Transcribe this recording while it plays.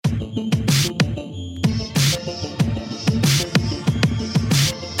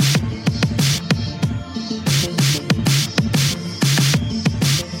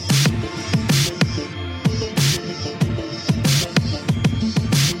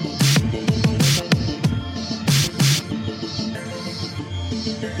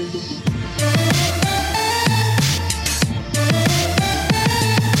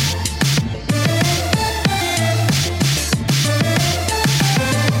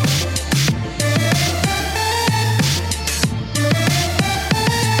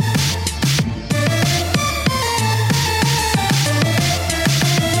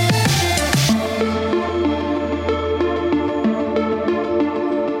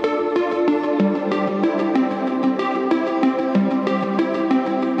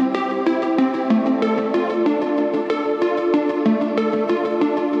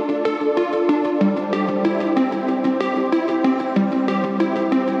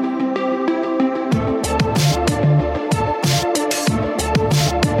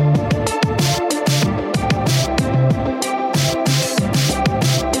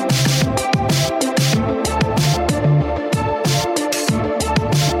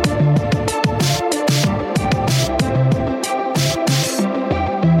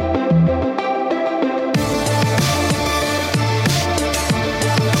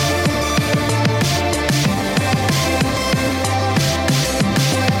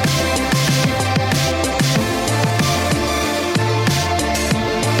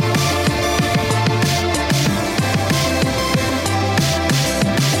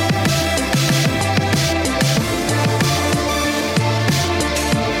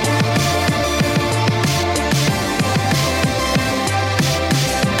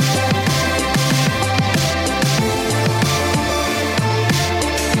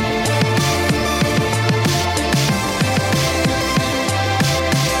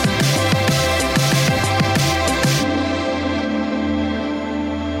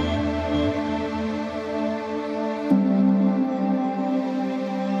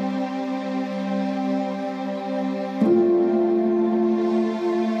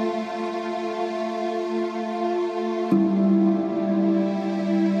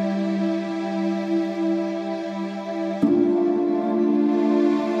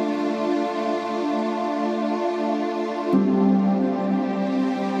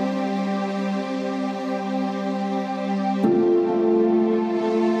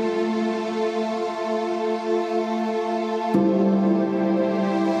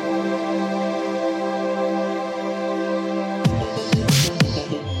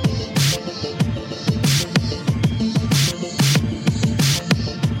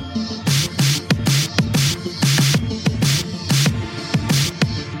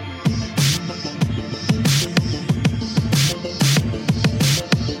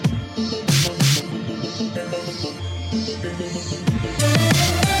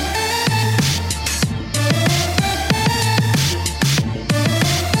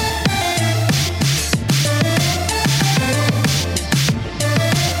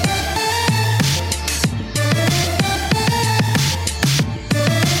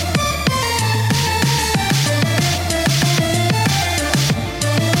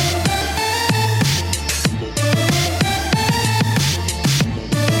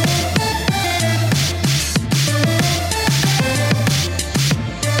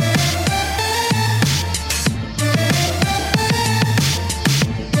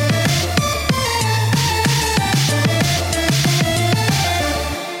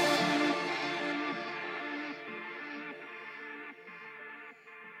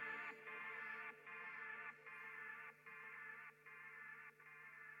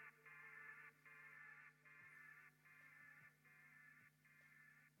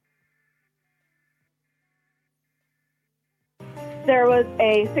There was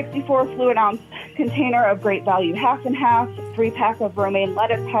a 64 fluid ounce container of Great Value half and half, 3-pack of romaine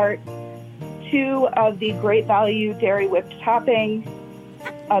lettuce hearts, 2 of the Great Value dairy whipped topping,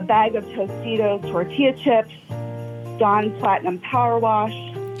 a bag of Tostitos tortilla chips, Dawn Platinum Power Wash,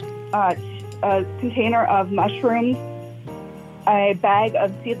 a container of mushrooms, a bag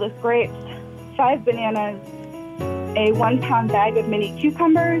of seedless grapes, 5 bananas, a 1-pound bag of mini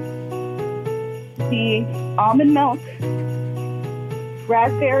cucumbers, the almond milk,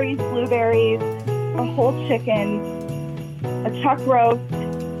 raspberries, blueberries, a whole chicken, a chuck roast,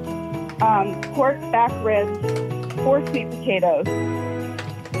 pork back ribs, 4 sweet potatoes,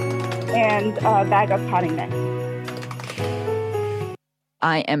 and a bag of potting mix.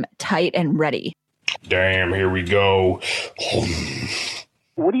 I am tight and ready. Damn, here we go.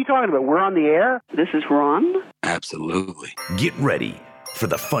 What are you talking about? We're on the air? This is Ron. Absolutely. Get ready for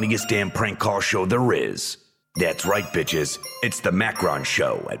the funniest damn prank call show there is. That's right, bitches. It's the Macron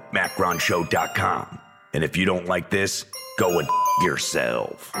Show at macronshow.com. And if you don't like this, go and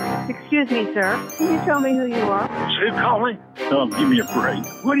yourself. Excuse me, sir. Can you tell me who you are? Who calling? Oh, give me a break.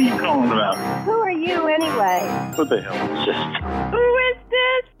 What are you calling about? Who are you, anyway? What the hell is this? Who is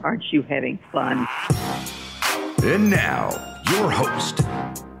this? Aren't you having fun? And now, your host,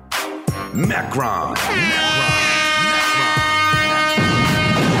 Macron.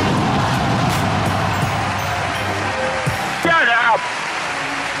 Shut up!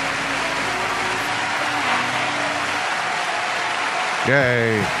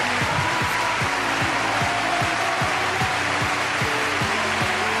 Yay.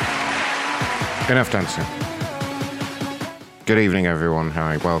 Enough dancing. Good evening, everyone.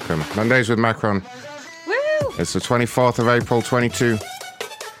 Hi, welcome. Mondays with Macron. Woo! It's the 24th of April, 22.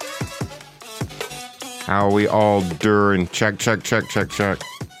 How are we all doing? Check.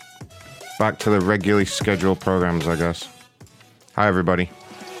 Back to the regularly scheduled programs, I guess. Hi, everybody.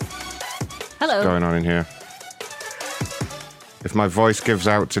 Hello. What's going on in here? If my voice gives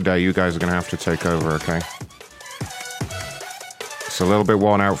out today, you guys are going to have to take over, okay? It's a little bit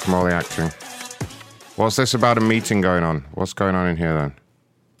worn out from all the acting. What's this about a meeting going on? What's going on in here, then?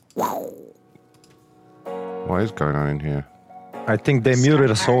 What is going on in here? I think they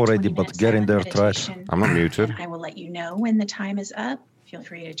muted us already, but get in there, trash. I'm not muted. I will let you know when the time is up. Feel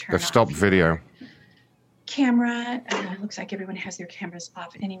free to turn They've off stopped video. camera. Looks like everyone has their cameras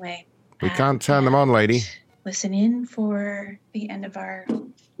off anyway. We can't turn them on, lady. Listen in for the end of our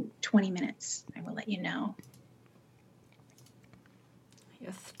 20 minutes. I will let you know.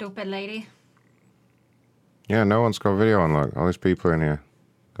 You stupid lady. Yeah, no one's got video on, look. All these people are in here.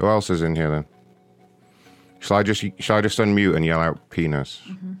 Who else is in here, then? Shall I just unmute and yell out penis?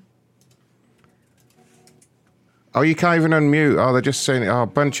 Mm-hmm. Oh, you can't even unmute. Oh, they're just saying, oh, a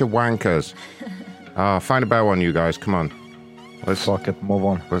bunch of wankers. Find a better one, you guys. Come on. Let's Fuck it, move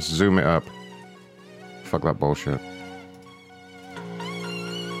on. Let's zoom it up. Fuck that bullshit.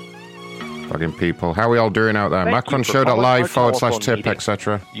 Fucking people. How are we all doing out there? macronshow.live/tip,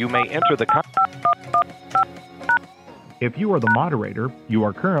 etc. You may enter the... If you are the moderator, you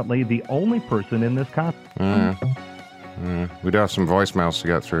are currently the only person in this conference. We do have some voicemails to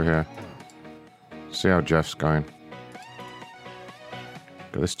get through here. See how Jeff's going.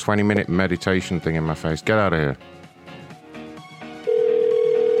 Got this 20-minute meditation thing in my face. Get out of here.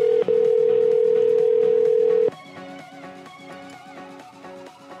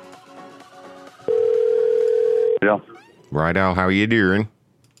 Yeah. Right, Al, how are you doing?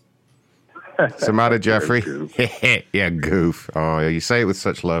 What's the matter, Jeffrey? Yeah, goof. Oh, yeah, you say it with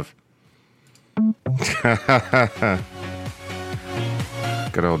such love.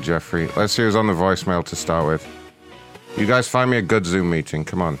 Good old Jeffrey. Let's see who's on the voicemail to start with. You guys find me a good Zoom meeting.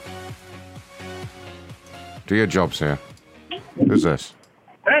 Come on. Do your jobs here. Who's this?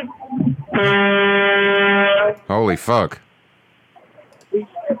 Holy fuck.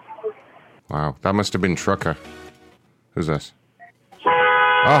 Wow, that must have been Trucker. Who's this?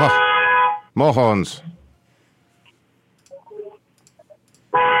 Oh, more horns.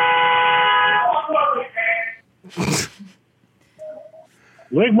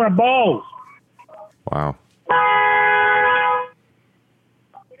 Lick my balls. Wow.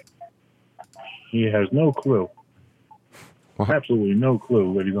 He has no clue. What? Absolutely no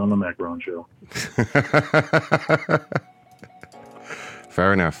clue that he's on the Macron Show.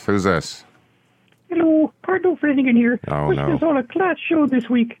 Fair enough. Who's this? Hello, Cardinal Flanagan here. Oh, Wishing us all a class show this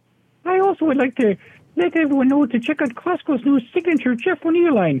week. I also would like to let everyone know to check out Costco's new signature Jeff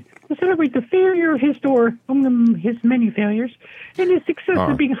O'Neill line to celebrate the failure of his store, among his many failures, and his success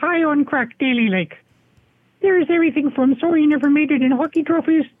of being high on crack daily like. There is everything from sorry you never made it in hockey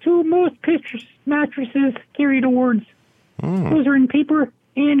trophies to most pitchers' mattresses carried awards. Those are in paper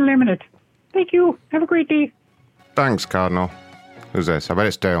and laminate. Thank you. Have a great day. Thanks, Cardinal. Who's this? I bet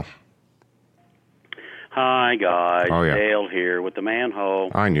it's Dale. Hi, guys. Oh, yeah. Dale here with the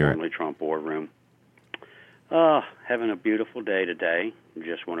Manhole. I knew it. Formerly Trump Boardroom. Having a beautiful day today.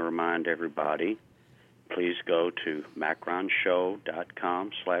 Just want to remind everybody, please go to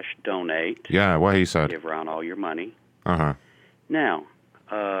macronshow.com/donate. Yeah, what he said. Give around all your money. Uh-huh. Now,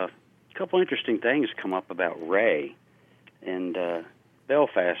 a couple interesting things come up about Ray. And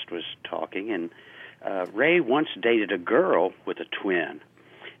Belfast was talking, and Ray once dated a girl with a twin.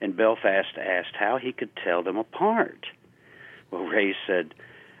 And Belfast asked how he could tell them apart. Well, Ray said,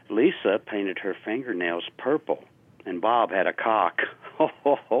 Lisa painted her fingernails purple, and Bob had a cock.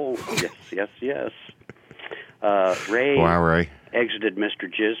 Oh, yes. Ray, wow, Ray exited Mr.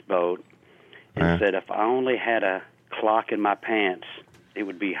 Jizzboat and said, if I only had a clock in my pants, it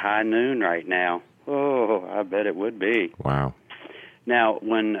would be high noon right now. Oh, I bet it would be. Wow. Now,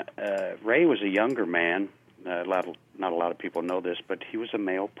 when Ray was a younger man, not a lot of people know this, but he was a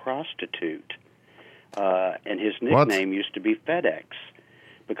male prostitute. And his nickname used to be FedEx,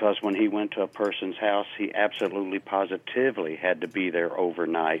 because when he went to a person's house, he absolutely positively had to be there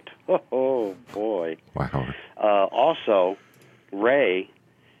overnight. Oh, boy. Wow. Also, Ray,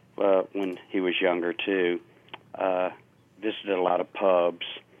 when he was younger, too, visited a lot of pubs,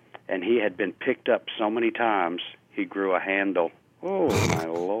 and he had been picked up so many times, he grew a handle. Oh, my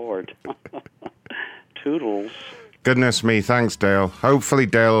Lord. Toodles. Goodness me, thanks, Dale. Hopefully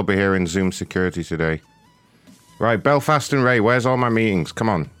Dale will be here in Zoom security today. Right, Belfast and Ray, where's all my meetings? Come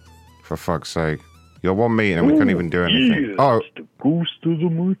on, for fuck's sake. You're one meeting and we can't even do anything. Yeah, it's the ghost of the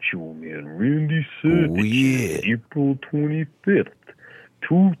Macho Man, Randy Savage. Oh, yeah. April 25th,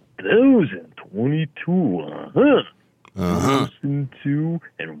 2022. Listen to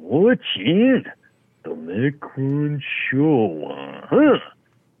and watch in the Macron Show.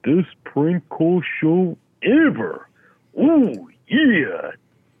 Best prank call show ever. Oh, yeah.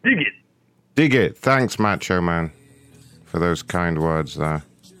 Dig it. Dig it. Thanks, Macho Man, for those kind words there.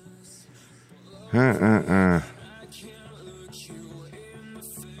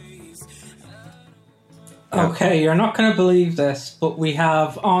 Okay, you're not going to believe this, but we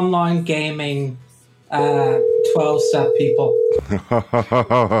have online gaming 12-step people.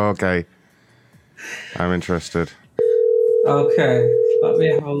 Okay. I'm interested. Okay, let me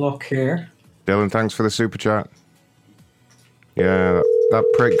have a look here. Dylan, thanks for the super chat. Yeah, that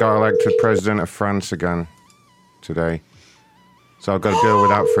prick got elected president of France again today. So I've got to deal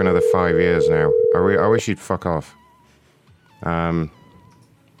with that for another 5 years now. I wish he'd fuck off. Elon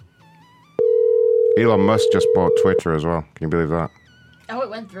Musk just bought Twitter as well. Can you believe that? Oh, it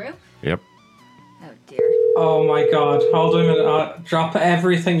went through? Yep. Oh, dear. Oh my god, hold on a minute. Drop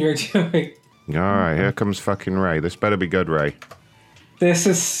everything you're doing. Alright, here comes fucking Ray. This better be good, Ray. This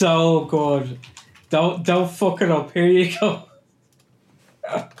is so good. Don't fuck it up. Here you go.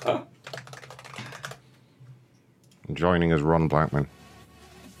 Joining as Ron Blackman.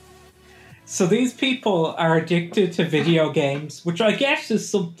 So these people are addicted to video games, which I guess is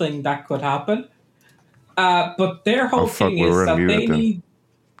something that could happen. But their whole thing is that they need...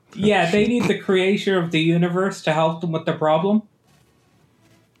 Yeah, they need the creator of the universe to help them with their problem.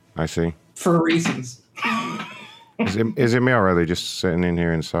 I see. For reasons. Is it me or are they just sitting in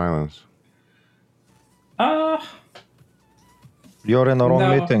here in silence? You're in the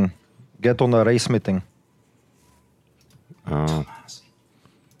wrong meeting. Get on a race meeting. Oh.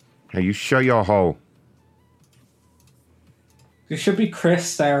 Hey, you shut your hole. There should be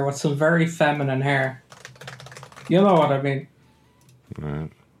Chris there with some very feminine hair. You know what I mean. Right.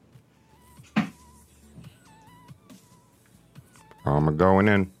 I'm going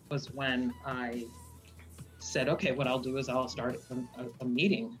in. Was when I said, okay, what I'll do is I'll start a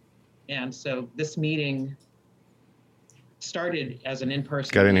meeting. And so this meeting started as an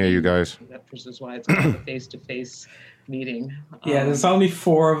in-person Get in here, you guys. This is why it's called a face-to-face meeting. Yeah, there's only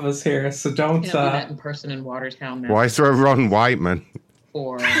 4 of us here, so don't... We met in person in Watertown. Why throw Ron Whiteman?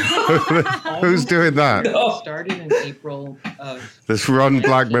 Who's doing that? Started in April of... There's Ron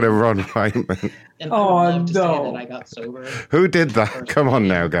Blackman and Ron Whiteman. And I would love to say that I got sober. Who did that? Come on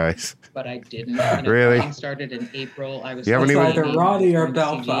now, guys. But I didn't. Really? It started in April. I was either Roddy or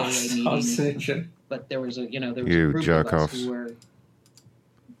Belfast. I was thinking. But there was a, there was You a group jerk of us offs. who were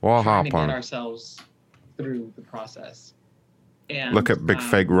What trying to get happened? ourselves through the process. And Look at big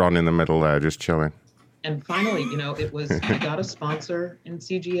fake Ron in the middle there, just chilling. And finally, it was I got a sponsor in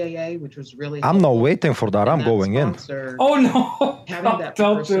CGAA, which was really I'm not waiting for that. I'm going in. Oh no! Having that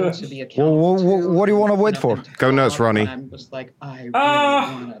Don't do person it. to be What do you want to wait for? Go nuts, Ronnie. I'm just like, I really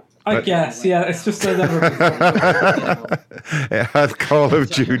want to. I guess, yeah. It's just that It had Call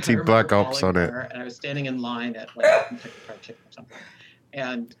of Duty Black Ops on it. And I was standing in line at Kentucky Fried Chicken or something,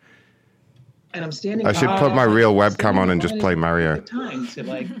 and I'm standing. I should put my real webcam on and just play Mario. Time to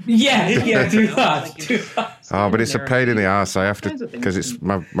yeah, do that. Oh, but it's a pain in the ass. I have to, because it's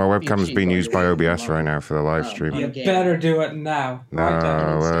my webcam's being used by OBS right now for the live stream. You better do it now.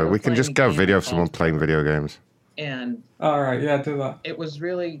 No, we can just get a video of someone playing video games. And all right, yeah, do that. It was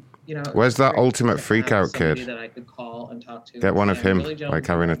really, Where's that ultimate freakout kid? that I could call and talk to. Get one of him, really don't like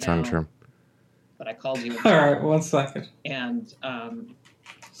having a right now, tantrum. But I called you. All right, 1 second. And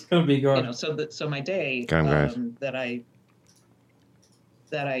it's gonna be good. So my day Go on, guys. that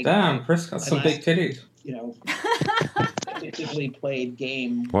I Damn, Chris got some big titties. Basically played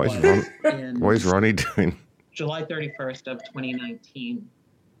game. What is Ronnie doing? July 31st of 2019,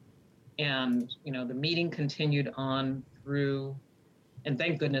 and the meeting continued on through And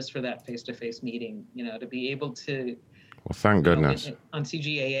thank goodness for that face-to-face meeting, to be able to. Well, thank goodness. On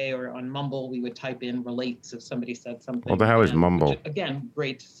CGAA or on Mumble, we would type in relates if somebody said something. What the hell is Mumble? Again,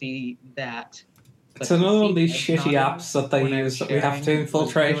 great to see that. It's another of these shitty apps that they use that we have to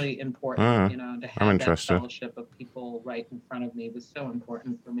infiltrate. Really important, to have I'm interested. that fellowship of people right in front of me was so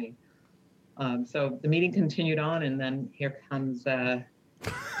important for me. So the meeting continued on, and then here comes Ronnie.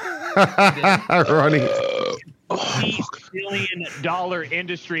 $8 billion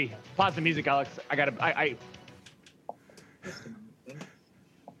industry. Pause the music, Alex.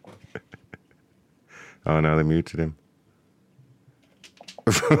 Oh no, they muted him.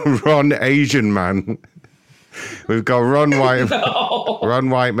 Ron Asian man. We've got Ron White, Ron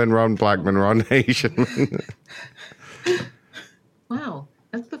Whiteman, Ron Blackman, Ron Asian man. Wow,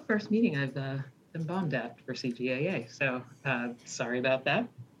 that's the first meeting I've been bombed at for CGAA. So sorry about that.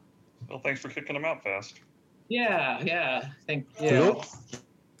 Well, thanks for kicking them out fast. Yeah. Thank you.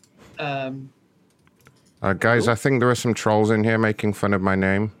 Guys, I think there are some trolls in here making fun of my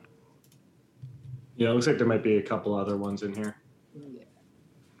name. Yeah, it looks like there might be a couple other ones in here.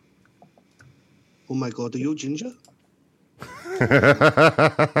 Oh my God, are you Ginger?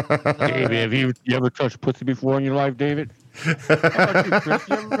 David, have you ever touched pussy before in your life, David? How about you, Chris?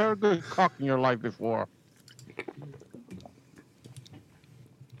 You ever had a good cock in your life before?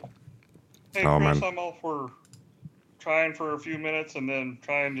 Hey, Oh, Chris, man. I'm all for trying for a few minutes and then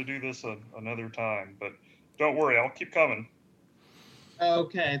trying to do this another time. But don't worry, I'll keep coming.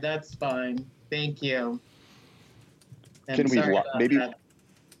 Okay, that's fine. Thank you. Can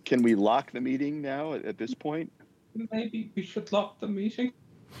we lock the meeting now at this point? Maybe we should lock the meeting.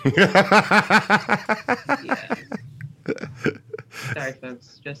 Sorry,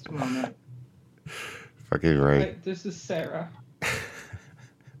 folks. Just a moment. Fucking right. Right, this is Sarah.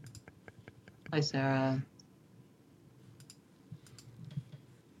 Hi, Sarah.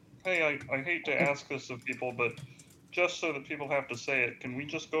 Hey, I hate to ask this of people, but just so that people have to say it, can we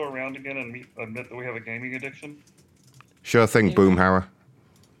just go around again and admit that we have a gaming addiction? Sure thing, Boomhauer.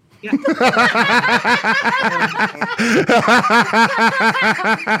 Yeah.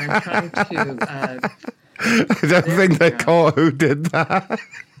 I'm trying to. I don't think they caught who did that.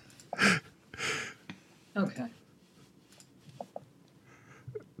 Okay.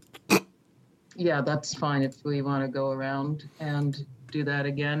 Yeah, that's fine if we want to go around and do that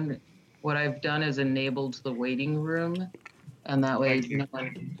again. What I've done is enabled the waiting room, and that way no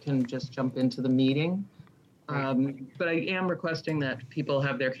one can just jump into the meeting. But I am requesting that people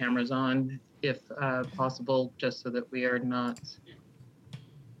have their cameras on, if possible, just so that we are not,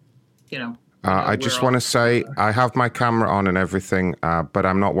 I just want to say I have my camera on and everything, but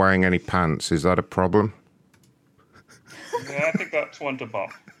I'm not wearing any pants. Is that a problem? Yeah, I think that's one to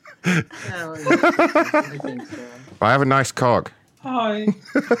bump. I think so. I have a nice cock. Hi.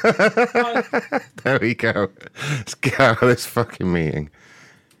 There we go. Let's get out of this fucking meeting.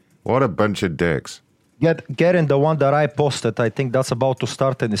 What a bunch of dicks. Get in the one that I posted. I think that's about to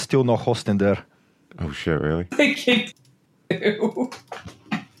start and it's still no host in there. Oh shit, really? They kicked you.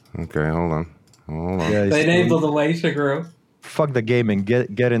 Okay, hold on. Yeah, They enabled the waiting room. Fuck the gaming.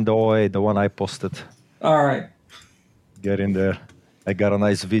 Get in the OA, the one I posted. All right. Get in there. I got a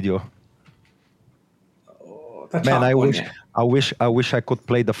nice video. The Man, top I one, wish I could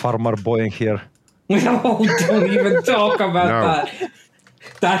play the farmer boy in here. No, don't even talk about No. that.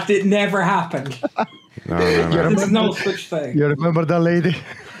 That did never happen. No. There's no such thing. You remember that lady?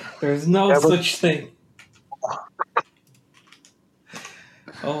 There's no such thing.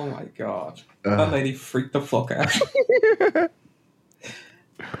 Oh my god. That lady freaked the fuck out.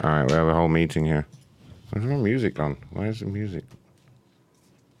 All right, we have a whole meeting here. There's no music on. Why is the music?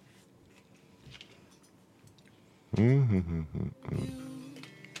 Oh,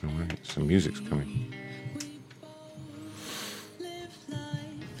 wait, some music's coming.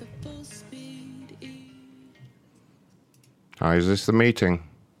 Hi, is this the meeting?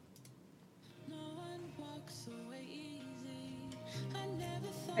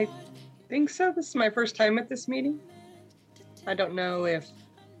 I think so. This is my first time at this meeting. I don't know if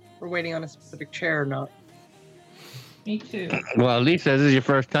we're waiting on a specific chair or not. Me too. Well, at least this is your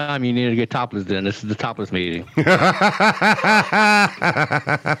first time. You need to get topless then. This is the topless meeting. Show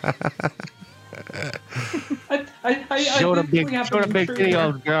the big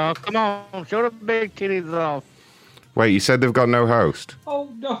titties, girl. Come on, show the big titties off. Wait, you said they've got no host? Oh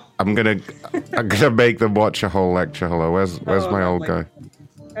no. I'm gonna make them watch a whole lecture. Hello, where's my old guy?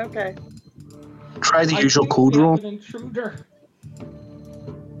 Okay. Try the usual cool draw. An intruder.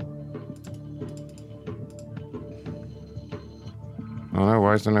 Oh no,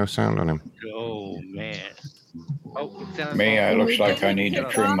 why is there no sound on him? Oh man. Me, I looks like I need to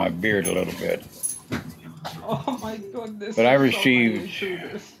trim my beard a little bit. Oh my goodness. But I there's so many received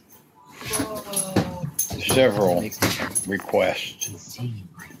intruders. several requests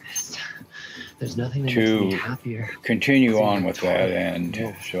There's nothing that makes me to happier. continue on with that,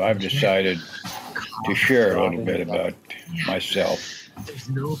 and so I've decided to share a little bit about myself There's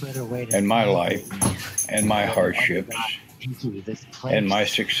no better way to and my life and my hardships into this place. and my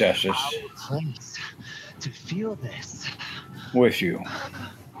successes Place to feel this. with you.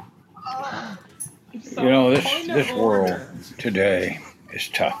 You know, this world today is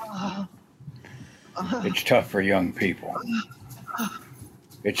tough. It's tough for young people.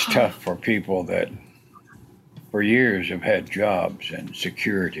 It's tough for people that for years have had jobs and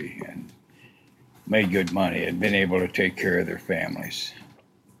security and made good money and been able to take care of their families.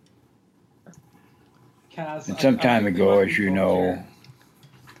 Kaz, And some time ago, as you know,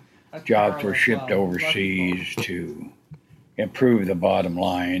 That's jobs were terrible. shipped Well, overseas to improve the bottom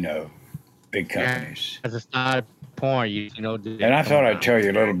line of big companies. As a side point, you know. And I thought I'd tell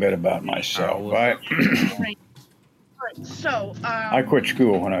you a little bit about myself. So, I quit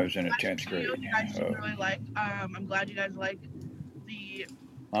school when I was in the 10th grade. really like. I'm glad you guys like the.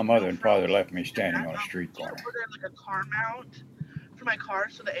 My mother and father left me standing on a street corner. Ordered like a car mount for my car,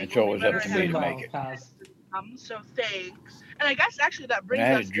 so the And angle so it will was be up better. to me to make it. So thanks. And I guess actually that And brings I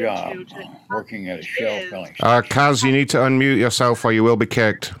had a us job into working at a shell filling. Kaz, you need to unmute yourself or you will be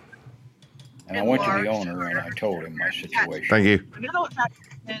kicked. And I went to the owner and I told him my situation. Thank you. Another fact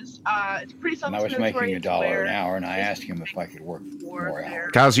is it's pretty And I was self-explanatory. making $1 an hour, and I asked him if I could work more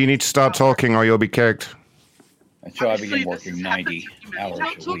hours. Kaz, you need to start talking or you'll be kicked. And so I began working 90 hours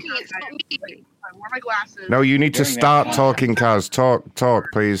a week. I wore my glasses. No, you need to During that start time- talking, Kaz.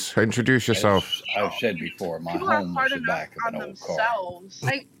 Talk, please. Introduce yourself. I've said before, my People are home was hard the enough back of on an old car. themselves.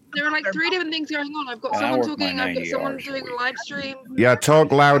 There are like 3 different things going on. I've got And I someone work my talking, I've got 90 someone hours a doing a live stream. Yeah,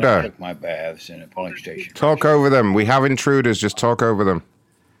 talk I louder. took my baths in a filling station. Talk over them. We have intruders. Just talk over them.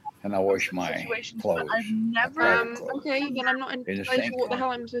 And I wash my clothes. I've never. Okay, then I'm not In the entirely sink. sure what the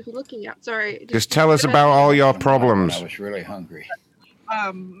hell I'm supposed to be looking at. Sorry. Just tell us about all your When problems. I was really hungry.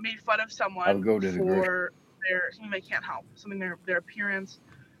 Made fun of someone I would go to the for their something they can't help, something their appearance.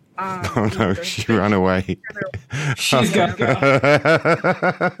 Oh no, she ran away. She's got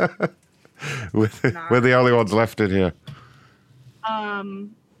We're the only ones left in here.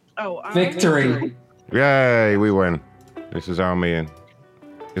 Victory. Yay, we win. This is our meeting.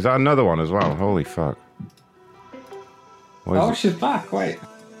 Is that another one as well? Holy fuck. What is Oh, it? she's back. Wait.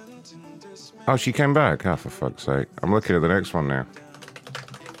 Oh, she came back. Oh, for fuck's sake. I'm looking at the next one now.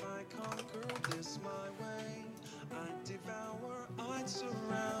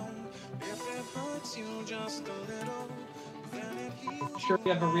 Sure,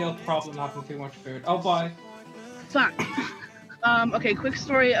 you have a real problem having too much food. Oh, bye. Fuck. Okay, quick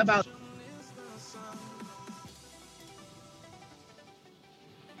story about.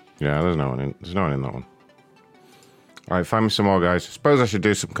 Yeah, there's no one in that one. Alright, find me some more, guys. Suppose I should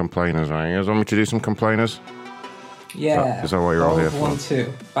do some complainers, right? You guys want me to do some complainers? Yeah. Is that what you're all here for? 1,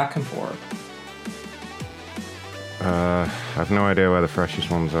 2. Back and forth. I have no idea where the freshest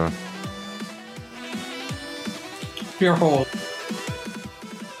ones are. Pure hole.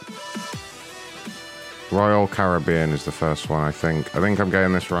 Royal Caribbean is the first one, I think. I think I'm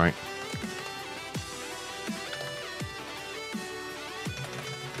getting this right.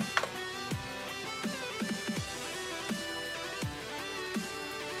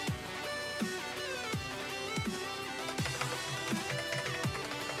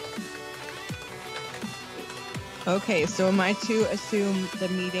 Okay, so am I to assume the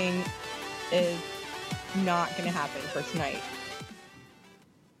meeting is not going to happen for tonight?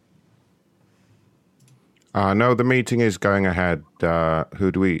 No, the meeting is going ahead.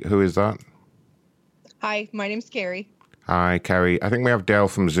 Who is that? Hi, my name's Carrie. Hi, Carrie. I think we have Dale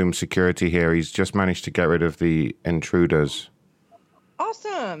from Zoom Security here. He's just managed to get rid of the intruders.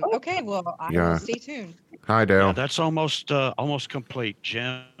 Awesome. Okay, well, I Yeah. will stay tuned. Hi, Dale. Yeah, that's almost complete.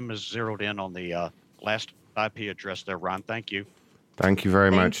 Jim is zeroed in on the last IP address there, Ron. Thank you. Thank you very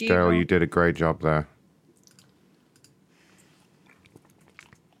Thank much, you. Dale. You did a great job there.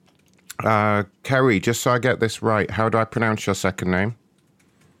 Kerry, just so I get this right, how do I pronounce your second name?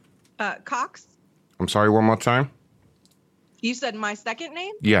 Cox, I'm sorry, one more time? you said my second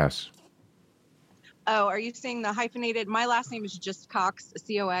name? Yes. Oh, are you saying the hyphenated? My last name is just Cox,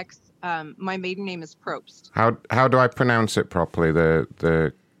 C-O-X. My maiden name is Probst. How do I pronounce it properly?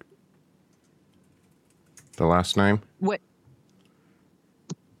 The last name?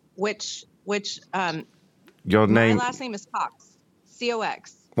 Which Your my name? last name is Cox,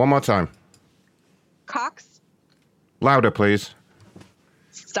 C-O-X. One more time. Cox, Louder, please.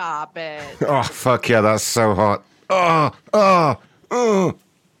 Stop it. Oh, fuck yeah, that's so hot. Oh.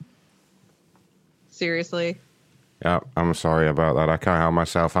 Seriously? Yeah, I'm sorry about that. I can't help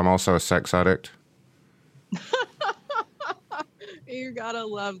myself. I'm also a sex addict. You gotta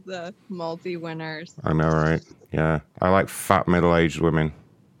love the multi-winners. I know, right? Yeah. I like fat middle-aged women.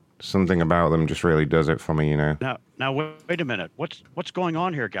 Something about them just really does it for me, you know. Now wait a minute. What's going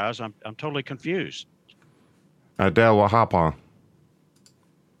on here, guys? I'm totally confused. Dale, what happened?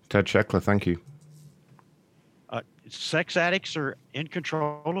 Ted Sheckler, thank you. Sex addicts are in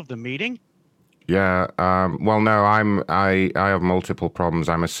control of the meeting? Yeah, well, no, I have multiple problems.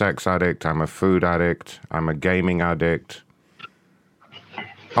 I'm a sex addict, I'm a food addict, I'm a gaming addict.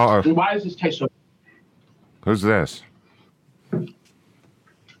 Uh-oh. Why does this taste so... Who's this?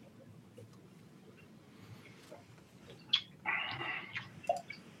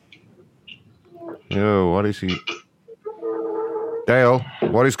 Yo, what is he? Dale,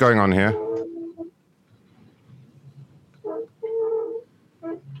 what is going on here?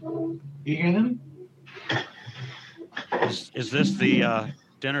 You hear them? Is this the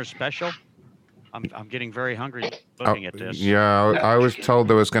dinner special? I'm getting very hungry looking at this. Yeah, I was told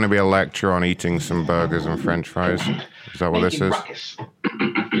there was going to be a lecture on eating some burgers and French fries. Is that what this is?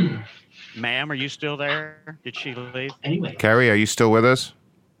 Ma'am, are you still there? Did she leave? Anyway. Kerry, are you still with us?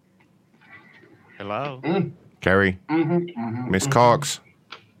 Hello? Kerry? Miss Cox?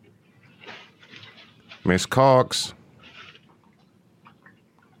 Miss Cox?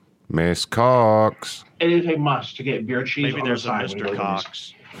 Miss Cox? It is a must to get beer cheese. Maybe on there's the a side when Mr. you go to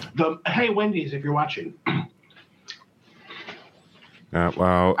Cox. Hey, Wendy's, if you're watching.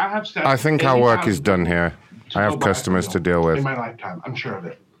 Well, I have said I think our work 80,000 is done here. I have go by, customers to deal with. In my lifetime, I'm sure of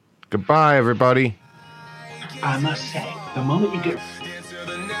it. Goodbye, everybody. I must say, the moment you get...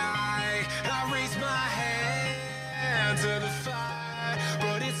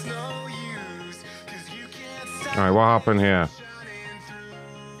 All right, what happened here?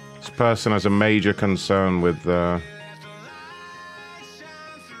 This person has a major concern with...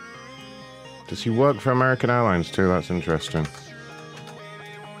 Does he work for American Airlines too? That's interesting.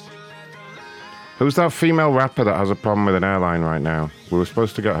 Who's that female rapper that has a problem with an airline right now? We were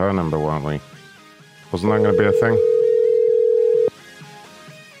supposed to get her number, weren't we? Wasn't that going to be a thing?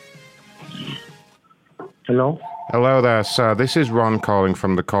 Hello? Hello there, sir. This is Ron calling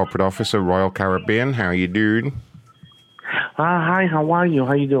from the corporate office of Royal Caribbean. How you doing? Hi, how are you?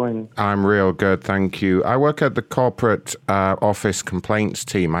 How you doing? I'm real good, thank you. I work at the corporate office complaints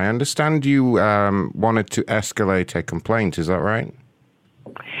team. I understand you wanted to escalate a complaint, is that right?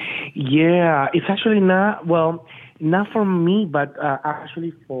 Yeah, it's actually not for me, but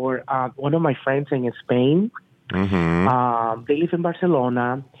actually for one of my friends in Spain. Mm-hmm. They live in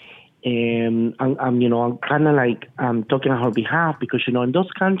Barcelona, and I'm kind of like talking on her behalf because, in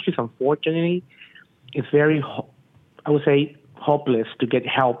those countries, unfortunately, it's very, I would say, hopeless to get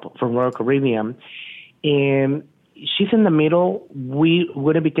help from Royal Caribbean. And she's in the middle. We're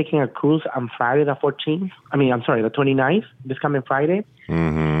going to be taking a cruise on Friday the 14th. the 29th, this coming Friday.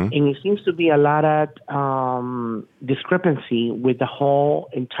 Mm-hmm. And it seems to be a lot of discrepancy with the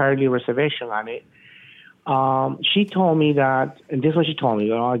whole entirely reservation on it. She told me that, and this is what she told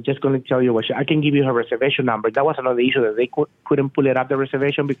me, I'm just going to tell you I can give you her reservation number. That was another issue that they couldn't pull it up, the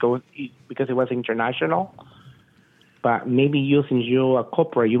reservation, because it was international. But maybe you, since you're a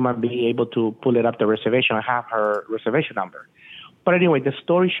corporate, you might be able to pull it up, the reservation, and have her reservation number. But anyway, the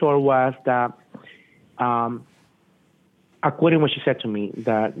story short was that, according to what she said to me,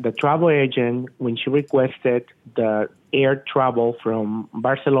 that the travel agent, when she requested the air travel from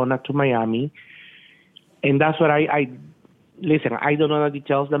Barcelona to Miami, and that's what listen, I don't know the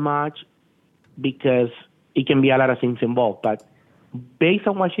details that much because it can be a lot of things involved. But based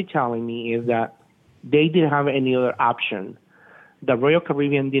on what she's telling me is that they didn't have any other option. The Royal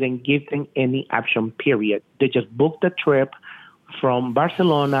Caribbean didn't give them any option, period. They just booked the trip from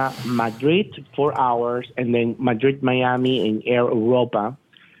Barcelona, Madrid, 4 hours, and then Madrid, Miami, and Air Europa.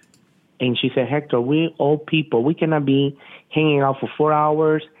 And she said, Hector, we old people, we cannot be hanging out for 4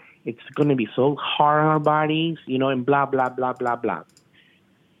 hours. It's going to be so hard on our bodies, and blah, blah, blah, blah, blah.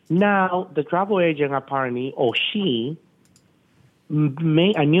 Now, the travel agent apparently, or she,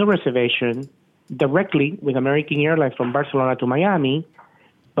 made a new reservation directly with American Airlines from Barcelona to Miami,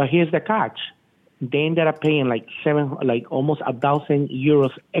 but here's the catch. They ended up paying almost 1,000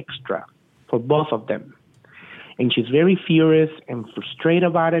 euros extra for both of them. And she's very furious and frustrated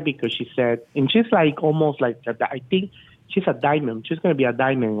about it because she said, and she's almost I think she's a diamond. She's going to be a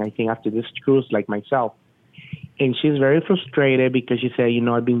diamond, I think, after this cruise, like myself. And she's very frustrated because she said,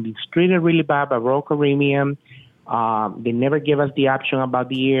 I've been treated really bad by Royal Caribbean. They never gave us the option about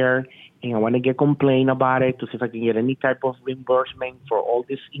the air, and I want to get complaint about it to see if I can get any type of reimbursement for all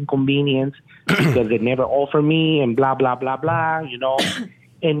this inconvenience because they never offer me and blah, blah, blah, blah, you know.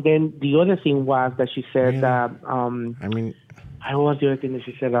 And then the other thing was that she said that, what was the other thing that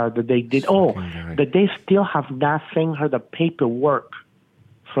she said that they did? Oh, that they still have not sent her the paperwork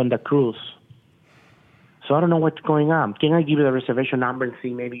from the cruise. So I don't know what's going on. Can I give you the reservation number and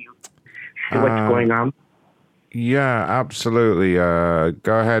see maybe you see what's going on? Yeah, absolutely.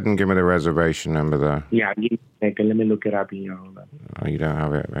 Go ahead and give me the reservation number there. Yeah, give me a second. Let me look it up. Oh, you don't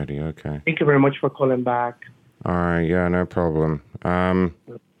have it ready? Okay. Thank you very much for calling back. All right, yeah, no problem.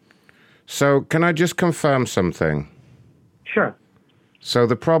 So can I just confirm something? Sure. So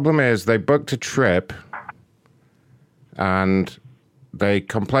the problem is they booked a trip and they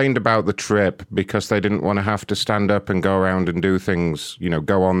complained about the trip because they didn't want to have to stand up and go around and do things,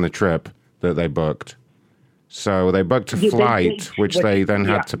 go on the trip that they booked. So they booked a flight, which they then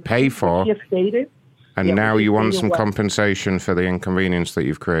had to pay for. And now you want some compensation for the inconvenience that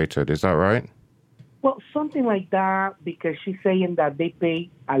you've created. Is that right? Well, something like that, because she's saying that they pay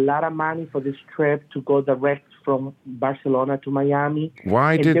a lot of money for this trip to go direct from Barcelona to Miami.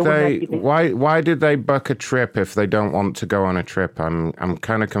 Why did they book a trip if they don't want to go on a trip? I'm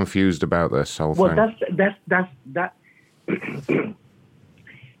kind of confused about this whole thing. Well,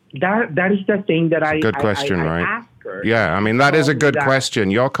 that is the thing that I good question, I right? asked her. Yeah, I mean that is a good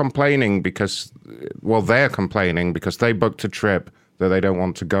question. You're complaining because, they're complaining because they booked a trip that they don't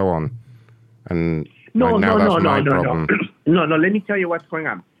want to go on, and no. problem. No. Let me tell you what's going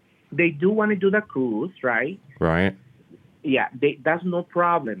on. They do want to do the cruise, right? Right. Yeah, that's no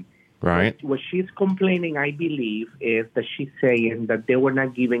problem. Right. What she's complaining, I believe, is that she's saying that they were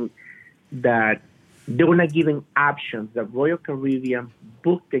not giving options. The Royal Caribbean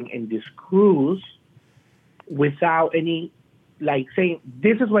booked them in this cruise without any, saying,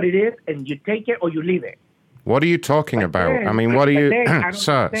 this is what it is, and you take it or you leave it. What are you talking about? I mean, what are you...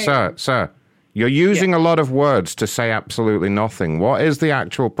 Sir, you're using a lot of words to say absolutely nothing. What is the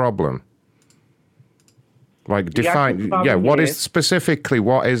actual problem? Define... what is specifically,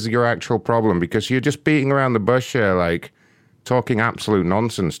 what is your actual problem? Because you're just beating around the bush here, talking absolute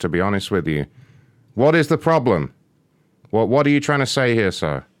nonsense, to be honest with you. What is the problem? What are you trying to say here,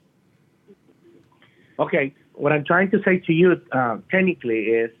 sir? Okay, what I'm trying to say to you, technically,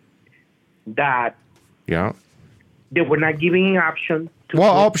 is that they were not giving an option. What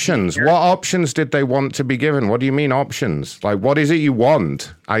options? What options did they want to be given? What do you mean options? What is it you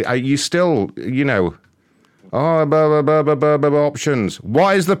want? You still, options.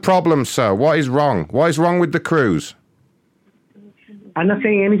 What is the problem, sir? What is wrong? What is wrong with the cruise? I'm not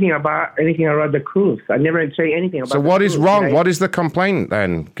saying anything about the cruise. I never say anything about. So what is wrong? Right? What is the complaint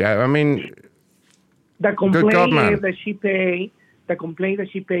then? I mean, the complaint is that she paid. The complaint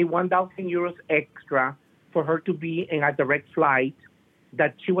that she paid 1,000 euros extra for her to be in a direct flight.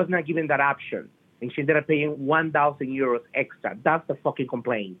 That she was not given that option, and she ended up paying 1,000 euros extra. That's the fucking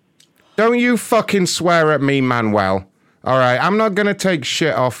complaint. Don't you fucking swear at me, Manuel. All right, I'm not gonna take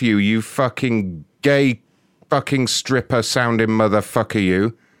shit off you, you fucking gay. Fucking stripper sounding motherfucker,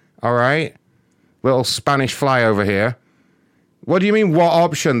 you. All right? Little Spanish fly over here. What do you mean, what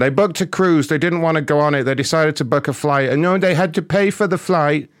option? They booked a cruise. They didn't want to go on it. They decided to book a flight. And they had to pay for the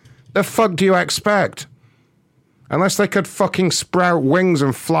flight. The fuck do you expect? Unless they could fucking sprout wings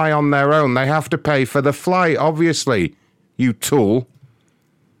and fly on their own, they have to pay for the flight, obviously. You tool.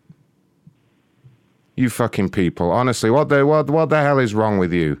 You fucking people. Honestly, what the hell is wrong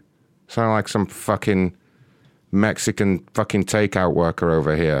with you? Sound like some fucking Mexican fucking takeout worker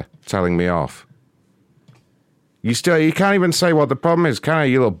over here telling me off. You can't even say what the problem is, can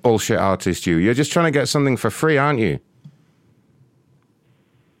you, little bullshit artist, you? You're just trying to get something for free, aren't you?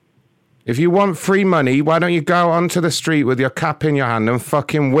 If you want free money, why don't you go onto the street with your cap in your hand and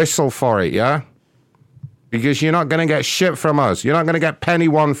fucking whistle for it, yeah? Because you're not going to get shit from us. You're not going to get penny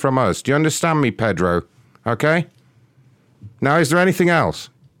one from us. Do you understand me, Pedro? Okay? Now, is there anything else?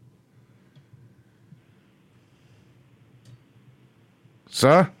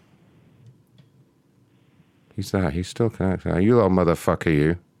 Sir? He's there. He's still connected. You little motherfucker,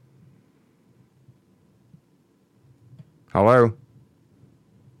 you. Hello?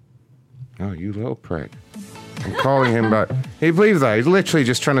 Oh, you little prick. I'm calling him back. Can you believe that? He's literally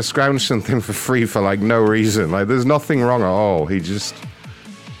just trying to scrounge something for free for, no reason. There's nothing wrong at all. He just...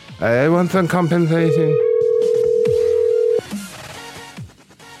 I want some compensation.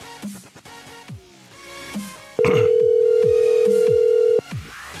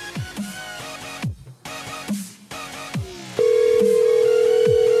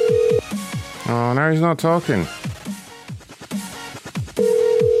 Oh, now he's not talking.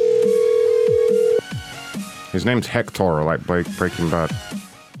 His name's Hector, like Breaking Bad.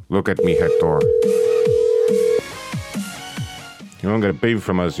 Look at me, Hector. You won't get a beam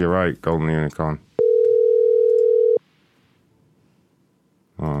from us, you're right, Golden Unicorn.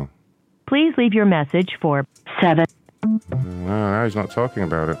 Oh. Please leave your message for 7. No, he's not talking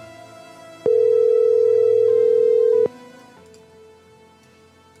about it.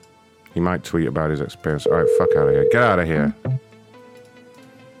 He might tweet about his experience. Alright, fuck out of here. Get out of here.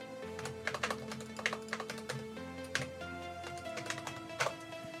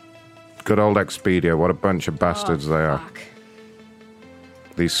 Good old Expedia. What a bunch of bastards they are.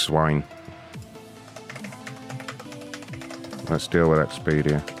 These swine. Let's deal with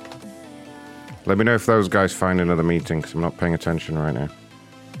Expedia. Let me know if those guys find another meeting, because I'm not paying attention right now.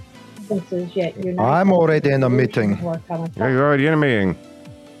 I'm already in a meeting. Yeah, you're already in a meeting.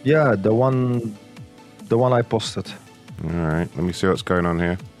 Yeah, the one I posted. Alright, let me see what's going on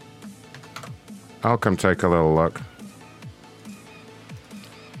here. I'll come take a little look.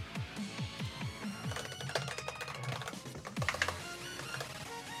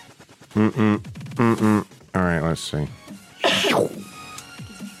 Alright, let's see.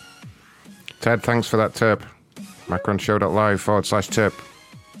 Ted, thanks for that tip. Macronshow.live/tip.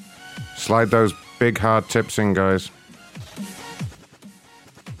 Slide those big hard tips in, guys.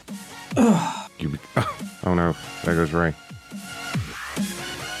 Oh no, there goes Ray.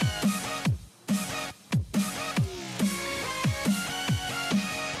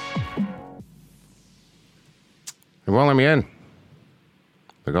 They won't let me in.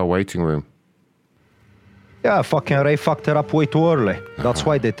 They got a waiting room. Yeah, fucking Ray fucked it up way too early. That's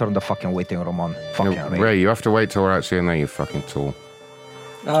why they turned the fucking waiting room on. Fucking No, Ray. Ray, you have to wait till we're actually in there, you fucking tool.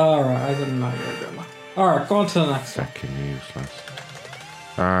 Alright, I didn't know you were doing that. Alright, go on to the next one. Fucking useless.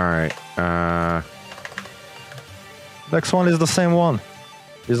 Alright, Next one is the same one,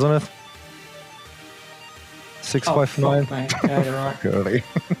 isn't it? 659. Fuck, yeah, you're right. Really?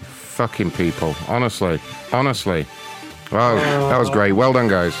 fucking people. Honestly. Wow, that was great. Well done,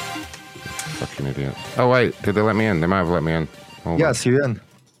 guys. Fucking idiots. Oh, wait. Did they let me in? They might have let me in. Hold on. Yes, you're in.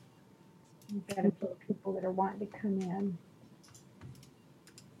 You gotta put people that are wanting to come in.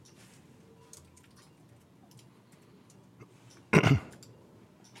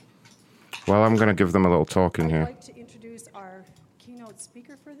 Well, I'm going to give them a little talk in I'd here. like to introduce our keynote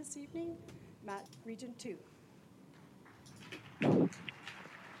speaker for this evening, Matt, Region 2.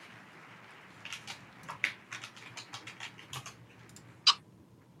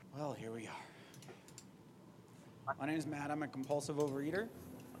 Well, here we are. My name is Matt. I'm a compulsive overeater.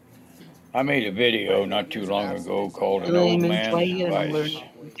 I made a video not too long ago called An Old Man's Advice.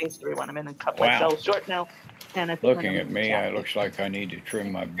 I'm in and cut Wow. myself short now. And I think Looking at me, it looks like I need to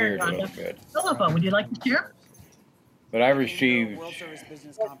trim my beard a little bit. Philippa, would you like to share? But I received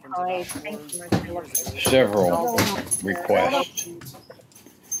several requests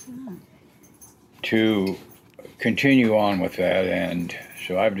to continue on with that, and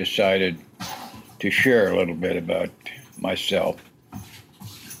so I've decided to share a little bit about myself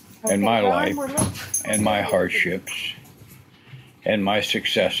and my life and my hardships and my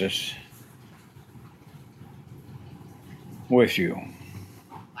successes with you.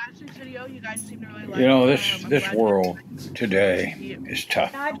 Last week's video, you guys seem to really like. You know, this world today is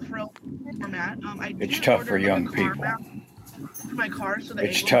tough. It's tough for young people. My car, so that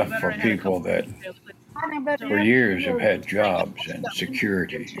It's tough for people that for years have had jobs and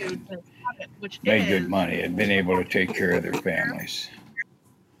security, made good money, and been able to take care of their families.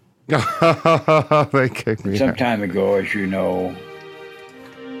 They kicked me Some out. time ago, as you know,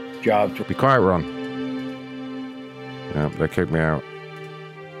 jobs... Be quiet, Ron. Yeah, they kicked me out.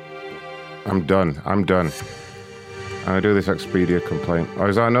 I'm done. I'm going to do this Expedia complaint. Oh,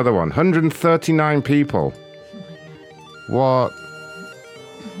 is that another one? 139 people. What?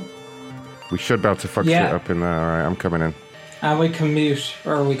 We should be able to fuck Yeah. shit up in there. Alright, I'm coming in. And we can mute,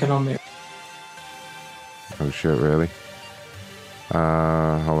 or we can unmute. Oh shit, really?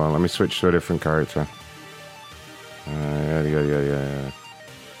 Hold on, let me switch to a different character. Yeah.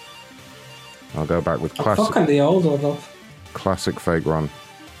 I'll go back with Fucking classic, the old one, though. classic fake Ron.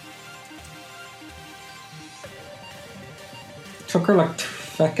 Took her like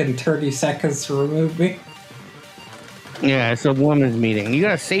fucking 30 seconds to remove me. Yeah, it's a women's meeting. You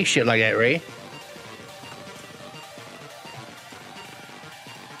gotta say shit like that, Ray.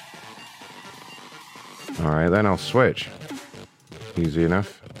 Alright, then I'll switch. Easy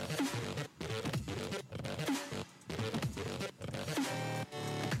enough.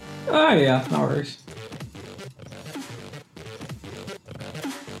 Oh yeah, no worries.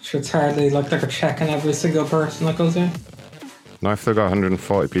 It's hardly like they're checking every single person that goes in. Now I've still got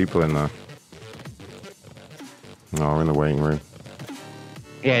 140 people in there. No, we're in the waiting room.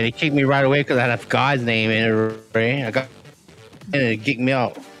 Yeah, they kicked me right away because I had God's name in it, right? I got and it kicked me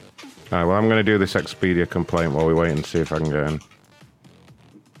out. All right, well, I'm going to do this Expedia complaint while we wait and see if I can get in.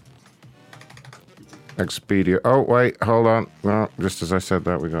 Expedia. Oh, wait, hold on. No, just as I said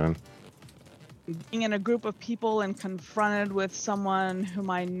that, we got in. Being in a group of people and confronted with someone whom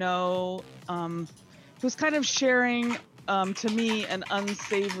I know, who's kind of sharing to me an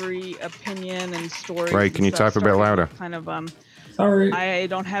unsavory opinion and story. Ray, can you type a bit louder? Kind of Sorry. I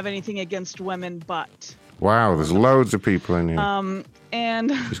don't have anything against women, but Wow, there's loads of people in here.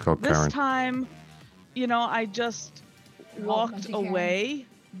 and She's called this Karen. time, you know, I just walked away.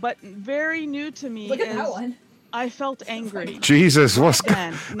 But very new to me Look at is that one. I felt angry. Jesus, what's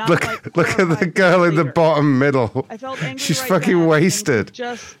Again, not look? like Look at the girl in the bottom middle. I felt angry She's right fucking then, wasted. and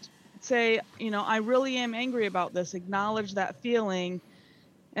just say, you know, I really am angry about this. Acknowledge that feeling,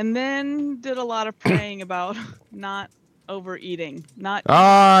 and then did a lot of praying about not overeating. Not.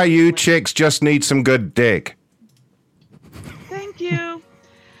 Ah, you chicks just need some good dick. Thank you.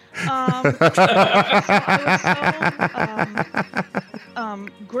 I was so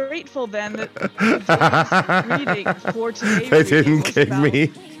grateful then that the reading for today They didn't kick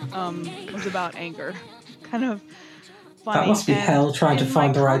me. was about anger. Kind of funny. That must be hell trying to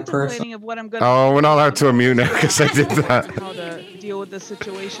find the right person. Of what I'm gonna Oh, we're not allowed to unmute now because I did that. how to deal with this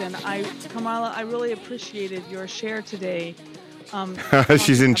situation. Kamala, I really appreciated your share today.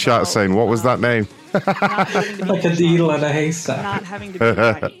 She's in chat saying, "What was that name?" Like a needle in a haystack. Not having to be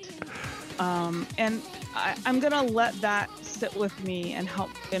right. And I'm gonna let that sit with me and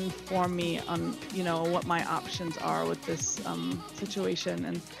help inform me on, you know, what my options are with this situation.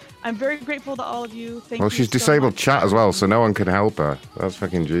 And I'm very grateful to all of you. Thank Well, you she's so disabled much. chat as well, so no one can help her. That's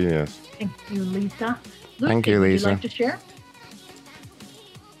fucking genius. Thank you, Lisa. Thank you, Lucy, Lisa. Would you like to share?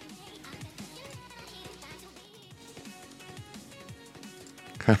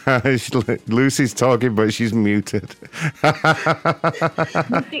 Lucy's talking, but she's muted.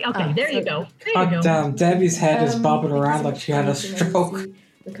 Lucy, okay, there you go. There you God go. damn, Debbie's head is bobbing thank you around so like much she for had a listening. stroke. I'm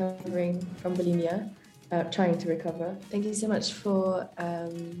recovering from bulimia, trying to recover. Thank you so much for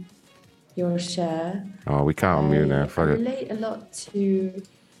your share. Oh, we can't unmute now. I Fuck it. relate a lot to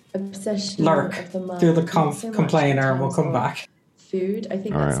obsession Lurk, of the mind. do the Not so much complainer in and we'll terms come of back. Food. I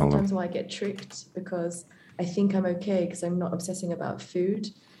think All that's right, hold on. sometimes why I get tricked because I think I'm okay because I'm not obsessing about food,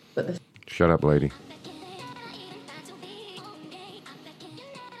 but the Shut up, lady.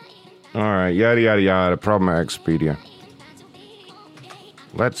 All right, yada yada yada. Problem at Expedia.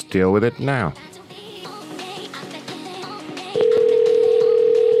 Let's deal with it now.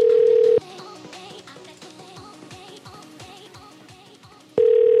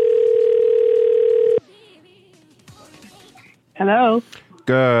 Hello.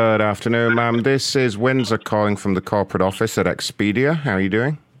 Good afternoon, ma'am. This is Windsor calling from the corporate office at Expedia. How are you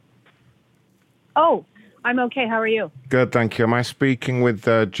doing? Oh, I'm okay. How are you? Good, thank you. Am I speaking with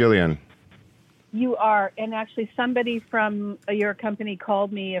Jillian? You are, and actually somebody from your company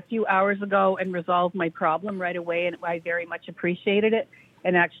called me a few hours ago and resolved my problem right away, and I very much appreciated it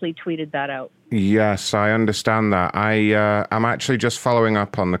and actually tweeted that out. Yes, I understand that. I'm actually just following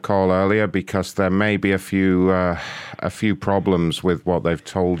up on the call earlier because there may be a few problems with what they've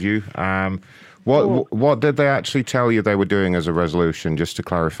told you. What did they actually tell you they were doing as a resolution? Just to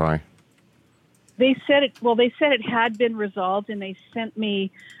clarify. They said it. Well, they said it had been resolved, and they sent me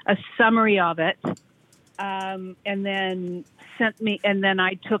a summary of it, and then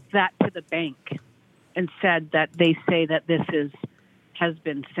I took that to the bank and said that they say that this has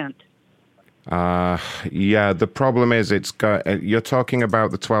been sent. Yeah. The problem is, you're talking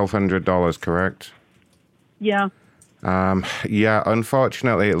about the $1,200, correct? Yeah. Yeah.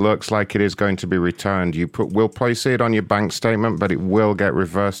 Unfortunately, it looks like it is going to be returned. We'll place it on your bank statement, but it will get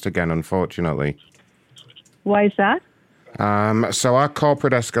reversed again. Unfortunately. Why is that? So our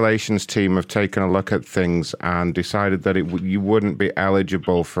corporate escalations team have taken a look at things and decided that you wouldn't be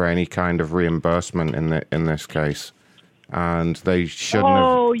eligible for any kind of reimbursement in this case, and they shouldn't have.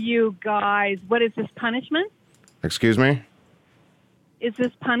 Oh, you guys! What is this punishment? Excuse me? Is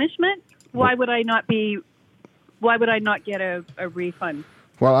this punishment? Why would I not get a refund?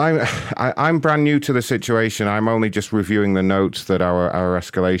 Well, I'm brand new to the situation. I'm only just reviewing the notes that our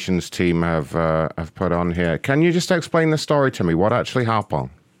escalations team have put on here. Can you just explain the story to me? What actually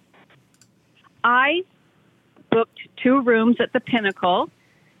happened? I booked 2 rooms at the Pinnacle.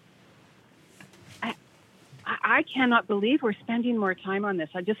 I cannot believe we're spending more time on this.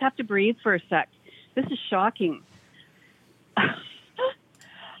 I just have to breathe for a sec. This is shocking.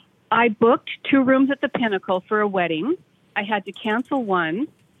 I booked 2 rooms at the Pinnacle for a wedding. I had to cancel one.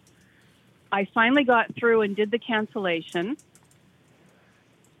 I finally got through and did the cancellation.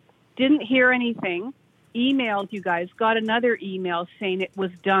 Didn't hear anything. Emailed you guys, got another email saying it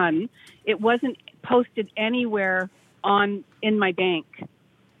was done. It wasn't posted anywhere in my bank.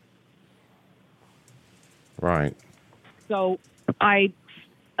 Right. So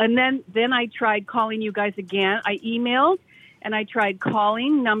then I tried calling you guys again. I emailed and I tried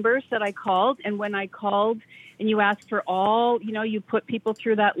calling numbers that I called. And when I called and you asked for all, you put people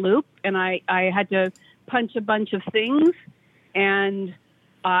through that loop, and I had to punch a bunch of things, and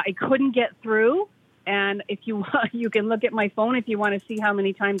I couldn't get through. And if you can look at my phone if you want to see how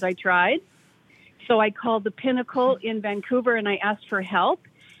many times I tried. So I called the Pinnacle in Vancouver and I asked for help,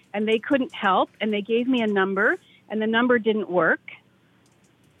 and they couldn't help, and they gave me a number, and the number didn't work.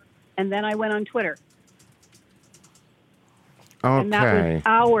 And then I went on Twitter. Okay. And that was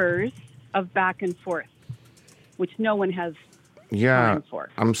hours of back and forth, which no one has time for.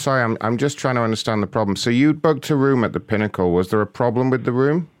 I'm sorry, I'm just trying to understand the problem. So you booked a room at the Pinnacle. Was there a problem with the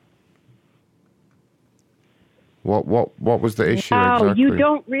room? What was the issue exactly? You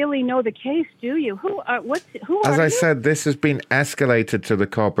don't really know the case, do you? Who As are I you? said, this has been escalated to the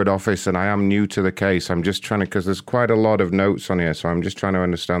corporate office, and I am new to the case. I'm just trying to, because there's quite a lot of notes on here, so I'm just trying to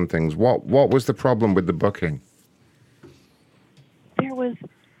understand things. What was the problem with the booking?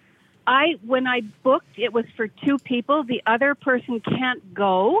 When I booked, it was for 2 people. The other person can't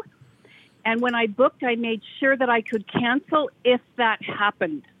go. And when I booked, I made sure that I could cancel if that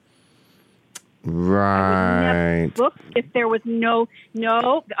happened. Right. Booked if there was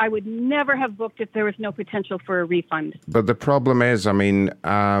I would never have booked if there was no potential for a refund. But the problem is,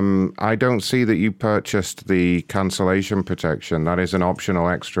 I don't see that you purchased the cancellation protection. That is an optional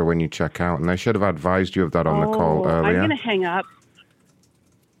extra when you check out, and they should have advised you of that on the call earlier. I'm going to hang up.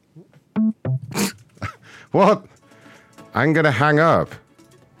 What? I'm going to hang up.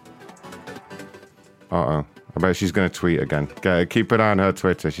 Uh-oh. I bet she's going to tweet again. Keep an eye on her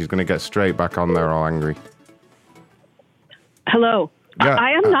Twitter. She's going to get straight back on there all angry. Hello. Yeah,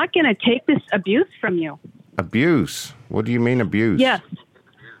 I am not going to take this abuse from you. Abuse? What do you mean abuse? Yes.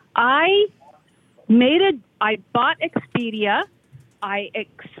 I bought Expedia. I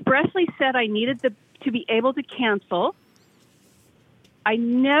expressly said I needed to be able to cancel. I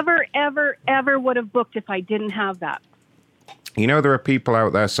never, ever, ever would have booked if I didn't have that. You know, there are people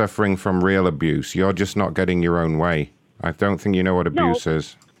out there suffering from real abuse. You're just not getting your own way. I don't think you know what abuse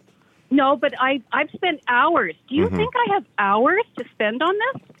is. No, but I've spent hours. Do you think I have hours to spend on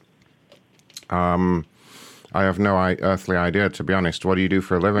this? I have no earthly idea, to be honest. What do you do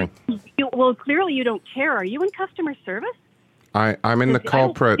for a living? Well, clearly you don't care. Are you in customer service? I'm in the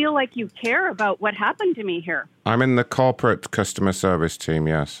corporate... I don't feel like you care about what happened to me here. I'm in the corporate customer service team,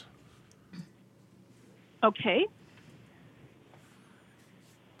 yes. Okay.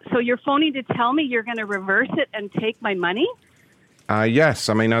 So you're phoning to tell me you're going to reverse it and take my money? Yes.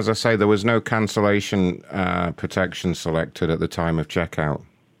 As I say, there was no cancellation protection selected at the time of checkout.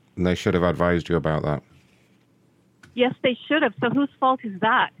 And they should have advised you about that. Yes, they should have. So whose fault is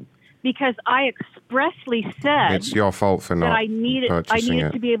that? Because I expressly said it's your fault for not that I needed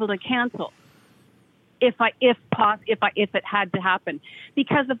it. to be able to cancel if it had to happen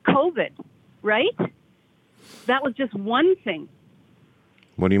because of COVID, right? That was just one thing.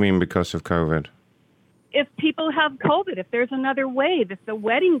 What do you mean because of COVID? If people have COVID, if there's another wave, if the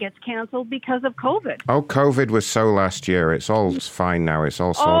wedding gets canceled because of COVID. Oh, COVID was so last year. It's all fine now. It's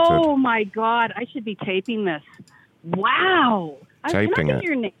all sorted. Oh, my God. I should be taping this. Wow. Taping Can I get it.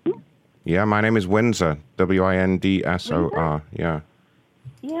 your name? Yeah, my name is Windsor. Windsor? Yeah.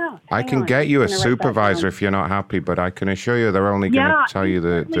 Yeah. I can get you a supervisor if you're not happy, but I can assure you they're only going to tell you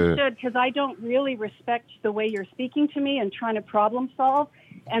the... because I don't really respect the way you're speaking to me and trying to problem solve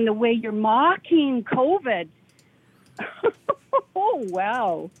and the way you're mocking COVID. Oh,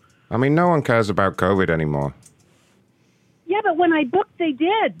 wow. No one cares about COVID anymore. Yeah, but when I booked, they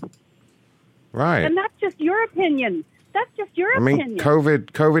did. Right. And that's just your opinion. That's just your opinion.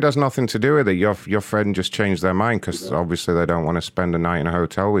 COVID has nothing to do with it. Your friend just changed their mind because obviously they don't want to spend a night in a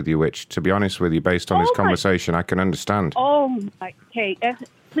hotel with you, which, to be honest with you, based on this conversation, I can understand. Oh, my. Okay,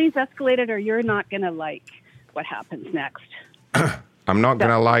 please escalate it or you're not going to like what happens next. I'm not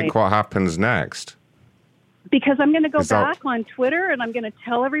going to like what happens next. Because I'm going to go back on Twitter and I'm going to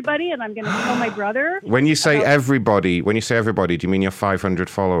tell everybody and I'm going to tell my brother. When you say everybody, do you mean your 500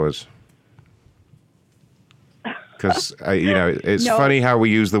 followers? Because, it's funny how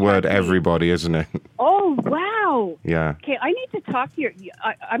we use the word everybody, isn't it? Oh, wow. Yeah. Okay, I need to talk to you.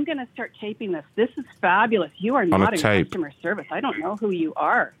 I'm going to start taping this. This is fabulous. You are not in customer service. I don't know who you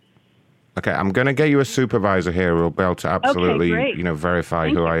are. Okay, I'm going to get you a supervisor here who will be able to absolutely, great. verify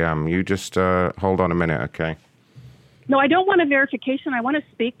Thank who you. I am. You just hold on a minute, okay? No, I don't want a verification. I want to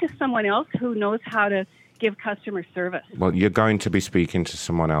speak to someone else who knows how to give customer service. Well, you're going to be speaking to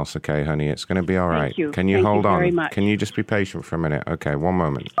someone else, okay, honey? It's going to be all right. Thank you. Can you Thank you hold on? very much. Can you just be patient for a minute? Okay, one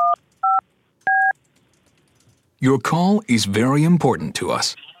moment. Your call is very important to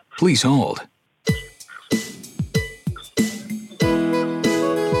us. Please hold.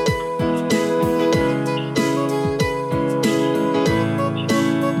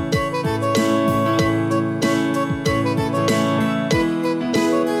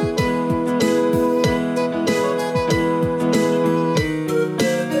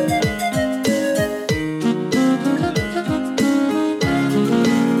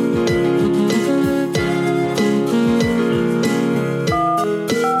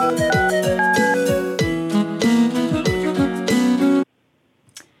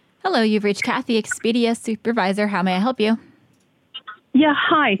 Hello, you've reached Kathy, Expedia Supervisor. How may I help you? Yeah,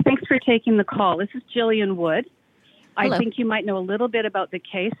 hi. Thanks for taking the call. This is Jillian Wood. Hello. I think you might know a little bit about the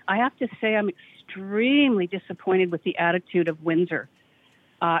case. I have to say I'm extremely disappointed with the attitude of Windsor.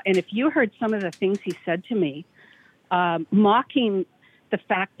 And if you heard some of the things he said to me, mocking the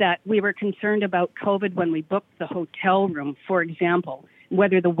fact that we were concerned about COVID when we booked the hotel room, for example,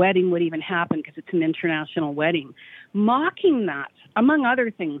 whether the wedding would even happen because it's an international wedding, mocking that, among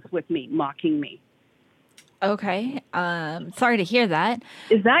other things with me, mocking me. Okay. Sorry to hear that.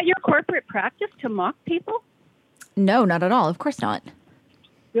 Is that your corporate practice to mock people? No, not at all. Of course not.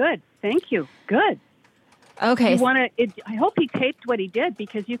 Good. Thank you. Good. Okay. I hope he taped what he did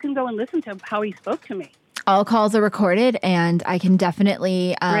because you can go and listen to how he spoke to me. All calls are recorded, and I can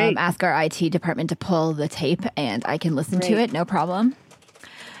definitely Great. ask our IT department to pull the tape, and I can listen to Great. it. No problem.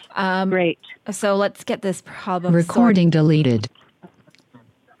 Great. So let's get this problem Recording deleted.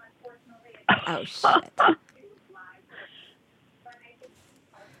 Oh, shit.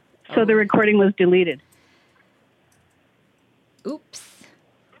 So the recording was deleted. Oops.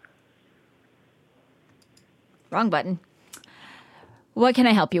 Wrong button. What can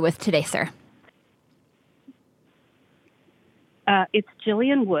I help you with today, sir? It's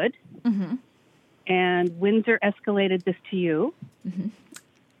Jillian Wood, Mm-hmm. and Windsor escalated this to you. Mm-hmm.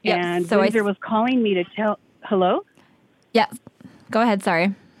 Yep, And so Windsor was calling me to tell... Hello? Yeah. Go ahead.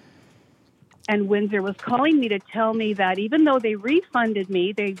 Sorry. And Windsor was calling me to tell me that even though they refunded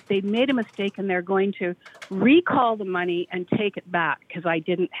me, they made a mistake and they're going to recall the money and take it back because I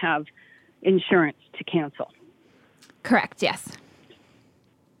didn't have insurance to cancel. Correct. Yes.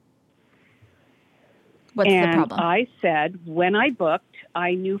 What's and the problem? I said when I booked,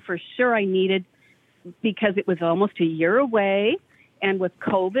 I knew for sure I needed, because it was almost a year away, and with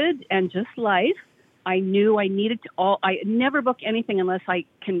COVID and just life, I knew I needed to I never book anything unless I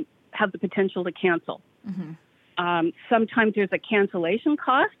can have the potential to cancel. Mm-hmm. Sometimes there's a cancellation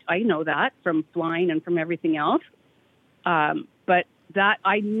cost. I know that from flying and from everything else. But that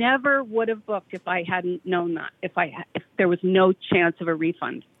I never would have booked if I hadn't known that, if there was no chance of a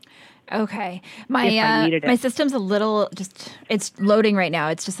refund. Okay. If I needed it. My system's a little it's loading right now.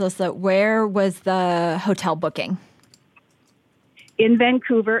 It's just a little, where was the hotel booking? In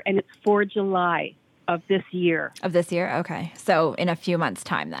Vancouver, and it's for July of this year. Of this year? Okay. So in a few months'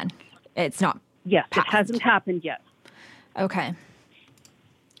 time then. It's not Yes, passed. it hasn't happened yet. Okay.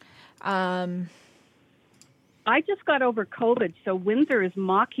 I just got over COVID, so Windsor is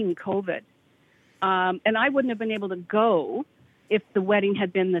mocking COVID. And I wouldn't have been able to go if the wedding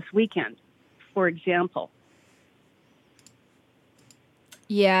had been this weekend, for example.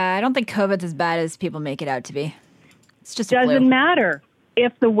 Yeah, I don't think COVID's as bad as people make it out to be. It's just a flu. Doesn't matter.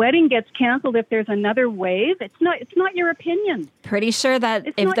 If the wedding gets canceled, if there's another wave, it's not your opinion. Pretty sure that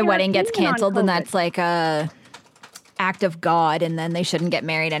It's if not the your wedding gets opinion on canceled, then COVID. that's like a act of God, and then they shouldn't get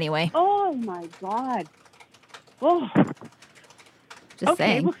married anyway. Oh my God. Oh. Just okay,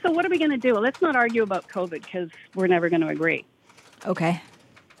 saying. well, so what are we going to do? Well, let's not argue about COVID because we're never going to agree. Okay.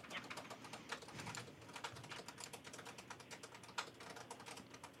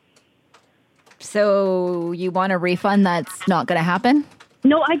 So you want a refund that's not going to happen?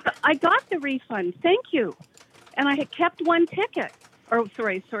 No, I got the refund. Thank you. And I had kept one ticket. Or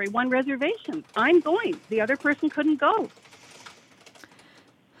sorry, one reservation. I'm going. The other person couldn't go.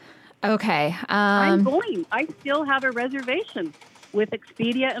 Okay. I'm going. I still have a reservation with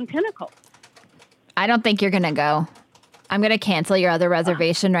Expedia and Pinnacle. I don't think you're going to go. I'm going to cancel your other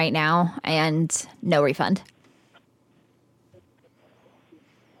reservation right now and no refund.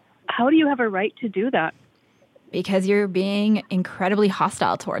 How do you have a right to do that? Because you're being incredibly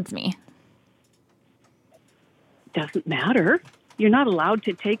hostile towards me. Doesn't matter. You're not allowed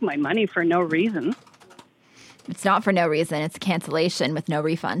to take my money for no reason. It's not for no reason. It's cancellation with no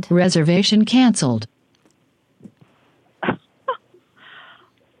refund. Reservation canceled.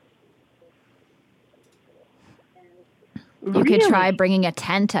 You could try bringing a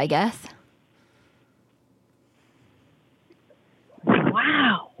tent, I guess.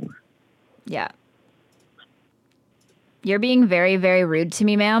 Wow. Yeah. You're being very, very rude to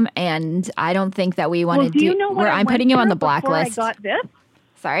me, ma'am, and I don't think that we want to do. You know what I'm putting you on the blacklist. Before I got this?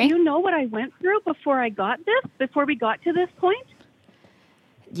 Sorry? Do you know what I went through before I got this? Before we got to this point?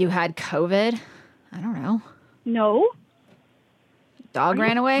 You had COVID? I don't know. No. Dog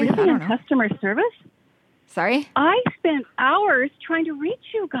ran away? Really I don't in know. customer service? Sorry? I spent hours trying to reach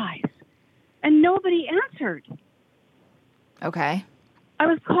you guys, and nobody answered. Okay. I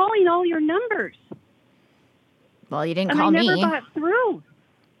was calling all your numbers. Well, you didn't and call I never me. got through.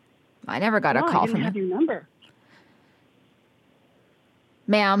 I never got a No, call I didn't from have you. your number.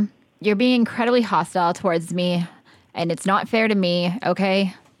 Ma'am, you're being incredibly hostile towards me, and it's not fair to me,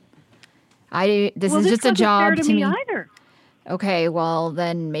 okay? This is just a wasn't job fair to me either. Okay, well,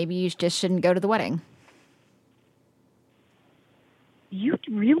 then maybe you just shouldn't go to the wedding. You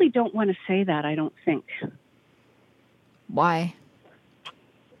really don't want to say that, I don't think. Why?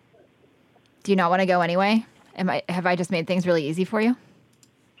 Do you not want to go anyway? Have I just made things really easy for you?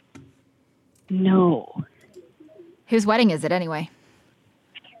 No. Whose wedding is it anyway?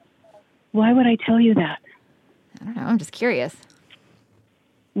 Why would I tell you that? I don't know. I'm just curious.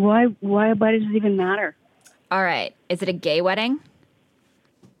 Why does it even matter? All right. Is it a gay wedding?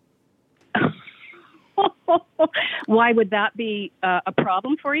 Why would that be a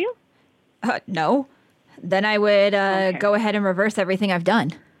problem for you? No. Then I would go ahead and reverse everything I've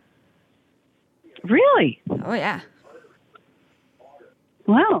done. Really? Oh, yeah.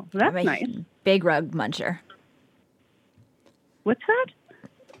 Wow, that's I'm a nice. Big rug muncher. What's that?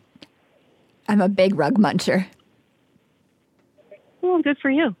 I'm a big rug muncher. Well, good for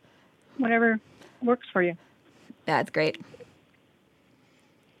you. Whatever works for you. That's great.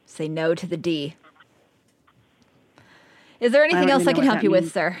 Say no to the D. Is there anything else I can help you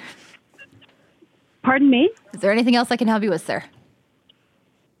with, sir? Pardon me? Is there anything else I can help you with, sir?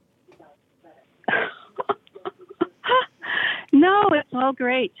 No, it's all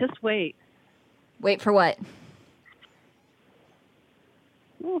great. Just wait. Wait for what?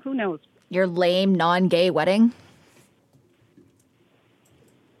 Well, who knows? Your lame, non-gay wedding?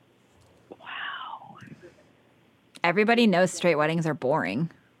 Wow. Everybody knows straight weddings are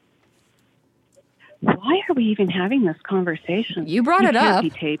boring. Why are we even having this conversation? You brought it up. You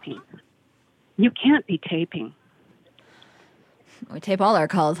can't be taping. You can't be taping. We tape all our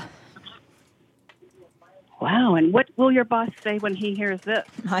calls. Wow, and what will your boss say when he hears this?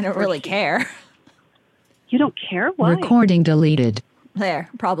 I don't really care. You don't care? Why? Recording deleted. There,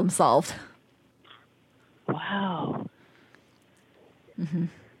 problem solved. Wow. Mm-hmm.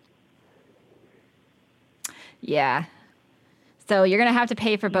 Yeah. So you're going to have to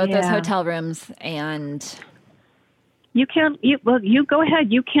pay for both those hotel rooms, and you can't. You go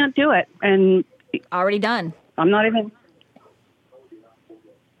ahead. You can't do it, and already done. I'm not even.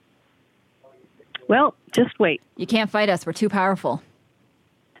 Well, just wait. You can't fight us. We're too powerful.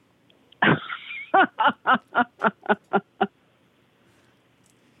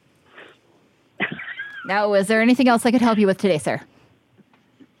 Now, is there anything else I could help you with today, sir?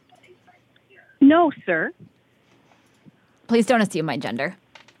 No, sir. Please don't assume my gender.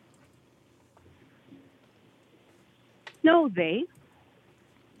 No, they.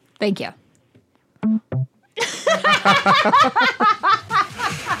 Thank you.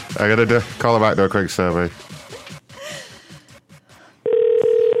 I gotta call her back, do a quick survey.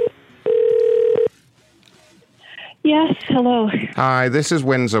 Yes, hello. Hi, this is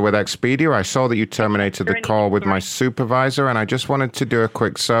Windsor with Expedia. I saw that you terminated the call with my supervisor, and I just wanted to do a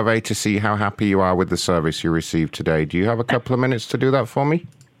quick survey to see how happy you are with the service you received today. Do you have a couple of minutes to do that for me?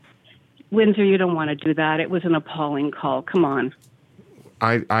 Windsor, you don't want to do that. It was an appalling call. Come on.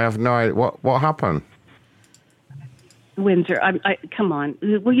 I have no idea. What happened? Windsor, come on.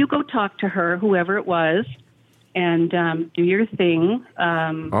 Will you go talk to her, whoever it was, and do your thing?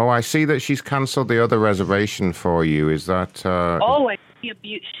 Oh, I see that she's cancelled the other reservation for you. Is that... and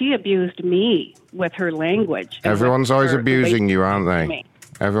she abused me with her language. Everyone's always abusing you, aren't they?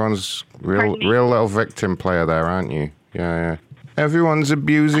 Everyone's real little victim player there, aren't you? Yeah. Everyone's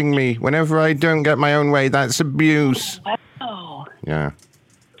abusing me. Whenever I don't get my own way, that's abuse. Wow. Yeah.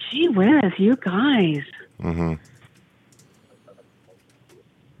 Gee whiz, you guys. Mm-hmm.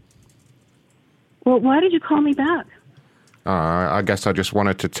 Well, why did you call me back? I guess I just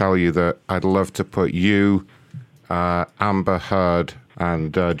wanted to tell you that I'd love to put you Amber Heard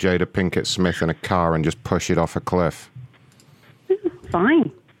and Jada Pinkett Smith in a car and just push it off a cliff.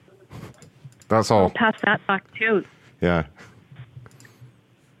 Fine. That's all. I'll pass that back too. Yeah.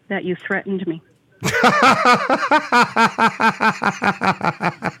 That you threatened me.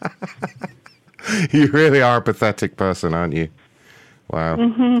 You really are a pathetic person, aren't you? Wow.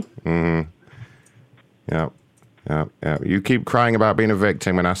 Mm-hmm. Mm-hmm. Yeah. You keep crying about being a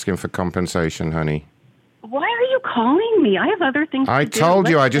victim and asking for compensation, honey. Why are you calling me? I have other things to do. I told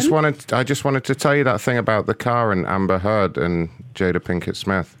you. I just Listen. wanted to tell you that thing about the car and Amber Heard and Jada Pinkett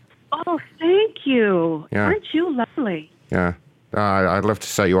Smith. Oh, thank you. Yeah. Aren't you lovely? Yeah. I'd love to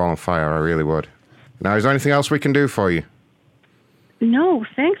set you all on fire. I really would. Now, is there anything else we can do for you? No,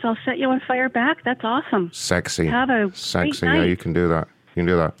 thanks. I'll set you on fire back. That's awesome. Sexy. Have a Sexy. great night. Yeah, you can do that. You can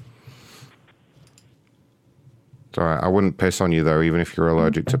do that. It's all right. I wouldn't piss on you, though, even if you're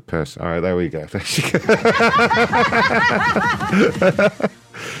allergic to piss. All right, there we go. There she goes.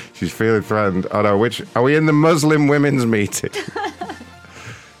 She's feeling threatened. Oh, no, are we in the Muslim women's meeting?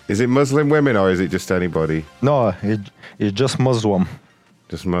 Is it Muslim women or is it just anybody? No, it's just Muslim.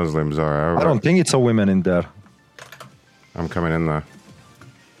 Just Muslims, all right. I don't think it's a women in there. I'm coming in there.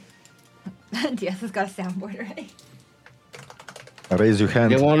 Diaz has got a soundboard ready. Raise your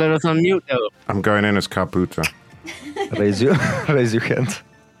hand. They won't let us unmute, though. I'm going in as Caputa. raise your hand.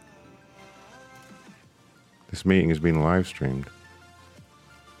 This meeting has been live streamed.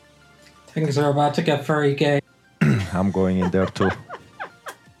 Things are about to get very gay. I'm going in there too.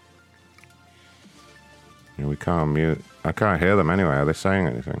 Yeah, we can't mute. I can't hear them anyway. Are they saying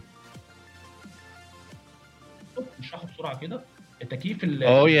anything?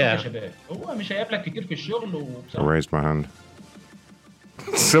 Oh, yeah. I raised my hand.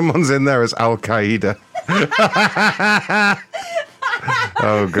 Someone's in there as Al Qaeda.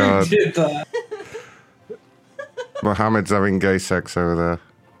 Oh God. Who did that? Mohammed's having gay sex over there.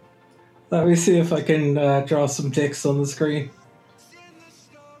 Let me see if I can draw some dicks on the screen.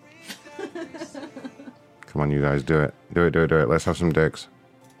 Come on, you guys, do it. Do it. Let's have some dicks.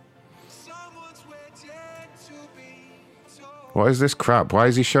 What is this crap? Why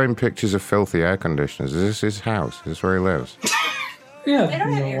is he showing pictures of filthy air conditioners? Is this his house? Is this where he lives? Yeah. They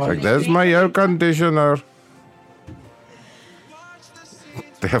don't have air Like, there's my air conditioner.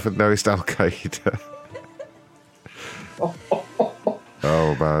 They haven't noticed Al Qaeda.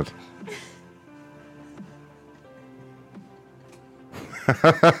 Oh, bad.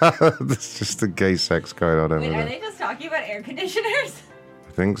 There's just a gay sex going on over Wait, there. are they just talking about air conditioners?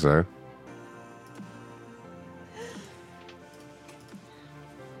 I think so.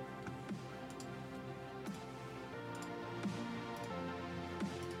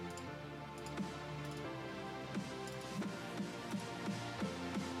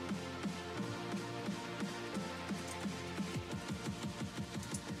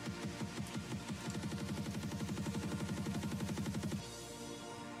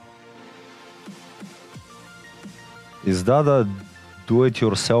 Is that a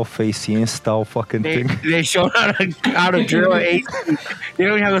do-it-yourself AC install fucking thing? They showed how to drill an AC. They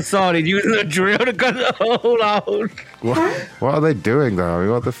don't have a saw. They're using a drill to cut the hole out. What are they doing though? I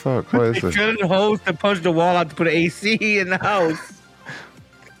mean, what the fuck? What is They're this? drilling the holes to punch the wall out to put an AC in the house.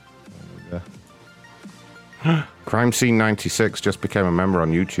 Crime Scene 96 just became a member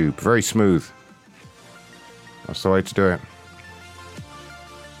on YouTube. Very smooth. That's the way to do it.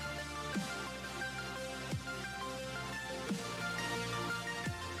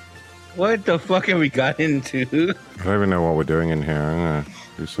 What the fuck have we got into? I don't even know what we're doing in here. I'm gonna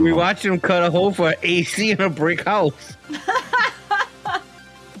do some We more. watched them cut a hole for an AC in a brick house.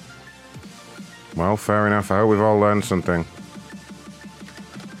 Well, fair enough. I hope we've all learned something.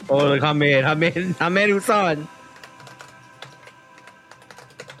 Oh, look, Hamed Hussein.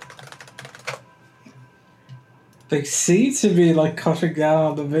 They seem to be like cutting down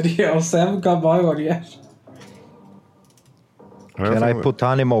on the videos. They haven't got my one yet. Can I put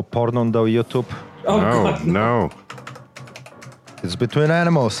animal porn on the YouTube? Oh, no, God, no, It's between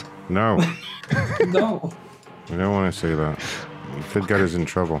animals. no. No. We don't want to see that. It could get us in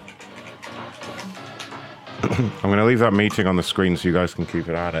trouble. I'm going to leave that meeting on the screen so you guys can keep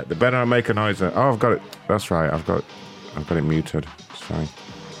it at it. The better I make a noise. Oh, I've got it. That's right. I've got it muted. It's fine.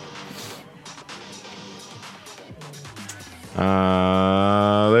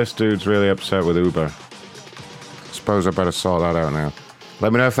 This dude's really upset with Uber. Suppose I better sort that out now.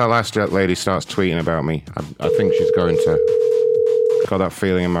 Let me know if that last jet lady starts tweeting about me. I think she's going to. Got that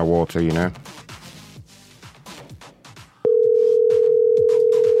feeling in my water, you know.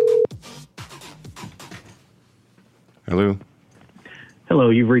 Hello? Hello,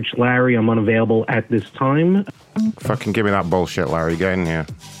 you've reached Larry. I'm unavailable at this time. Fucking give me that bullshit, Larry. Get in here.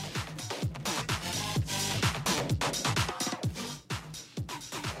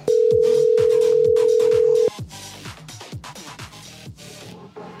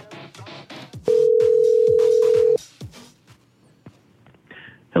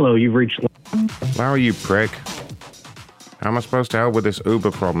 Hello, you've reached... Larry, you prick. How am I supposed to help with this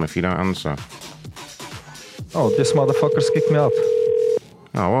Uber problem if you don't answer? Oh, this motherfuckers kicked me out.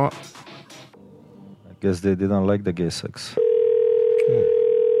 Oh, what? I guess they didn't like the gay sex.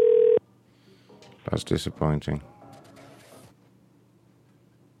 That's disappointing.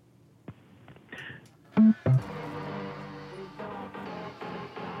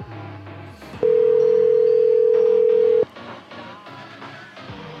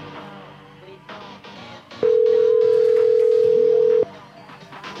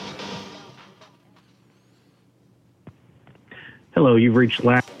 Hello, you've reached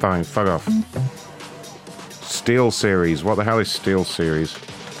last... Fine, fuck off. Steel Series. What the hell is Steel Series?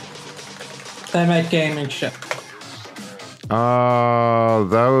 They make gaming shit. Oh,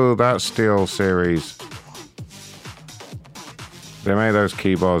 though, that's Steel Series. They made those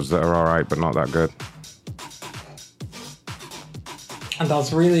keyboards that are alright, but not that good. And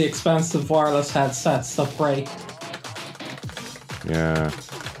those really expensive wireless headsets that break. Yeah.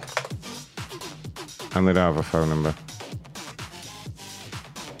 And they don't have a phone number.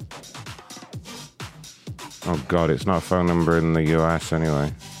 Oh god, it's not a phone number in the US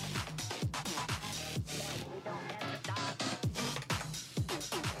anyway.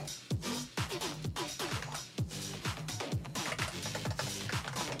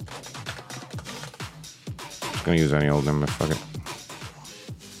 Just gonna use any old number, fuck it.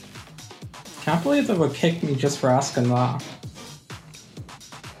 Can't believe they would kick me just for asking that.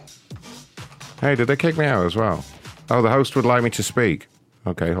 Hey, did they kick me out as well? Oh, the host would like me to speak.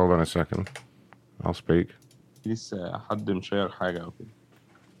 Okay, hold on a second. I'll speak. لسه حد مشير حاجة أو كده.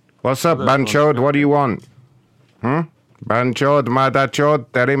 What's up, Banchod? What do you want? Banchod, Madachod,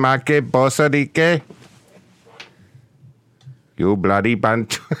 Terimake, Bosadike? You bloody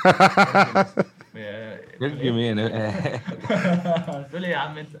Banchod. You mean تقول ايه يا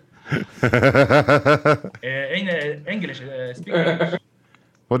عم انت؟ English, speak English.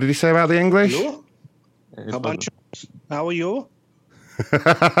 What did he say about the English? Hello? How are you?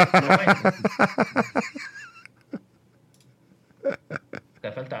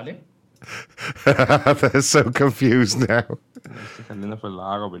 قفلت عليه؟ They're so confused now. خلينا في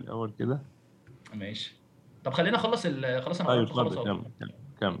العربي الأول كده. ماشي. طب خلينا نخلص خلاص انا طيب قلت خلاص اتفضل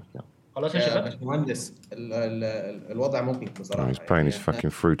كمل. خلاص يا شباب. باشمهندس الوضع ممكن بصراحة. He's playing his fucking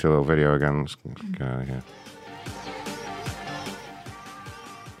fruity little video again. Let's get out of here.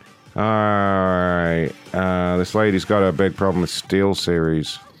 Alright. This lady's got a big problem with Steel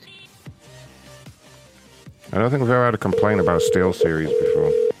Series. I don't think we've ever had a complaint about Steel Series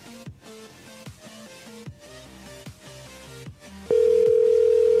before.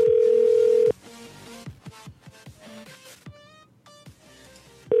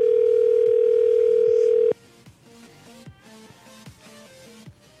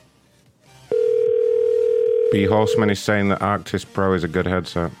 B Horseman is saying that Arctis Pro is a good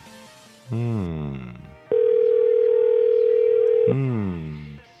headset.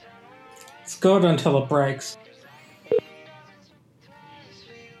 It's good until it breaks.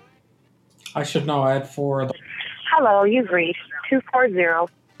 I should know I had 4 of them. Hello, you've reached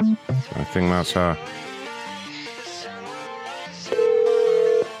 240. I think that's her.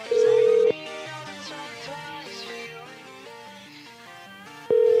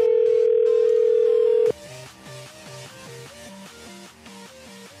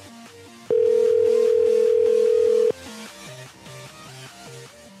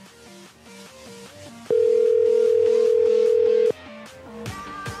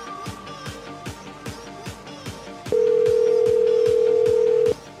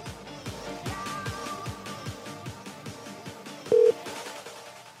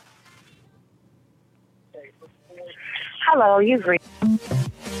 Hello, you've reached.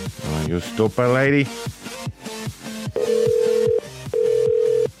 Oh, you stupid lady.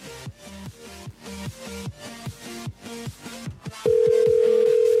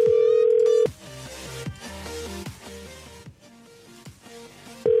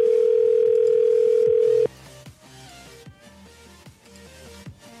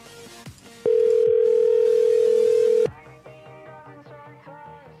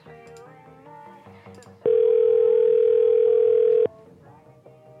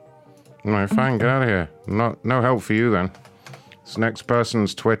 No, fine, get out of here. No help for you then. This next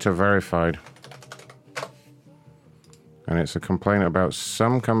person's Twitter verified. And it's a complaint about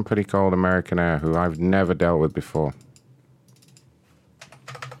some company called American Air, who I've never dealt with before.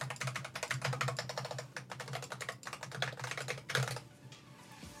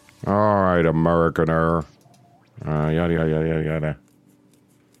 All right, American Air. Yada, yada, yada,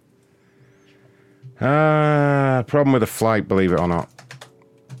 yada. Problem with the flight, believe it or not.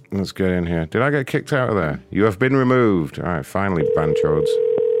 Let's get in here. Did I get kicked out of there? You have been removed. All right, finally, Banchodes.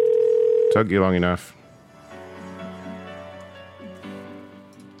 Took you long enough.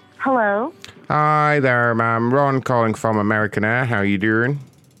 Hello. Hi there, ma'am. Ron calling from American Air. How you doing?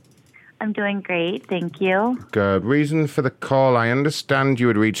 I'm doing great, thank you. Good. Reason for the call, I understand you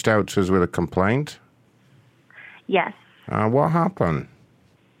had reached out to us with a complaint. Yes. What happened?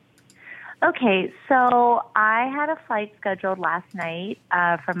 Okay, so I had a flight scheduled last night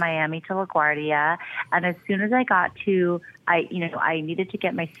from Miami to LaGuardia, and as soon as I got to, I needed to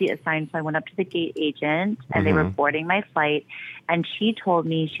get my seat assigned, so I went up to the gate agent, and they were boarding my flight, and she told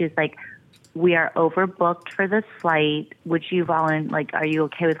me, she was like, "We are overbooked for this flight. Would you are you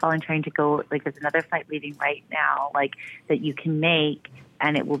okay with volunteering to go? Like, there's another flight leaving right now, like that you can make,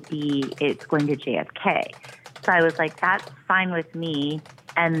 and it's going to JFK." So I was like, "That's fine with me."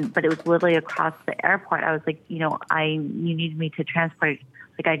 But it was literally across the airport. I was like, you need me to transport,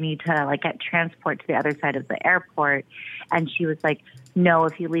 like I need to get transport to the other side of the airport. And she was like, "No,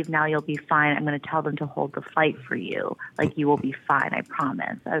 if you leave now, you'll be fine. I'm going to tell them to hold the flight for you. Like, you will be fine, I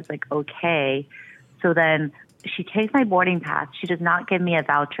promise." I was like, okay. So then she takes my boarding pass. She does not give me a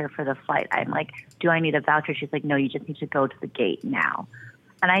voucher for the flight. I'm like, "Do I need a voucher?" She's like, "No, you just need to go to the gate now."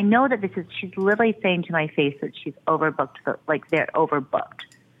 And I know that she's literally saying to my face that she's overbooked, they're overbooked,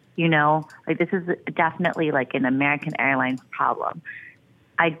 this is definitely an American Airlines problem.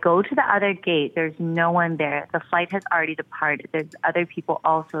 I go to the other gate. There's no one there. The flight has already departed. There's other people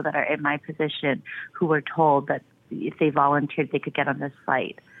also that are in my position who were told that if they volunteered, they could get on this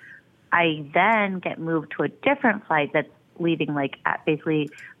flight. I then get moved to a different flight that's leaving at basically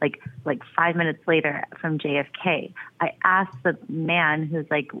 5 minutes later from JFK. I asked the man who's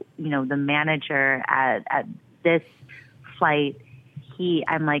the manager at this flight.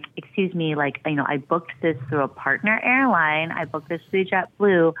 I'm like, "Excuse me, I booked this through a partner airline. I booked this through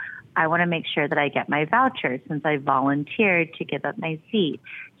JetBlue. I want to make sure that I get my voucher since I volunteered to give up my seat."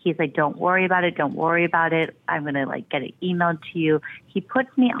 He's like, "Don't worry about it. Don't worry about it. I'm going to get it emailed to you." He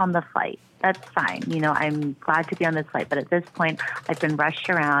puts me on the flight. That's fine. I'm glad to be on this flight. But at this point, I've been rushed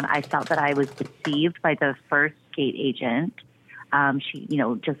around. I felt that I was deceived by the first gate agent. She,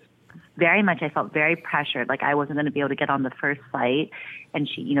 just very much, I felt very pressured. Like I wasn't going to be able to get on the first flight. And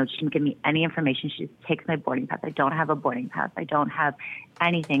she, she didn't give me any information. She just takes my boarding pass. I don't have a boarding pass. I don't have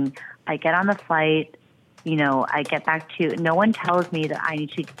anything. I get on the flight. I get back to, no one tells me that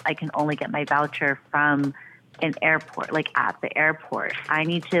I can only get my voucher from an airport, at the airport. I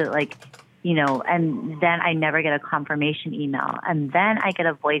need to and then I never get a confirmation email. And then I get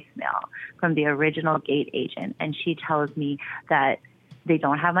a voicemail from the original gate agent. And she tells me that they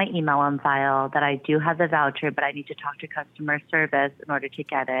don't have my email on file, that I do have the voucher, but I need to talk to customer service in order to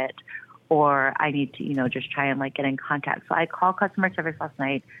get it. Or I need to, just try and get in contact. So I called customer service last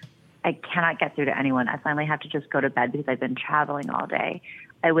night. I cannot get through to anyone. I finally have to just go to bed because I've been traveling all day.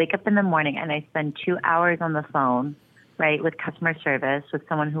 I wake up in the morning and I spend 2 hours on the phone, right, with customer service, with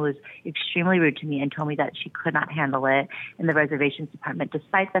someone who was extremely rude to me and told me that she could not handle it in the reservations department,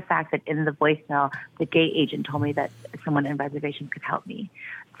 despite the fact that in the voicemail, the gate agent told me that someone in reservations could help me.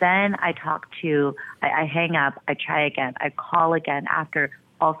 Then I hang up, I try again, I call again after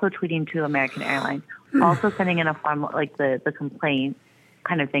also tweeting to American Airlines, also sending in a form the complaint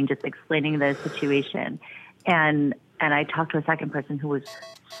kind of thing, just explaining the situation. And I talked to a second person who was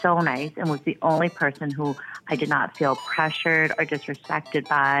so nice and was the only person who I did not feel pressured or disrespected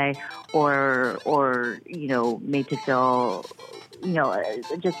by or made to feel,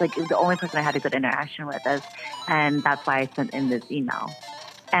 just the only person I had a good interaction with us. And that's why I sent in this email.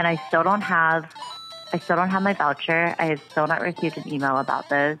 And I still don't have my voucher. I have still not received an email about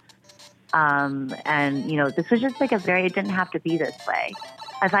this. This was just it didn't have to be this way.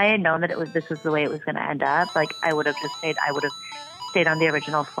 If I had known that this was the way it was going to end up, I would have stayed on the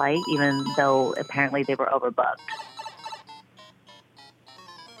original flight, even though apparently they were overbooked.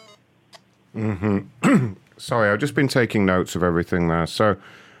 Mm-hmm. Sorry, I've just been taking notes of everything there. So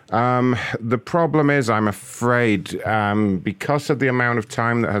the problem is, I'm afraid, because of the amount of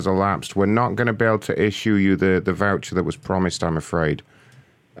time that has elapsed, we're not going to be able to issue you the voucher that was promised, I'm afraid.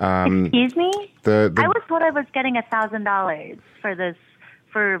 Excuse me? I was told I was getting $1,000 for this,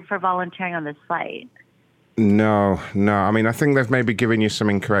 for volunteering on this flight. No. I mean, I think they've maybe given you some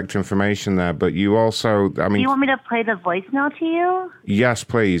incorrect information there, but you also, I mean... Do you want me to play the voicemail to you? Yes,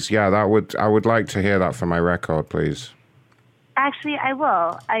 please. Yeah, I would like to hear that for my record, please. Actually, I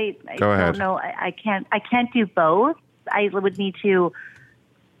will. I Go ahead. don't know. I can't do both. I would need to,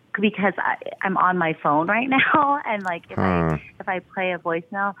 because I'm on my phone right now, and like if I play a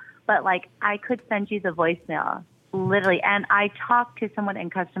voicemail, but like I could send you the voicemail. Literally, and I talked to someone in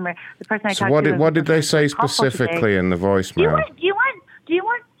customer. The person I talked to. What did they say specifically in the voicemail? Do you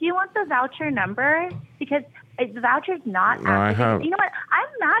want the voucher number? Because the voucher's not. No, I have. You know what? I'm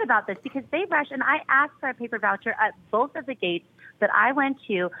mad about this because they rushed, and I asked for a paper voucher at both of the gates that I went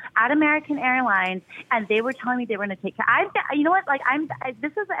to at American Airlines, and they were telling me they were going to take. You know what? Like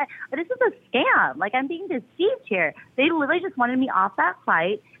this is a scam. Like I'm being deceived here. They literally just wanted me off that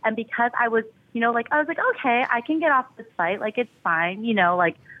flight, and because I was. I was like, okay, I can get off this flight. Like, it's fine. You're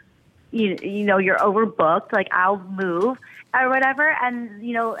overbooked. Like, I'll move or whatever. And,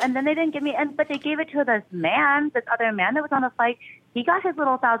 and then they didn't give me, but they gave it to this other man that was on the flight. He got his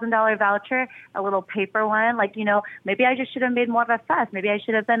little $1,000 voucher, a little paper one. Like, maybe I just should have made more of a fuss. Maybe I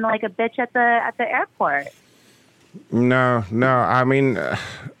should have been like a bitch at the airport. No. I mean,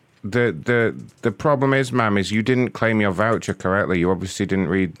 The problem is, ma'am, is you didn't claim your voucher correctly. You obviously didn't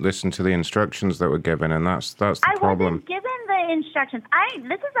listen to the instructions that were given, and that's the problem. I wasn't given the instructions.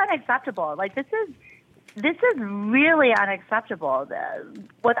 This is unacceptable. Like this is really unacceptable.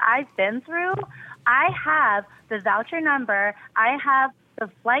 What I've been through. I have the voucher number. I have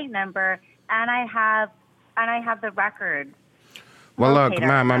the flight number, and I have the record. Well, look,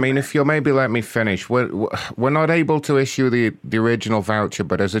 ma'am, I mean, if you'll maybe let me finish. We're not able to issue the original voucher,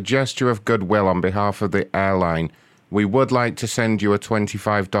 but as a gesture of goodwill on behalf of the airline, we would like to send you a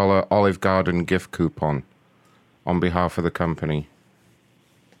 $25 Olive Garden gift coupon on behalf of the company.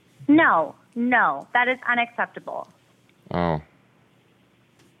 No, that is unacceptable. Oh.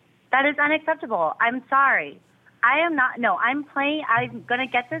 That is unacceptable. I'm sorry. I am not. No, I'm going to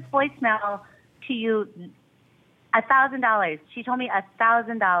get this voicemail to you. $1,000. She told me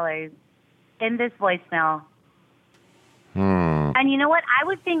 $1,000 in this voicemail. And you know what? I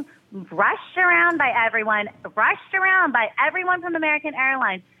was being rushed around by everyone from American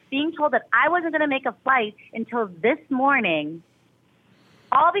Airlines, being told that I wasn't going to make a flight until this morning,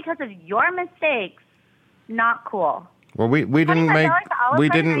 all because of your mistakes. Not cool. Well, we didn't make. We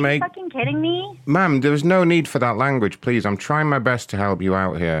didn't make. Are you fucking kidding me? Ma'am, there was no need for that language, please. I'm trying my best to help you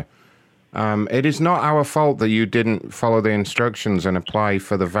out here. It is not our fault that you didn't follow the instructions and apply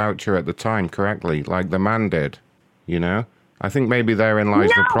for the voucher at the time correctly, like the man did, I think maybe therein lies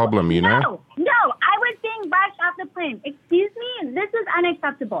the problem, No, I was being rushed off the plane. Excuse me? This is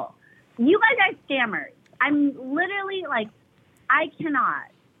unacceptable. You guys are scammers. I'm literally like, I cannot.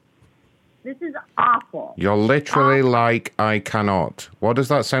 This is awful. You're literally like, I cannot. What does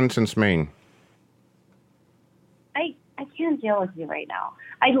that sentence mean? I can't deal with you right now.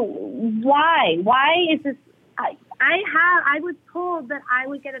 Why? Why is this? I was told that I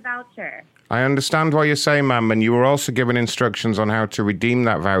would get a voucher. I understand what you're saying, ma'am, and you were also given instructions on how to redeem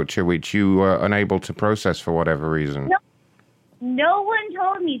that voucher, which you were unable to process for whatever reason. No one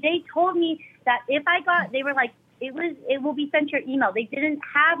told me. They told me that if they were like, it will be sent to your email. They didn't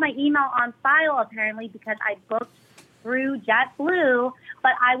have my email on file apparently because I booked through JetBlue,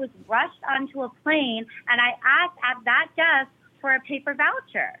 but I was rushed onto a plane and I asked at that desk for a paper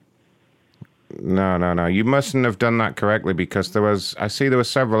voucher. No. You mustn't have done that correctly because I see there were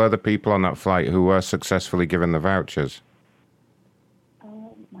several other people on that flight who were successfully given the vouchers.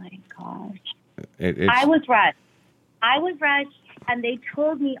 Oh my gosh. I was rushed and they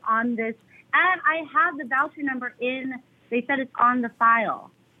told me on this, and I have the voucher number they said it's on the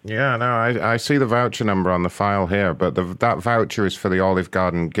file. Yeah, no, I see the voucher number on the file here, but that voucher is for the Olive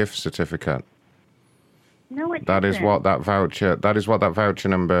Garden gift certificate. No, it That isn't. is what that voucher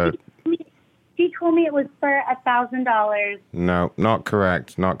number... She told me it was for $1,000. No, not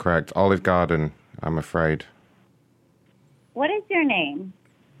correct. Olive Garden, I'm afraid. What is your name?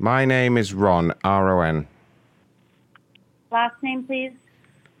 My name is Ron, R-O-N. Last name, please?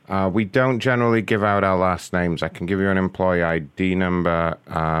 We don't generally give out our last names. I can give you an employee ID number.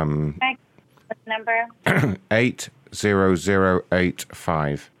 What's the number?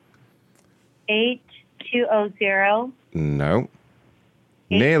 80085. 8200. No.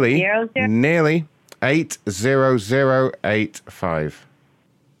 Nearly. 80085.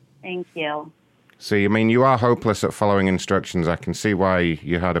 Thank you. See, I mean, you are hopeless at following instructions. I can see why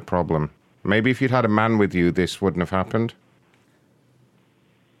you had a problem. Maybe if you'd had a man with you, this wouldn't have happened.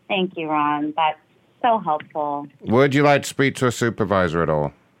 Thank you, Ron. That's so helpful. Would you like to speak to a supervisor at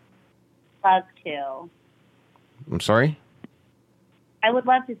all? Love to. I'm sorry? I would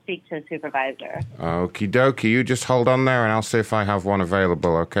love to speak to a supervisor. Okie dokie. You just hold on there and I'll see if I have one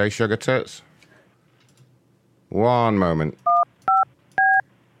available, okay, Sugar Tits? One moment.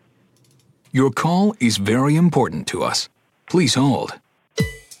 Your call is very important to us. Please hold.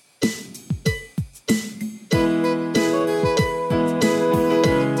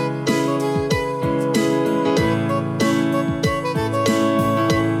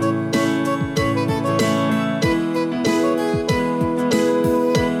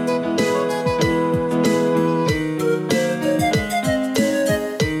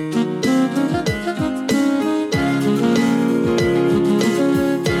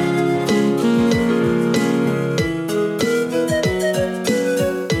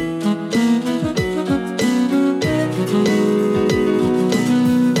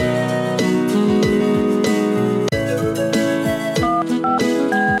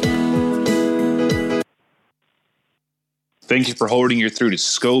 Thank you for holding. You're through to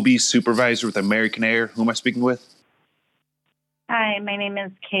Scobie, supervisor with American Air. Who am I speaking with? Hi, my name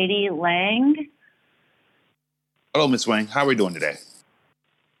is Katie Lang. Hello, Miss Wang. How are we doing today?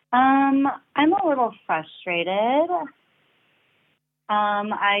 I'm a little frustrated.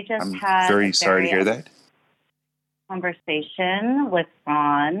 I just I'm had very sorry to hear that. Conversation with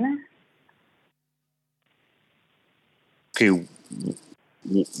Ron. Okay,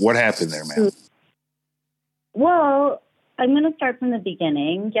 what happened there, ma'am? Well, I'm going to start from the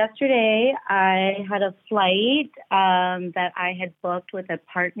beginning. Yesterday, I had a flight that I had booked with a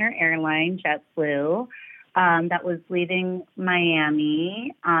partner airline, JetBlue, that was leaving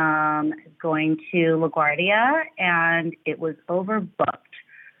Miami, going to LaGuardia, and it was overbooked.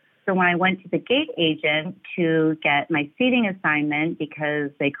 So when I went to the gate agent to get my seating assignment because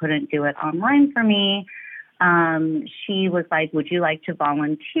they couldn't do it online for me, she was like, would you like to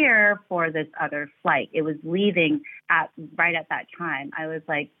volunteer for this other flight? It was leaving right at that time. I was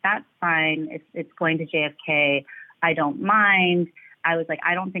like, that's fine. It's going to JFK. I don't mind. I was like,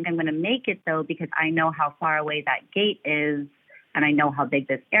 I don't think I'm going to make it, though, because I know how far away that gate is, and I know how big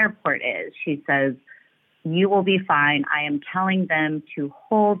this airport is. She says, you will be fine. I am telling them to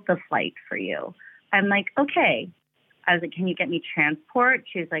hold the flight for you. I'm like, okay. I was like, can you get me transport?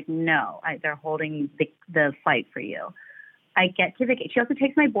 She was like, no, they're holding the flight for you. I get to the gate. She also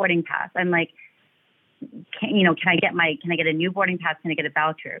takes my boarding pass. I'm like, can I get a new boarding pass? Can I get a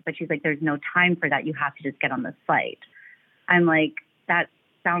voucher? But she's like, there's no time for that. You have to just get on the flight. I'm like, that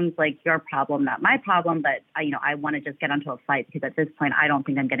sounds like your problem, not my problem. But I want to just get onto a flight because at this point, I don't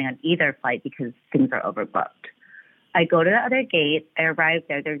think I'm getting on either flight because things are overbooked. I go to the other gate. I arrive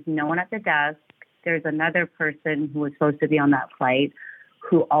there. There's no one at the desk. There's another person who was supposed to be on that flight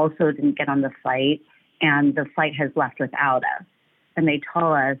who also didn't get on the flight, and the flight has left without us. And they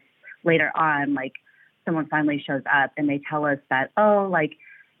tell us later on, like, someone finally shows up and they tell us that,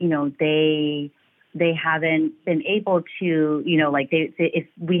 they haven't been able to, if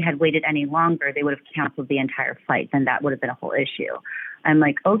we had waited any longer, they would have canceled the entire flight. Then that would have been a whole issue. I'm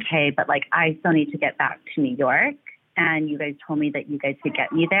like, okay, but I still need to get back to New York, and you guys told me that you guys could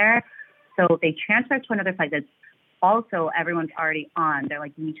get me there. So they transfer to another flight that's also everyone's already on. They're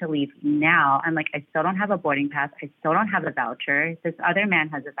like, you need to leave now. I'm like, I still don't have a boarding pass. I still don't have a voucher. This other man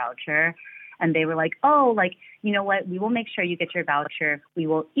has a voucher. And they were like, oh, you know what? We will make sure you get your voucher. We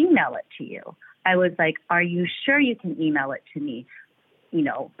will email it to you. I was like, are you sure you can email it to me?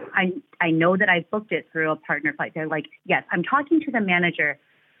 I know that I booked it through a partner flight. They're like, yes, I'm talking to the manager.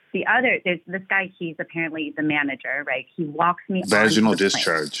 There's this guy, he's apparently the manager, right? He walks me Vaginal onto the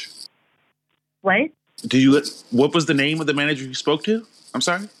discharge. Plane. What? What was the name of the manager you spoke to? I'm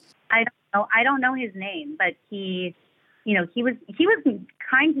sorry? I don't know. I don't know his name, but he was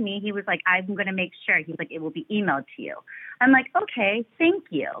kind to me. He was like, I'm going to make sure. He's like, it will be emailed to you. I'm like, okay, thank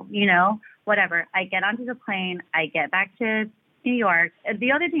you. Whatever. I get onto the plane. I get back to New York.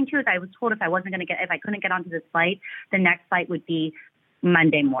 The other thing too is I was told if I couldn't get onto this flight, the next flight would be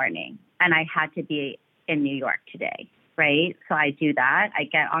Monday morning, and I had to be in New York today, right? So I do that. I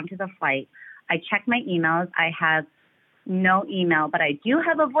get onto the flight. I check my emails. I have no email, but I do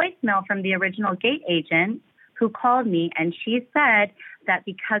have a voicemail from the original gate agent who called me, and she said that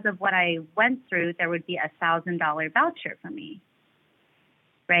because of what I went through, there would be $1,000 voucher for me,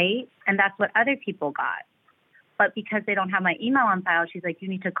 right? And that's what other people got. But because they don't have my email on file, she's like, you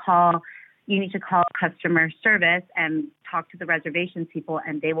need to call customer service and talk to the reservations people,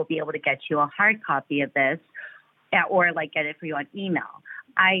 and they will be able to get you a hard copy of this or get it for you on email.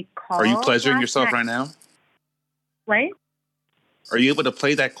 I called. Are you pleasuring yourself right now? What? Are you able to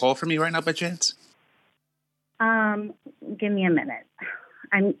play that call for me right now by chance? Give me a minute.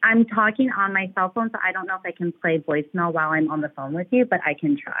 I'm talking on my cell phone, so I don't know if I can play voicemail while I'm on the phone with you, but I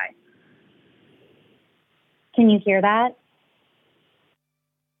can try. Can you hear that?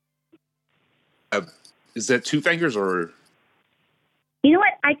 Is that two fingers or? You know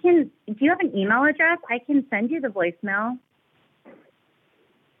what? Do you have an email address? I can send you the voicemail.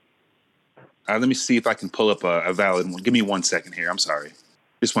 Let me see if I can pull up a valid one. Give me 1 second here. I'm sorry.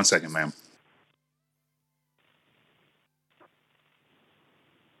 Just 1 second, ma'am.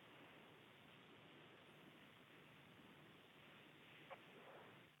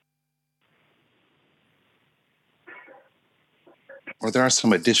 Well, there are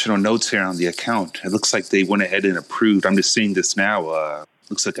some additional notes here on the account. It looks like they went ahead and approved. I'm just seeing this now.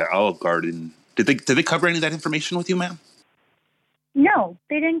 Looks like an Olive Garden. Did they cover any of that information with you, ma'am? No,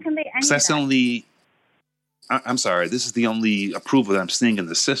 they didn't convey any. So that's the only. I'm sorry. This is the only approval that I'm seeing in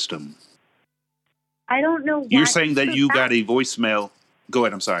the system. I don't know. You're saying that you got a voicemail. Go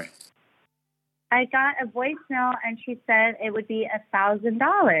ahead. I'm sorry. I got a voicemail, and she said it would be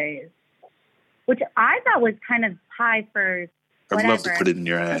 $1,000, which I thought was kind of high for. I'd love to put it in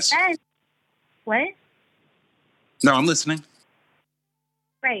your ass. Then, what? No, I'm listening.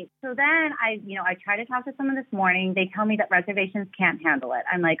 Right. So then I tried to talk to someone this morning. They tell me that reservations can't handle it.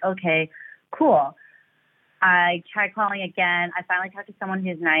 I'm like, okay, cool. I tried calling again. I finally talked to someone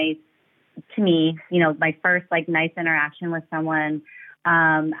who's nice to me. My first nice interaction with someone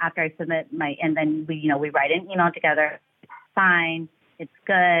after I submit and then we write an email together. It's fine. It's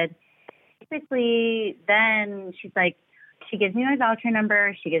good. Basically, then she's like, she gives me my voucher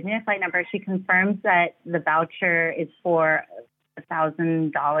number. She gives me a flight number. She confirms that the voucher is for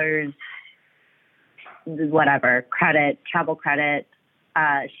 $1,000, whatever, travel credit.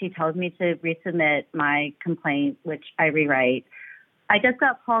 She tells me to resubmit my complaint, which I rewrite. I just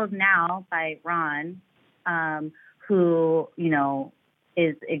got called now by Ron, who,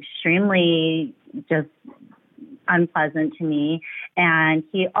 is extremely just unpleasant to me. And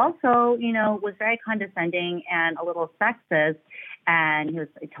he also, was very condescending and a little sexist. And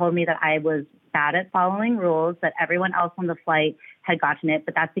he told me that I was bad at following rules, that everyone else on the flight had gotten it,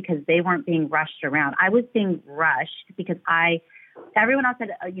 but that's because they weren't being rushed around. I was being rushed because everyone else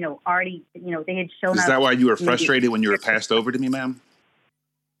had, already, they had shown up. Is that why you were frustrated when you were passed over to me, ma'am?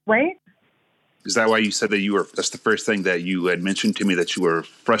 What? Is that why you said that that's the first thing that you had mentioned to me, that you were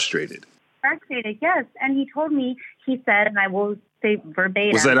frustrated? Frustrated, yes. And he told me, he said, and I will say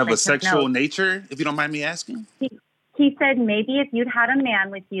verbatim. Was that of a sexual nature, if you don't mind me asking? He said, maybe if you'd had a man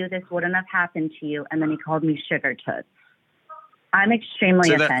with you, this wouldn't have happened to you. And then he called me sugar toots. I'm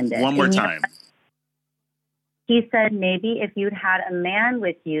extremely offended. One more time. He said, maybe if you'd had a man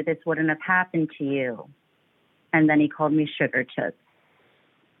with you, this wouldn't have happened to you. And then he called me sugar toots.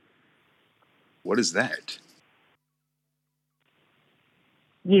 What is that?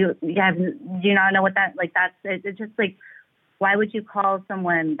 Do you not know what that, that's, it's just why would you call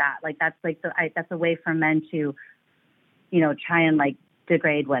someone that? That's a way for men to, try and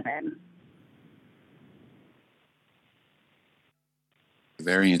degrade women.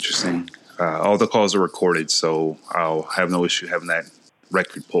 Very interesting. All the calls are recorded, so I'll have no issue having that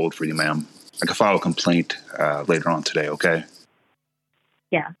record pulled for you, ma'am. I can file a complaint later on today, okay?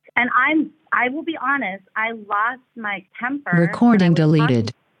 Yeah. And I will be honest, I lost my temper. Recording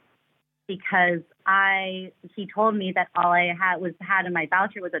deleted. Because he told me that all I had in my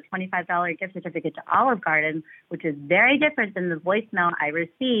voucher was a $25 gift certificate to Olive Garden, which is very different than the voicemail I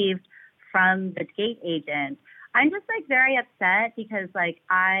received from the gate agent. I'm just very upset because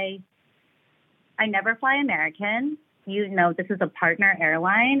I never fly American. This is a partner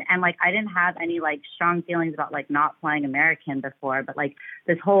airline, and I didn't have any strong feelings about not flying American before, but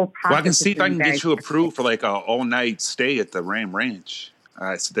this whole process. Well, I can see if I can get you approved for a all-night stay at the Ram Ranch.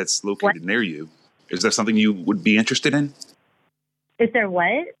 That's located near you. Is that something you would be interested in? Is there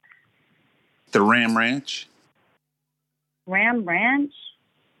what? The Ram Ranch. Ram Ranch?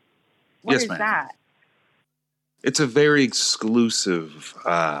 What yes, is ma'am. that? It's a very exclusive.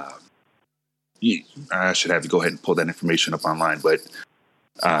 I should have you go ahead and pull that information up online, but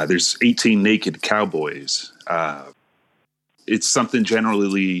there's 18 naked cowboys. It's something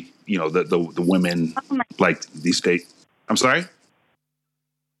generally, the women these days. I'm sorry?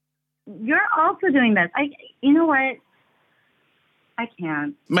 You're also doing this. You know what? I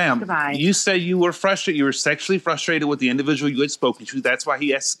can't. Ma'am, Goodbye. You said you were frustrated. You were sexually frustrated with the individual you had spoken to. That's why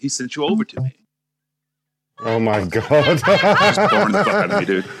he sent you over to me. Oh my God. Just boring the fuck out of me,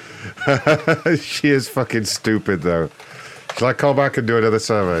 dude. She is fucking stupid, though. Shall I call back and do another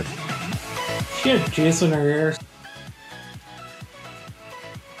survey? She had jizz in her ears.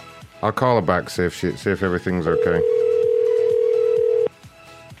 I'll call her back, see if everything's okay.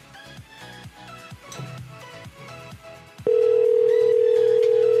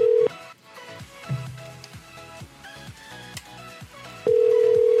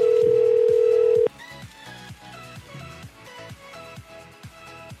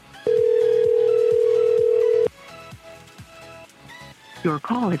 Your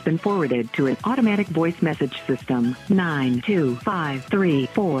call has been forwarded to an automatic voice message system.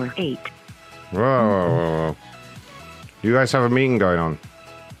 9253448. Whoa. You guys have a meeting going on?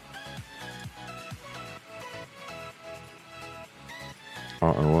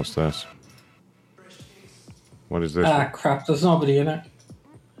 Uh-oh, what's this? What is this? Ah, crap, there's nobody in it.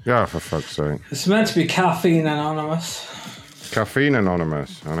 Yeah, for fuck's sake. It's meant to be Caffeine Anonymous. Caffeine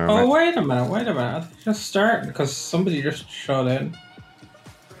Anonymous. I know. Oh, wait a minute. Just starting, because somebody just shot in.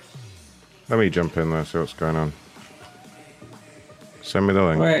 Let me jump in there, see what's going on. Send me the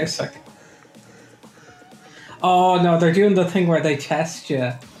link. Wait a second. Oh, no, they're doing the thing where they test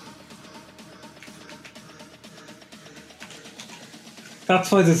you. That's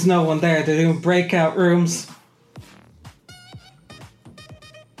why there's no one there. They're doing breakout rooms.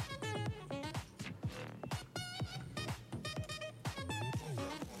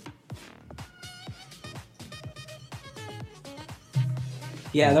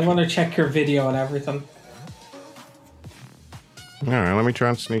 Yeah, they want to check your video and everything. Alright, let me try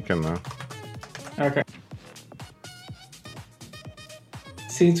and sneak in there. Okay.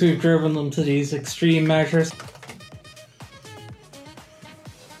 Seems we've driven them to these extreme measures.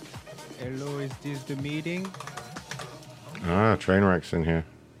 Hello, is this the meeting? Ah, Trainwreck's in here.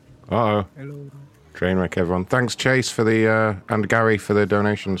 Uh-oh. Hello. Trainwreck, everyone. Thanks, Chase, for the, and Gary for the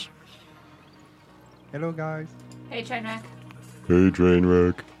donations. Hello, guys. Hey, Trainwreck. Hey,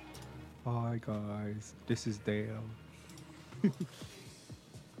 Trainwreck. Hi, guys. This is Dale. What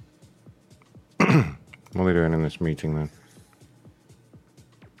are they doing in this meeting, then?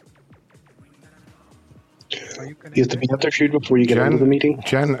 You have to be at their shoot before you get into the meeting?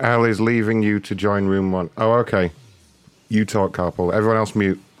 Jen L is leaving you to join room 1. Oh, okay. You talk, Carpal. Everyone else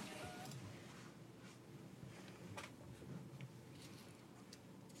mute.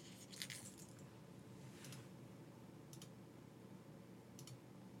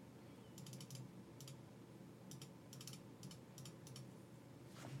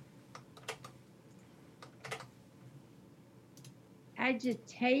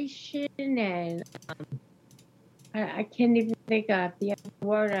 Agitation and I can't even think of the other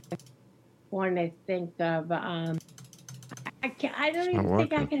word I want to think of. I don't even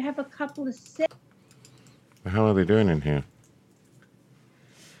think I can have a couple of sips. The hell are they doing in here?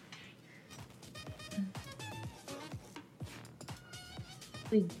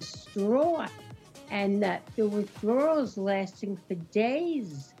 Destroy, and the withdrawals lasting for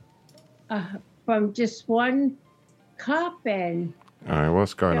days from just one cup, and All right,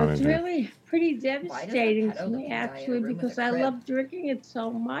 what's going on in it's here? really pretty devastating to me actually because I love drinking it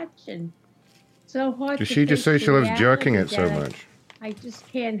so much and so hard. Did to she just face say she the loves jerking it reality so that much? I just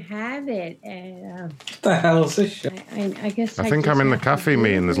can't have it, and What the hell is this shit? I guess I think I'm in the just have to cafe do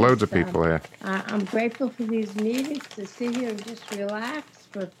meeting. There's loads of this. people here. I'm grateful for these meetings to sit here and just relax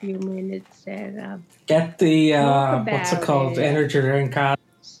for a few minutes and Get the, talk what's it about called? it. Energy drink out.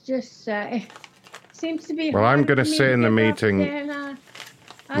 It's just it seems to be. Well, I'm harder going to for me sit in the give up meeting than,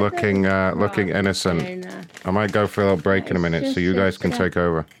 looking others. innocent. And, I might go for a little break in a minute, so you guys can take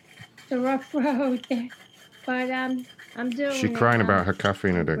over. It's a rough road, but I'm doing. She's it. crying about her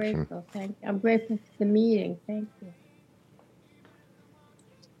caffeine I'm addiction. Grateful. I'm grateful for the meeting. Thank you.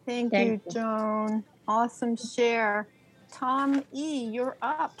 Thank Thank you, you. Joan. Awesome share. Tom E., you're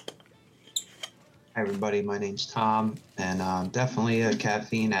up. Hi, everybody. My name's Tom, and I'm definitely a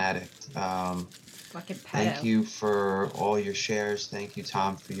caffeine addict. Fucking Thank pedo. you for all your shares. Thank you,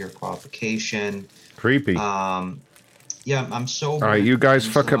 Tom, for your qualification. Creepy. Yeah, I'm sober. All right, you guys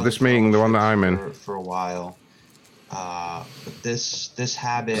Used fuck some up this other meeting, the one that I'm in. for a while. But this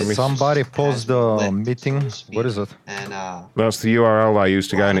habit. Somebody post the meeting. What is it? And That's the URL I used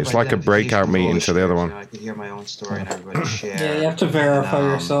to go in. It's like a breakout meeting to the other one. I could hear my own story and everybody share. Yeah, you have to verify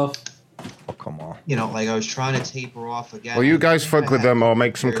And, yourself. Oh, come on. You know, like I was trying to taper off again. Well, you guys fuck with them or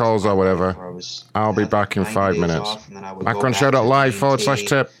make some calls or whatever. I'll be back in 5 minutes.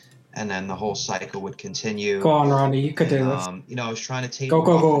 Backgroundshow.live/tip. And then the whole cycle would continue. Go on, Ronnie. You could do this. You know, I was trying to taper Go,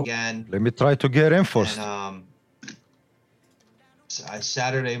 go, off go. again. Let me try to get in first. And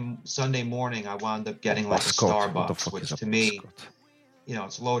Sunday morning, I wound up getting like a Starbucks, which to me, you know,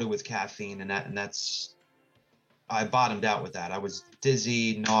 it's loaded with caffeine, and that's, I bottomed out with that. I was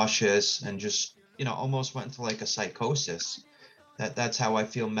dizzy, nauseous, and just, you know, almost went into like a psychosis. That's how I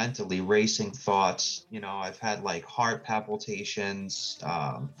feel mentally, racing thoughts. You know, I've had like heart palpitations,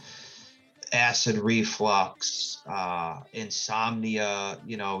 acid reflux, insomnia,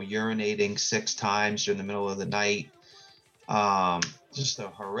 you know, urinating 6 times during the middle of the night. Just a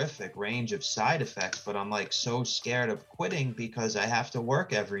horrific range of side effects, but I'm like so scared of quitting because I have to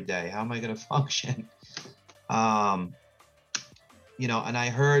work every day. How am I going to function? You you know, and I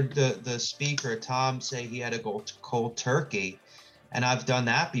heard the speaker, Tom, say he had to go to cold turkey. And I've done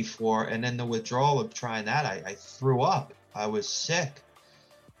that before. And then the withdrawal of trying that, I threw up. I was sick,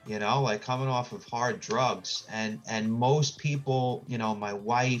 you know, like coming off of hard drugs. And most people, you know, my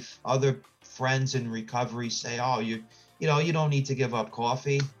wife, other friends in recovery say, oh, you know, you don't need to give up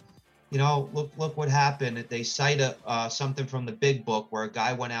coffee. You know, look what happened. They cite something from the Big Book where a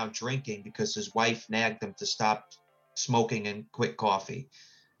guy went out drinking because his wife nagged him to stop smoking and quit coffee.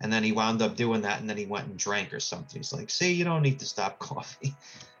 And then he wound up doing that, and then he went and drank or something. He's like, see, you don't need to stop coffee.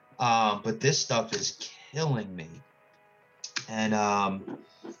 But this stuff is killing me. And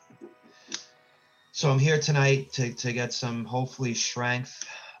so I'm here tonight to get some, hopefully, strength,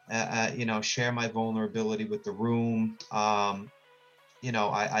 you know, share my vulnerability with the room. You know,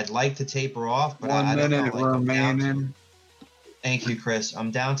 I'd like to taper off, but I don't know. Like, remaining. Thank you, Chris.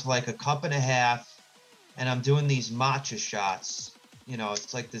 I'm down to like a cup and a half, and I'm doing these matcha shots. You know,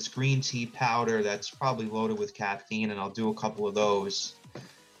 it's like this green tea powder that's probably loaded with caffeine, and I'll do a couple of those.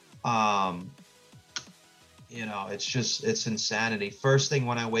 You know, it's insanity. First thing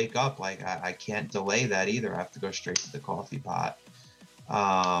when I wake up, like I can't delay that either. I have to go straight to the coffee pot.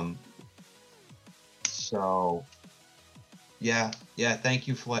 So yeah, thank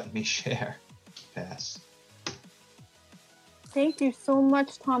you for letting me share. Pass. Thank you so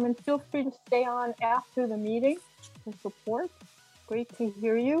much, Tom, and feel free to stay on after the meeting for support. Great to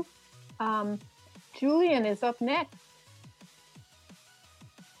hear you. Julian is up next.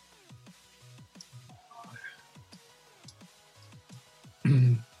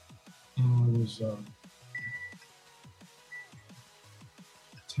 I was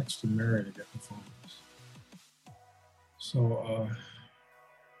texting Mary to get the phone. So,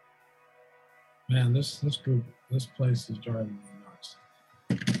 man, this group, this place is driving me nuts.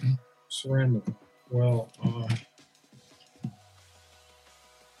 Surrender. Well,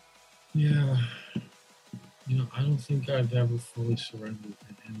 yeah, you know, I don't think I've ever fully surrendered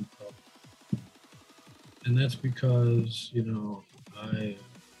in any problem. And that's because, you know, I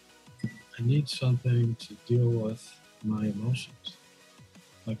need something to deal with my emotions,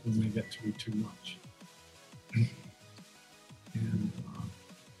 like when they get to be too much. And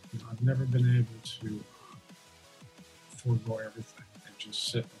you know, I've never been able to forego everything and just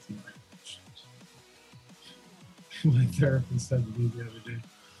sit with my emotions. My therapist said to me the other day,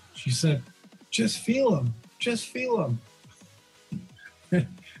 she said, just feel them, just feel them. And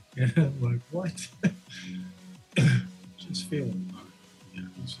I'm like, what? Just feel them. Yeah,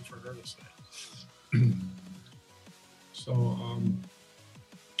 this is for her to say. So,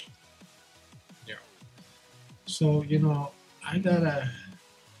 yeah. So, you know, I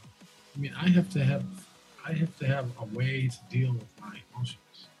have to have a way to deal with my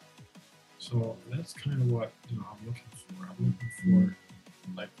emotions. So that's kind of what, you know, I'm looking for. I'm looking for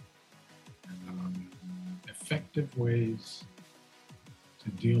like effective ways to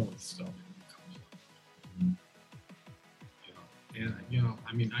deal with stuff when it comes up. You know, and you know,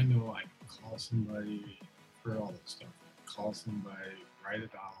 I mean, I know I can call somebody for all that stuff. Call somebody, write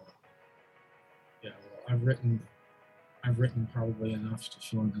it out. Yeah, well, I've written probably enough to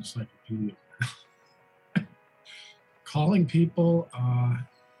fill an encyclopedia. Calling people,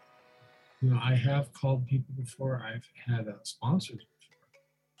 you know, I have called people before. I've had sponsors before,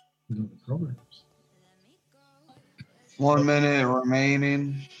 you know, the programs. 1 minute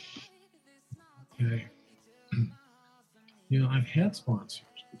remaining. Okay. You know, I've had sponsors,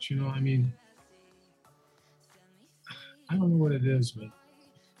 but you know, I mean, I don't know what it is, but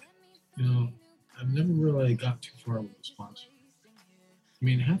you know, I've never really got too far with a sponsor. I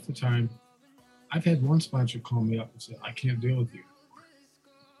mean, half the time, I've had one sponsor call me up and say, I can't deal with you anymore.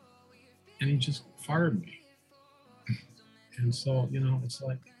 And he just fired me. And so, you know, it's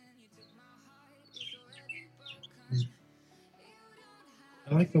like,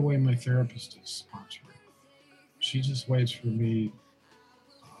 I like the way my therapist is sponsoring. She just waits for me,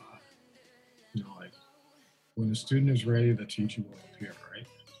 you know, like, when the student is ready, the teacher will appear, right?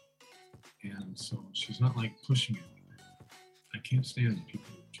 And so she's not like pushing it. I can't stand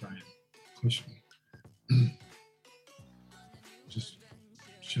people who try and push me. It just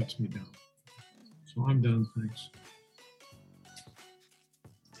shuts me down. So I'm done, thanks.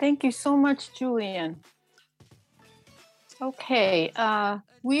 Thank you so much, Julian. Okay,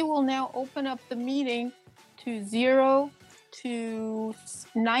 we will now open up the meeting to 0 to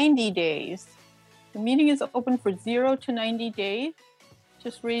 90 days. The meeting is open for 0 to 90 days.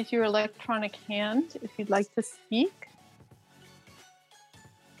 Just raise your electronic hand if you'd like to speak.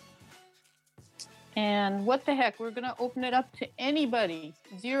 And what the heck, we're going to open it up to anybody,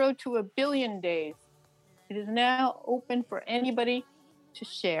 0 to 1 billion days. It is now open for anybody to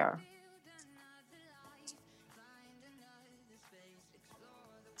share?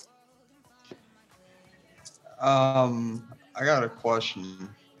 I got a question.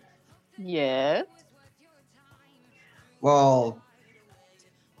 Yes. Well,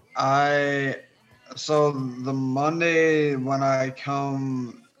 so the Monday when I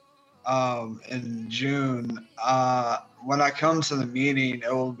come in June, when I come to the meeting,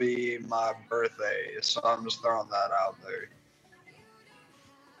 it will be my birthday. So I'm just throwing that out there.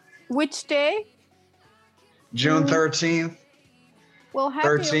 Which day? June 13th. Well, happy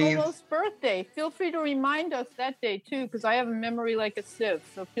 13th. almost birthday. Feel free to remind us that day too, because I have a memory like a sieve.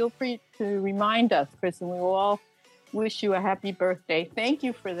 So feel free to remind us, Chris, and we will all wish you a happy birthday. Thank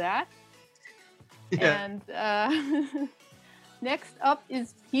you for that. Yeah. And next up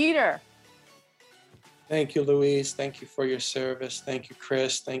is Peter. Thank you, Louise. Thank you for your service. Thank you,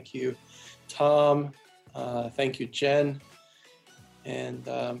 Chris. Thank you, Tom. Thank you, Jen. And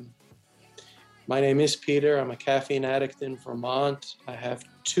my name is Peter. I'm a caffeine addict in Vermont. I have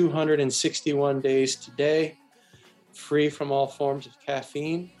 261 days today, free from all forms of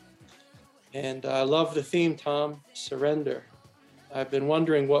caffeine. And I love the theme, Tom, surrender. I've been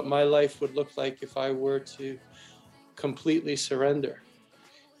wondering what my life would look like if I were to completely surrender.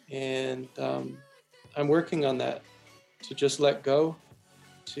 And I'm working on that, to just let go,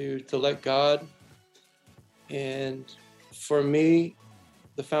 to let God. And for me,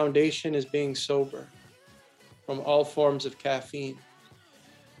 the foundation is being sober from all forms of caffeine.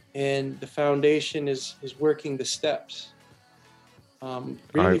 And the foundation is working the steps.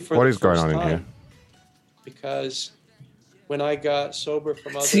 Really for what the is going first on in time. here? Because when I got sober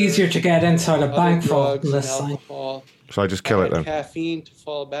from It's easier to get inside a bank vault drugs than and this thing. alcohol, So I just kill I it had then. caffeine to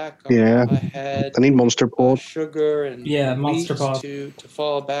fall back on. Yeah. I had I need Monster Pod. sugar and Monster wheats Pod. to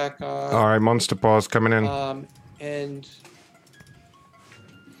fall back on. All right, Monster Paws coming in. And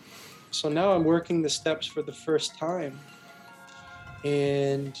so now I'm working the steps for the first time.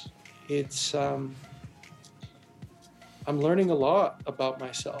 And it's, I'm learning a lot about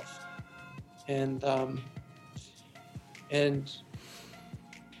myself. And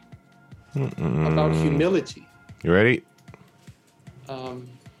about humility. You ready?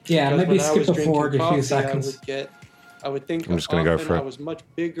 Yeah, Because maybe when I skip was drinking forward a few coffee, seconds. I would think I'm just gonna go often for I it. was much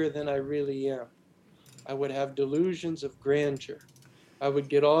bigger than I really am. I would have delusions of grandeur. I would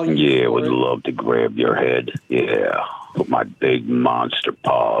get all Yeah, would euphoric. love to grab your head. Yeah. Put my big monster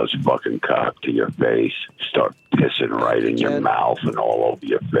paws fucking cock to your face. Start pissing right in your mouth and all over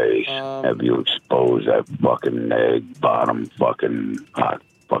your face. Have you expose that fucking egg bottom fucking hot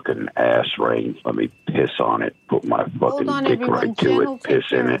fucking ass ring. Let me piss on it. Put my fucking on, dick everyone. right to Jen will it. take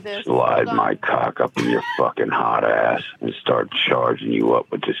Piss in care it. of this. Slide Hold my on. cock up in your fucking hot ass and start charging you up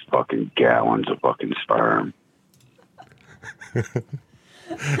with just fucking gallons of fucking sperm.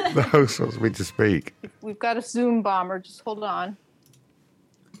 The host wants me to speak. We've got a Zoom bomber. Just hold on.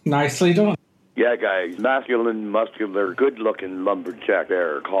 Nicely done. Yeah, guys, masculine, muscular, good-looking lumberjack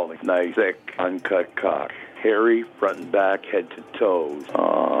there calling. Nice, thick, uncut cock. Hairy, front and back, head to toes.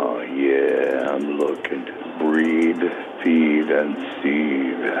 Oh, yeah, I'm looking to breed, feed, and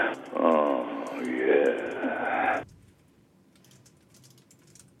seed. Oh, yeah.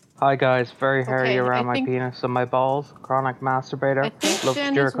 Hi guys, very hairy Okay, around I my think- penis and my balls. Chronic masturbator. Love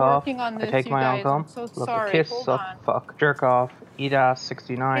Jen to is jerk off. working on I this, take you my guys. own I'm cum. so Love sorry. to kiss, Hold suck, on. fuck, jerk off, eat ass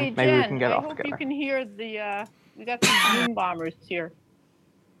 69. Hey, Maybe Jen, we can get I off hope together. you can hear the, we got some Zoom bombers here.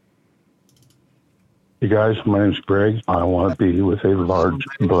 Hey guys, my name's Greg. I want to be with a large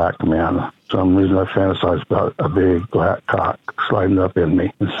black man. Some reason I fantasize about a big black cock sliding up in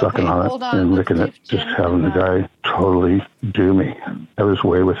me and sucking on hold it on. and Let's licking see it. if Just Jen having the guy totally do me. Have his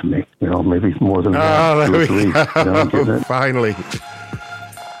way with me. You know, maybe more than Oh, two there or we three. You know, go. getting it? Finally.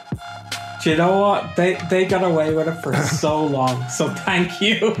 Do you know what? They got away with it for so long, so thank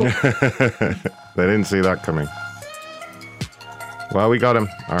you. They didn't see that coming. Well, we got him.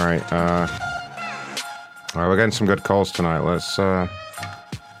 All right. All right, we're getting some good calls tonight. Let's do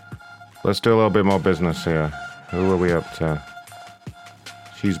a little bit more business here. Who are we up to?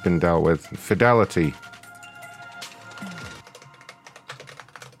 She's been dealt with. Fidelity.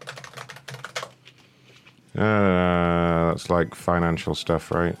 That's like financial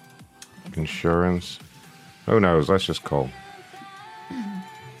stuff, right? Insurance. Who knows? Let's just call.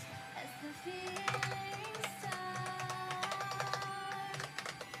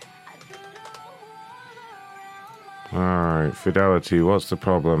 Alright, Fidelity, what's the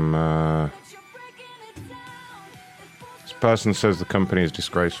problem? This person says the company is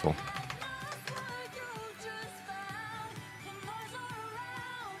disgraceful.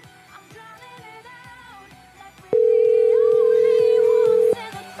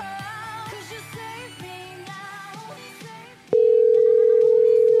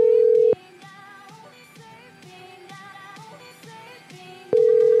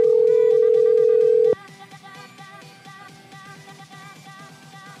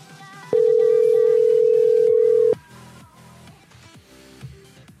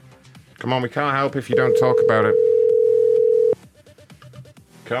 Come on, we can't help if you don't talk about it.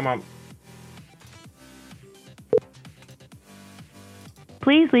 Come on.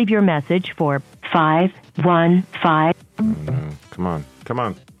 Please leave your message for 515. Oh, no. Come on. Come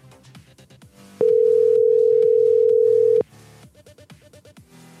on.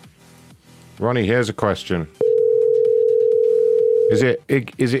 Ronnie, here's a question. Is it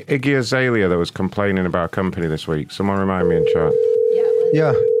Iggy Azalea that was complaining about a company this week? Someone remind me in chat.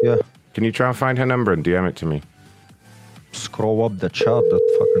 Yeah. Can you try and find her number and DM it to me? Scroll up the chat, that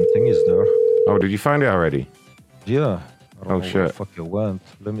fucking thing is there. Oh, did you find it already? Yeah. I don't know shit. Where the fuck it went.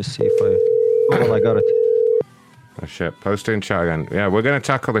 Let me see if I... Hold on, I got it. Oh shit, post it in chat again. Yeah, we're going to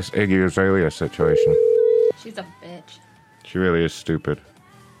tackle this Iggy Azalea situation. She's a bitch. She really is stupid.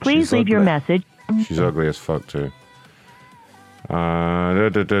 Please She's leave your ugly. message. She's ugly as fuck too. Oh,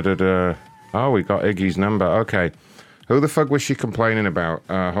 we got Iggy's number. Okay. Who the fuck was she complaining about?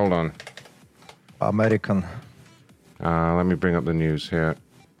 Hold on. American. Let me bring up the news here.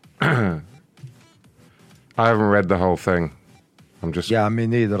 I haven't read the whole thing. I'm just... Yeah, me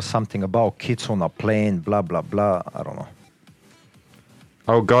neither. Something about kids on a plane, blah, blah, blah. I don't know.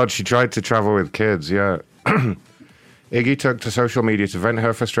 Oh, God, she tried to travel with kids, yeah. Iggy took to social media to vent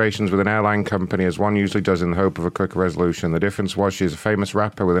her frustrations with an airline company, as one usually does in the hope of a quicker resolution. The difference was she is a famous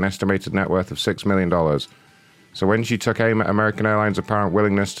rapper with an estimated net worth of $6 million. So when she took aim at American Airlines' apparent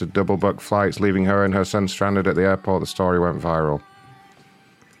willingness to double book flights, leaving her and her son stranded at the airport, the story went viral.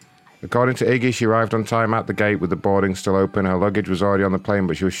 According to Iggy, she arrived on time at the gate with the boarding still open. Her luggage was already on the plane,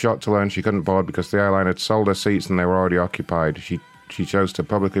 but she was shocked to learn she couldn't board because the airline had sold her seats and they were already occupied. She chose to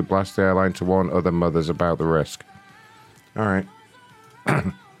publicly blast the airline to warn other mothers about the risk. All right.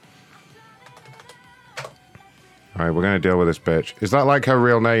 All right, we're going to deal with this bitch. Is that like her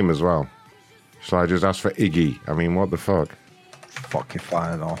real name as well? Shall I just ask for Iggy? I mean, what the fuck? Fuck if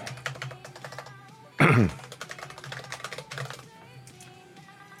I know.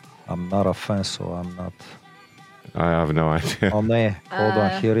 I'm not a fan, so I'm not. I have no idea. Oh, no. Hold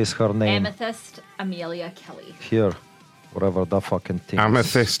on. Here is her name. Amethyst Amelia Kelly. Here. Whatever the fucking thing is.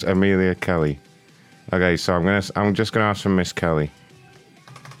 Amethyst Amelia Kelly. Okay, so I'm just gonna ask for Miss Kelly.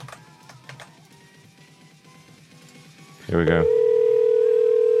 Here we go.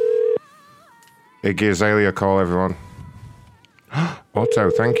 Iggy Azalea call, everyone. Otto,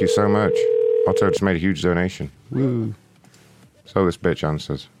 thank you so much. Otto just made a huge donation. Woo. So this bitch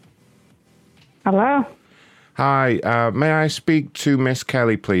answers. Hello? Hi, may I speak to Miss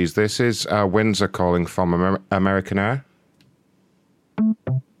Kelly, please? This is Windsor calling from American Air.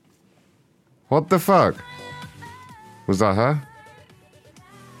 What the fuck? Was that her?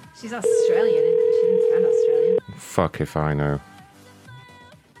 She's Australian. She didn't sound Australian. Fuck if I know.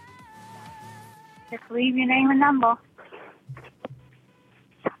 Just leave your name and number.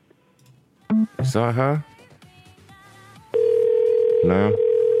 Is that her? No?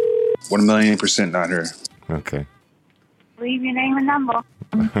 1,000,000% not her. Okay. Leave your name and number.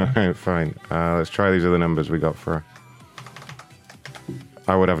 Alright, fine. Let's try these other numbers we got for her.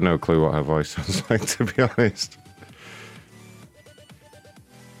 I would have no clue what her voice sounds like, to be honest.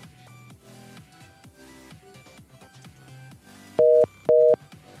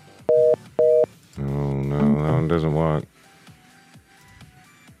 Oh no, that one doesn't work.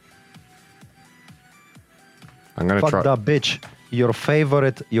 I'm gonna try. Fuck that bitch. Your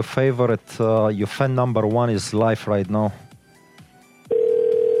fan number one is live right now.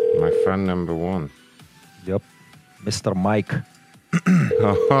 My fan number one. Yep. Mr. Mike.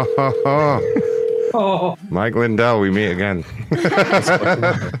 Oh. Mike Lindell, we meet again.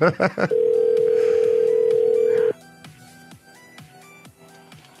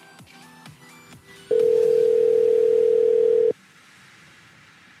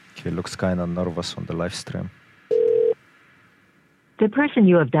 He looks kind of nervous on the live stream. The person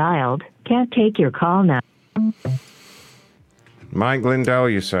you have dialed can't take your call now. Mike Lindell,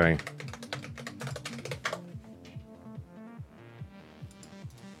 you say?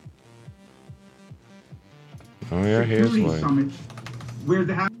 Oh yeah, here's one.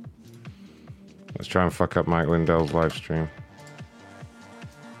 Let's try and fuck up Mike Lindell's live stream.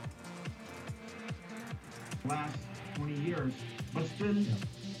 Last 20 years, but still,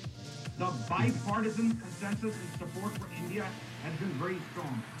 the bipartisan consensus and support for India has been very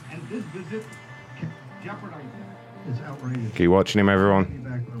strong, and this visit can jeopardize that. It's outrageous. Keep watching him, everyone.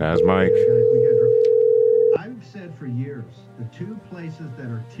 There's Mike. I've said for years, the two places that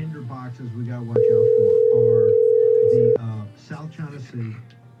are tinder boxes we gotta watch out for are the South China Sea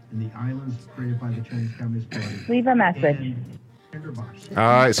and the islands created by the Chinese Communist Party. Leave a message.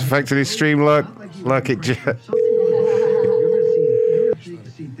 It's affected his stream. Look, it. You're gonna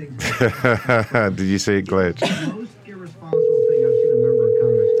see things Did you see it glitch? The most irresponsible thing I've seen a member of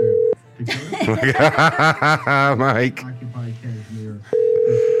Congress do. To go to Mike. Occupy Kashmir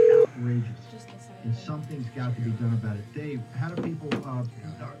is outrageous. And something's got to be done about it. Dave, how do people,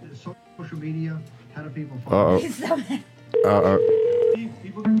 social media, how do people follow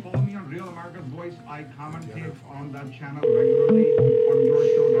People can follow me on Real America's Voice. I commentate on that channel regularly on your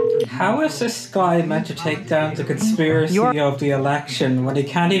show, Dr. How is this guy meant to take down the conspiracy of the election when he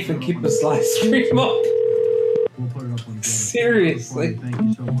can't even keep his live stream up? We'll put it up on Seriously. Thank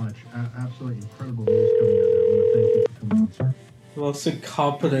you so much. Absolutely incredible news coming out of there. I want to thank you for coming on, sir. The most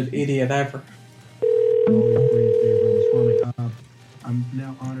incompetent idiot ever. Always pleased, Dave Ramaswamy. I'm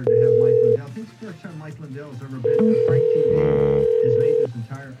now honored to have Mike Lindell. I think it's the first time Mike Lindell has ever been on Frank TV. Has made this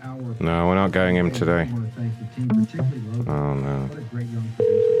entire hour. No, we're not getting him today. I want to thank the team, particularly Logan. Oh, no. What a great young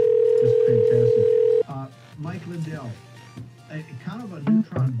producer. Just fantastic. Mike Lindell, kind of a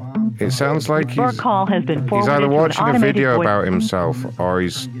neutron bomb. It sounds like Your call has been he's forwarded either to an watching a automated video voice- about himself or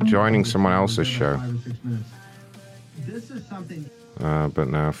he's joining someone else's show. This is something. But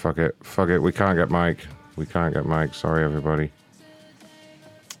no, fuck it. Fuck it. We can't get Mike. We can't get Mike. Sorry, everybody.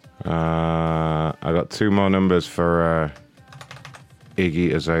 I got 2 more numbers for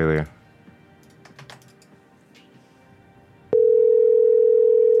Iggy Azalea.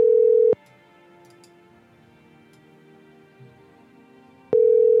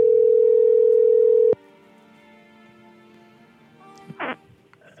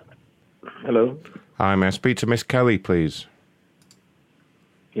 Hello. Hi, may I speak to Miss Kelly, please?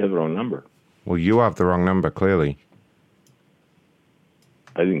 You have the wrong number. Well, you have the wrong number, clearly.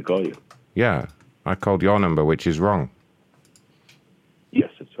 I didn't call you. Yeah, I called your number, which is wrong. Yes,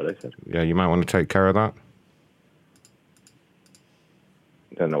 that's what I said. Yeah, you might want to take care of that.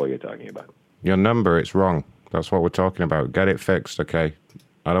 I don't know what you're talking about. Your number, it's wrong. That's what we're talking about. Get it fixed, okay?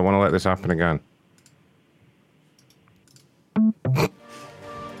 I don't want to let this happen again.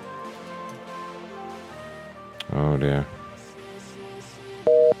 Oh, dear.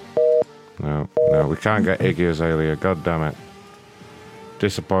 No, we can't get Iggy Azalea. God damn it.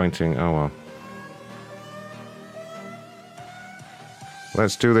 Disappointing. Oh, well.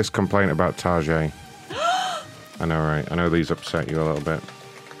 Let's do this complaint about Tajay. I know, right? I know these upset you a little bit.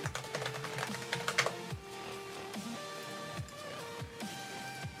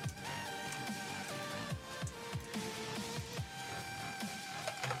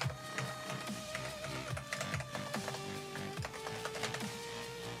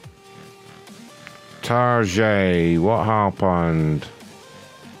 Tajay, what happened?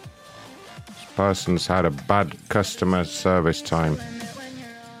 This person's had a bad customer service time.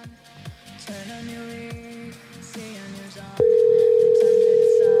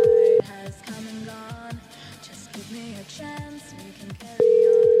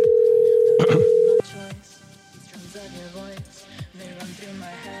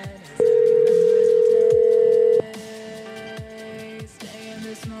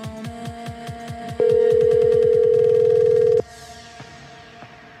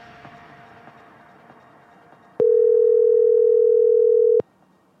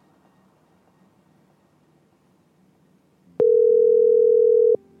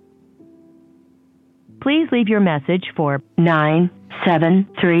 Please leave your message for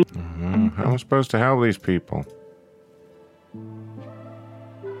 973. How am I supposed to help these people?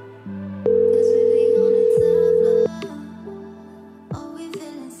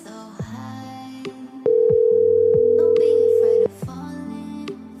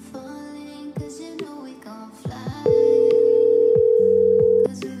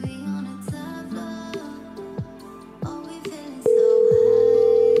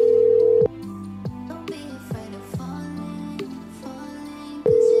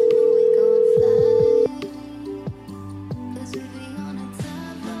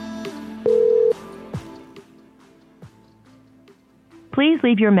 Please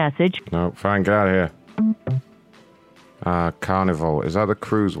leave your message. No, fine, get out of here. Carnival. Is that the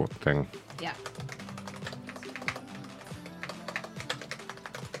cruise thing? Yeah.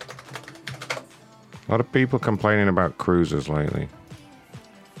 A lot of people complaining about cruises lately.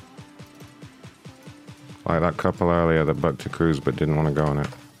 Like that couple earlier that booked a cruise but didn't want to go on it.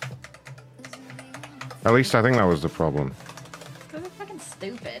 At least I think that was the problem. They're fucking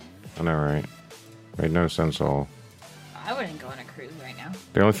stupid. I know, right? Made no sense at all. I wouldn't go on a cruise right now.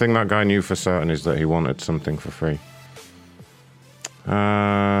 The only thing that guy knew for certain is that he wanted something for free.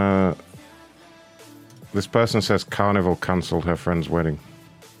 This person says Carnival cancelled her friend's wedding.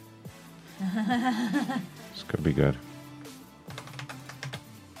 This could be good.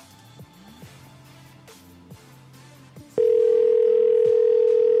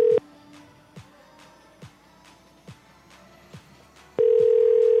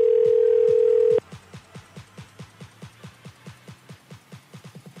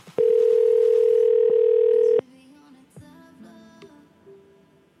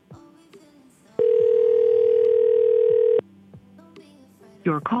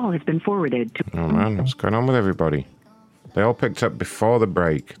 call has been forwarded to... Oh man, what's going on with everybody? They all picked up before the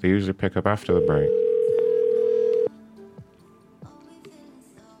break. They usually pick up after the break.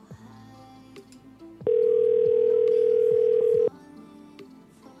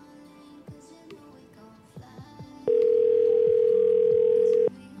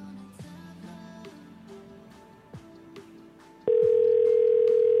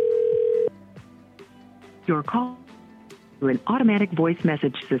 Your call to an automatic voice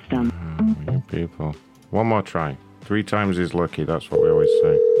message system. You people. One more try. 3 times is lucky. That's what we always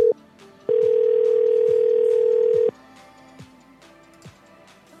say.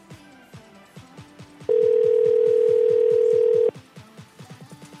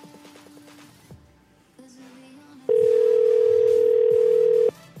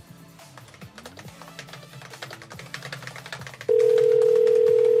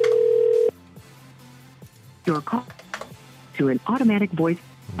 Your call to an automatic voice.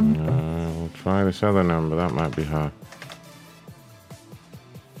 We'll try this other number. That might be hard.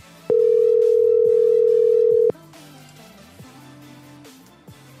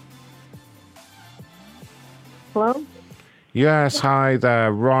 Hello? Yes, hi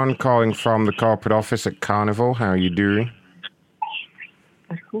there. Ron calling from the corporate office at Carnival. How are you doing?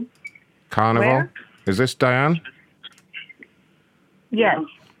 That's cool. Carnival? Where? Is this Diane? Yes.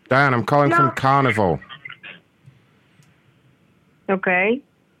 Diane, I'm calling No. from Carnival. Okay.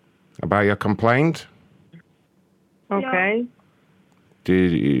 About your complaint? Okay.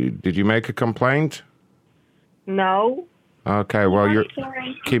 Did you make a complaint? No. Okay, well, I'm you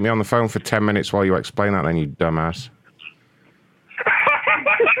sorry. keep me on the phone for 10 minutes while you explain that then, you dumbass.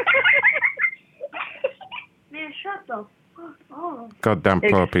 Man, shut the fuck up. Goddamn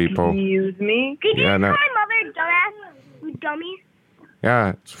poor people. Excuse me? Yeah, no. mother, dumbass? You dummy?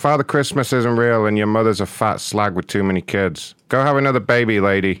 Yeah, Father Christmas isn't real and your mother's a fat slag with too many kids. Go have another baby,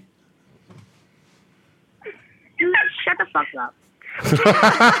 lady. Dude, shut the fuck up.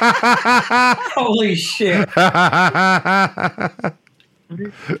 Holy shit.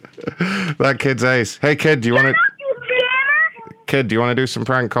 That kid's ace. Hey, kid, do you want to... Kid, do you want to do some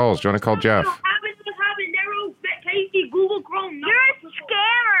prank calls? Do you want to call Jeff? Google Chrome. You're a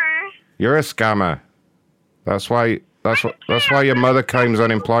scammer. You're a scammer. That's why your mother claims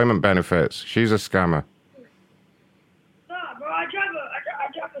unemployment benefits. She's a scammer. Stop, bro. I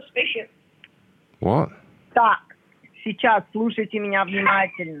drive a spaceship. What? Так, сейчас слушайте меня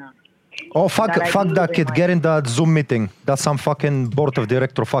внимательно. Oh, fuck that kid. Get in that Zoom meeting. That's some fucking board of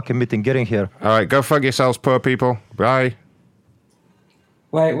director fucking meeting. Get in here. All right, go fuck yourselves, poor people. Bye.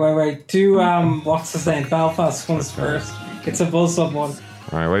 Wait. Do, what's his name? Belfast ones first. It's a Muslim one.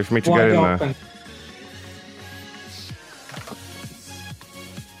 All right, wait for me to Wide get in open. there.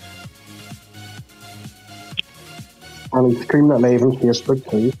 And stream that live on Facebook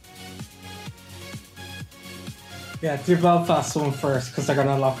too. Yeah, do Belfast one first, because they're going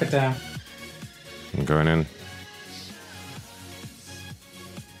to lock it down. I'm going in.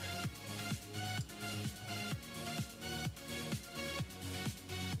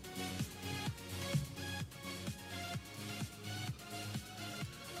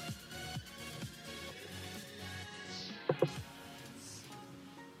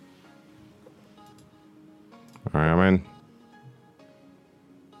 All right, I'm in.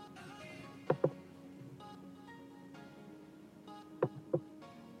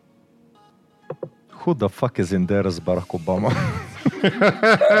 Who the fuck is in there as Barack Obama?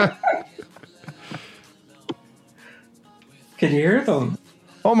 Can you hear them?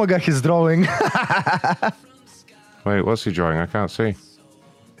 Oh my god, he's drawing. Wait, what's he drawing? I can't see.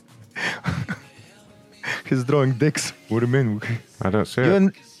 He's drawing dicks. What do you mean? I don't see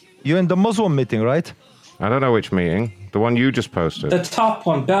it. You're in the Muslim meeting, right? I don't know which meeting. The one you just posted. The top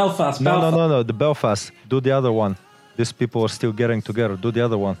one, Belfast. No. The Belfast. Do the other one. These people are still getting together. Do the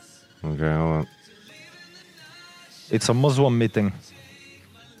other one. Okay, hold on. It's a Muslim meeting.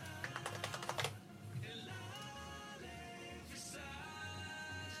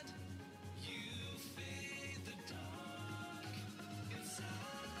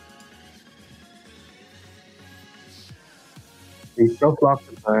 He's just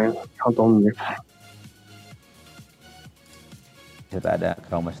locked it down. Can't unmute.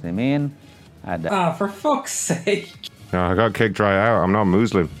 kaum Muslimin. For fuck's sake. No, I got kicked right out. I'm not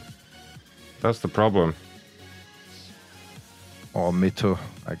Muslim. That's the problem. Oh, me too.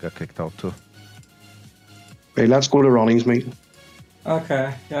 I got kicked out too. Hey, let's go to Ronnie's meeting.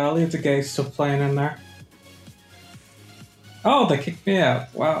 Okay, yeah, I'll leave the gay stuff playing in there. Oh, they kicked me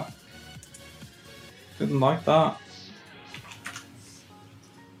out. Wow. Didn't like that.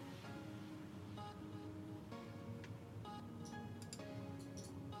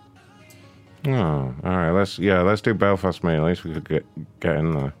 Oh, all right. Let's do Belfast meeting. At least we could get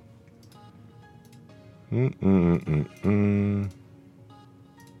in there.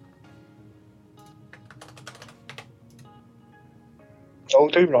 I'll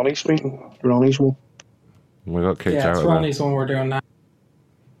do Ronnie's meeting. Ronnie's one. We got kicked out. Yeah, it's Ronnie's one we're doing now.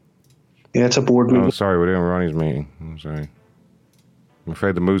 Yeah, it's a board meeting. Oh, sorry, we're doing Ronnie's meeting. I'm sorry. I'm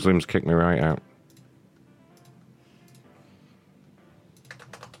afraid the Muslims kicked me right out.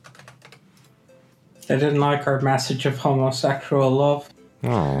 They didn't like our message of homosexual love.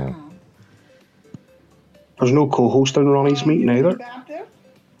 Oh. There's no co-host in Ronnie's meeting either.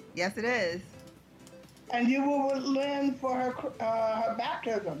 Yes, it is. And you were with Lynn for her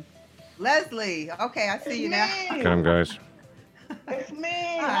baptism. Leslie. Okay, I see you now. Get him, guys. It's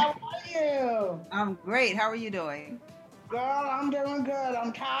me. How are you? I'm great. How are you doing? Girl, I'm doing good.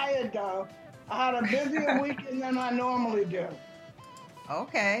 I'm tired though. I had a busier weekend than I normally do.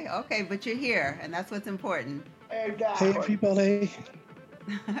 Okay, but you're here, and that's what's important. Exactly. Hey, everybody.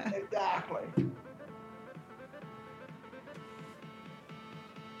 Exactly.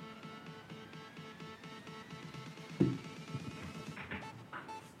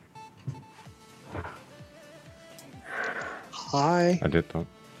 Hi. I did that.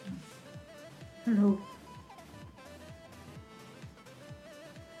 Hello.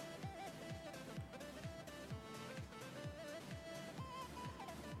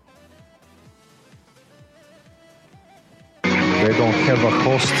 They don't have a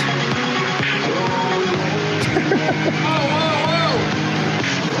host.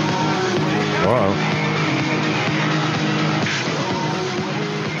 Whoa.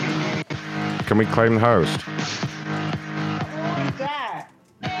 Can we claim the host?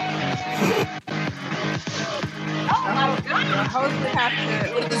 The host would have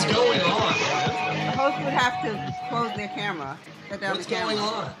to. What is going on? The host would have to close their camera. Shut down What's the camera. going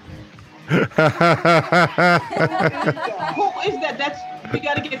on? Who is that? We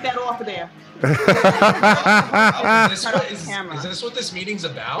got to get that off of there. Is this what this meeting's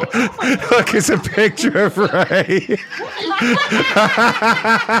about? Look, it's a picture of Ray.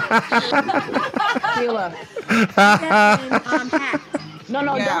 Sheila.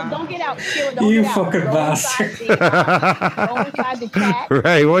 No, Yeah. don't get out. Sheila, don't You get out. fucking Go bastard. inside Go inside the chat.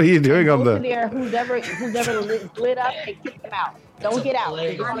 Ray, what are you doing on Go to the... there. Who's ever lit up and kick them out. Don't get out.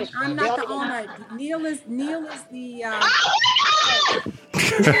 I'm not the owner. Neil is the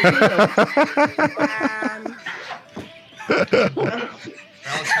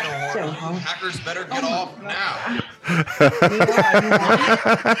Alex, hackers better get off now.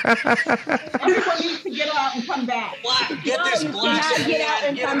 Everyone needs to get out and come back. Get this black cannot get out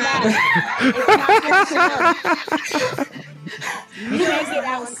and get come him back. You can't get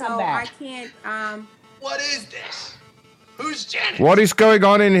out and come back. I can't. What is this? Who's Janet? What is going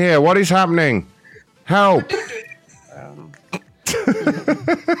on in here? What is happening? Help!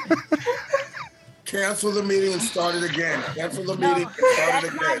 Cancel the meeting and start it again. Cancel the meeting and start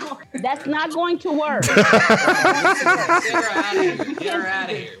it again. That's not going to work. Get her out of here. Get her out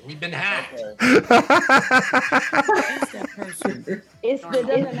of here. We've been hacked. It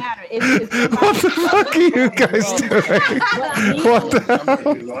doesn't matter. What the fuck are you guys doing? What the...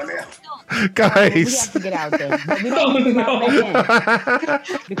 Guys. We have to get out there. But we don't get out back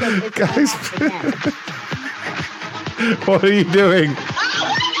in. Because it's Guys. What are you doing?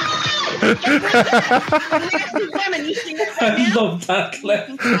 I love that clip.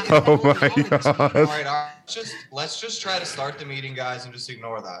 Oh my god. All right, let's just try to start the meeting, guys, and just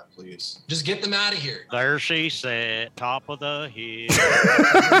ignore that, please. Just get them out of here. There she sat, top of the hill.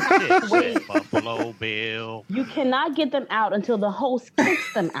 Wait. Buffalo Bill. You cannot get them out until the host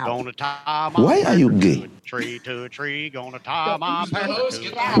kicks them out. Gonna tie my Why are you gay? tree to a tree. Gonna tie my pepper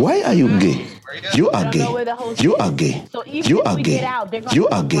to Why are you gay? You are gay. You are gay. So even You if are we gay. get out, they're going You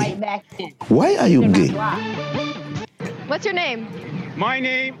to are come gay. right back in. Why are you gay? What's your name? My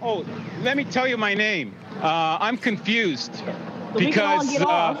name? Oh, let me tell you my name. I'm confused So we can all because, get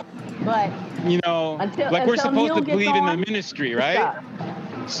off, but like we're supposed Neil to gets believe in on, the ministry, it's right? up.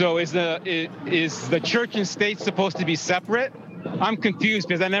 So is the church and state supposed to be separate? I'm confused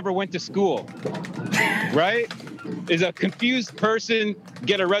because I never went to school, right? Is a confused person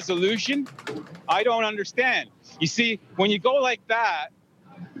get a resolution? I don't understand. You see, when you go like that,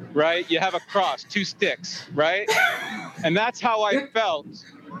 right, you have a cross, 2 sticks, right? And that's how I felt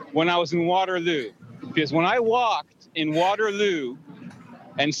when I was in Waterloo. Because when I walked in Waterloo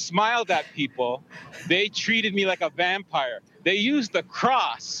and smiled at people, they treated me like a vampire. They used the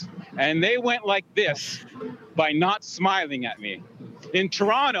cross and they went like this by not smiling at me. In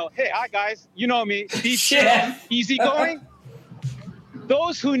Toronto, hey, hi guys, you know me, Steve Easy going.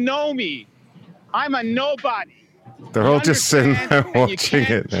 Those who know me I'm a nobody. They're all just sitting there And you watching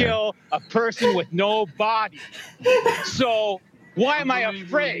can't it now. kill a person with no body. So why am I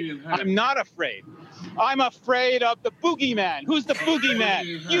afraid? I'm not afraid. I'm afraid of the boogeyman. Who's the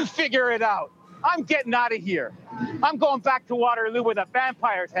boogeyman? You figure it out. I'm getting out of here. I'm going back to Waterloo where the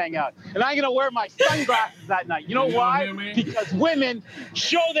vampires hang out. And I'm going to wear my sunglasses that night. You know why? Because women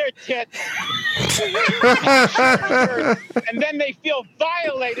show their tits. And then they feel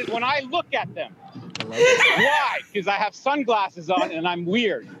violated when I look at them. Why? Because I have sunglasses on and I'm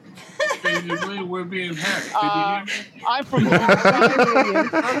weird. We're being hacked. I'm from Humberside.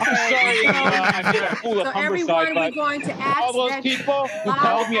 I'm sorry I'm being a fool of So Humberside, everyone, but we're going to ask all those that people who lock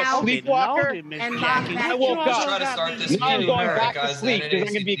called me a out sleepwalker, and lock back I woke in. up. Now I'm going back to sleep because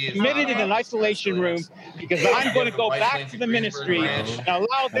I'm going to be committed in an isolation room because I'm going to go back to the ministry and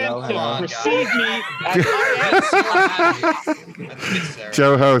allow them to receive me as I am.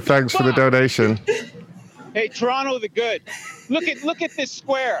 Joe-Ho, thanks for the donation. Hey, Toronto the good. Look at this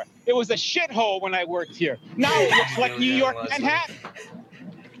square. It was a shithole when I worked here. Now it looks like New York, Manhattan.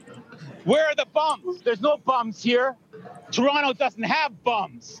 Where are the bums? There's no bums here. Toronto doesn't have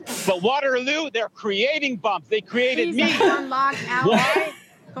bums. But Waterloo, they're creating bums. They created me. Unlock out. Why?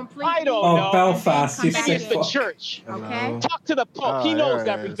 Completely. I don't Oh, know. Belfast, I you think sick it's the fuck. church. Okay. Talk to the Pope. He Oh, knows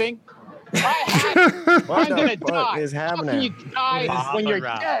there it is. everything. I had it. What I'm going to the fuck die. is How can happening? you die when you're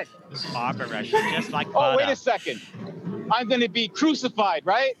dead? Barbara, she's just like Oh, wait butter. a second. I'm going to be crucified,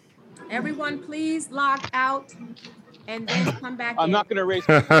 right? Everyone, please lock out and then come back I'm in. not going to raise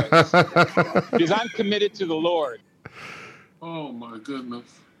my voice because I'm committed to the Lord. Oh my goodness.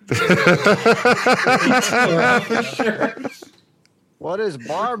 What is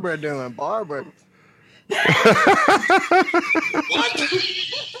Barbara doing? Barbara.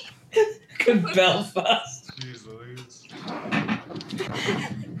 Good Belfast. Jeez Louise.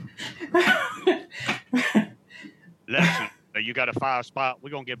 Listen, you got a 5 spot. We're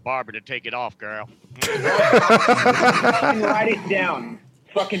going to get Barbara to take it off, girl. Fucking write it down.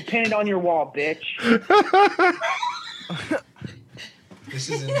 Fucking pin it on your wall, bitch. This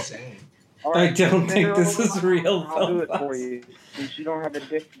is insane. All I right, don't send think her this over is real. I'll do it Belfast. for you since you don't have a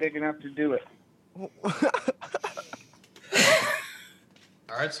dick big enough to do it.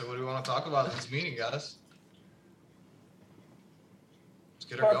 All right, so what do we want to talk about in this meeting, guys? Let's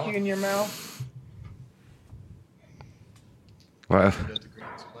get her Fuck going. you in your mouth. What?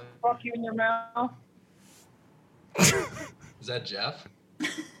 Fuck you in your mouth. Is that Jeff?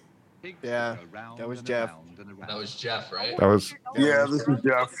 Yeah, that was Jeff. That was Jeff, right? That was Yeah, this is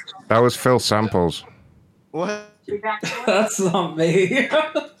Jeff. that was Phil Samples. What? That's not me.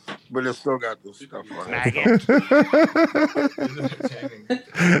 But it still got this stuff on it.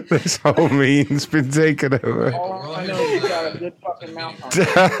 This whole meme's been taken over. All I know is you got a good fucking mouth on Can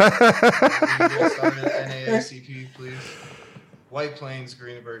we get started at NAACP, please? White Plains,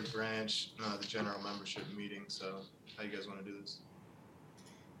 Greenberg branch, the general membership meeting. So, how you guys want to do this?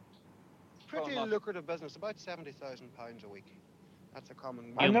 Pretty lucrative business, about £70,000 a week. That's a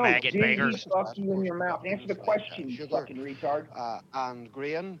common. I know, maggot Jesus, beggars. fuck you in your mouth. Answer the question, you fucking retard. And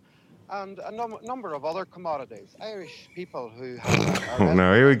grain, and a number of other commodities. Irish people who have Oh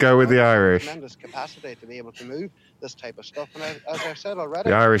no, here we go with the Irish. tremendous capacity to be able to move this type of stuff. And as I said already,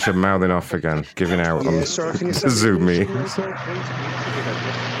 The Irish are mouthing off again, giving out on the Zoom meetings.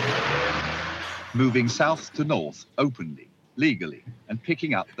 Moving south to north openly, legally, and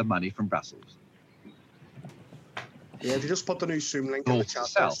picking up the money from Brussels. Yeah, if you just put the new Zoom link in the North chat. to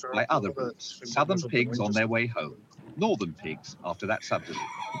south by other routes. Southern pigs on their way home. Northern pigs after that subsidy.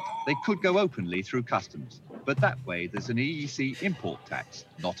 They could go openly through customs, but that way there's an EEC import tax,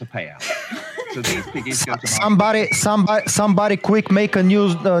 not a payout. So these piggies go to Somebody, quick, make a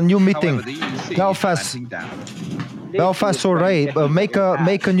new meeting. Belfast, Belfast, alright. Make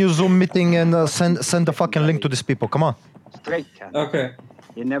a new Zoom meeting and send the fucking link to these people. Come on. Straight cat. Okay.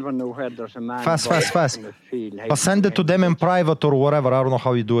 You never know where there's a man. Fast. in the field. But send it to them in private or whatever. I don't know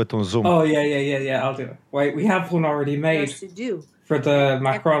how you do it on Zoom. Oh yeah. I'll do it. Wait, we have one already made Yes, you do. for the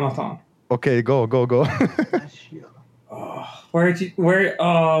Macronathon. Okay, go. Where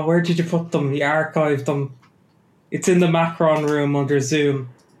did you put them? You archived them. It's in the Macron room under Zoom.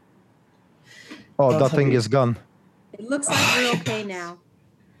 Oh, that thing is gone. It looks like we're okay now.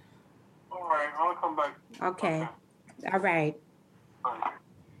 All right, I'll come back. Okay. All right.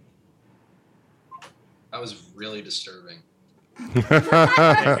 That was really disturbing.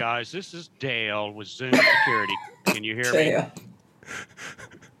 Hey guys, this is Dale with Zoom Security. Can you hear me?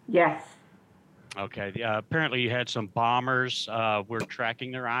 Yes. Okay. Apparently, you had some bombers. We're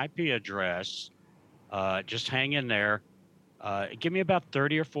tracking their IP address. Just hang in there. Give me about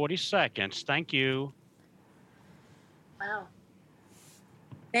 30 or 40 seconds. Thank you. Wow.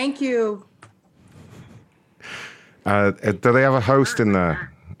 Thank you. Do they have a host in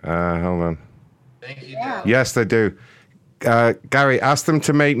there? Hold on. Thank you, Yeah. Yes, they do. Gary, ask them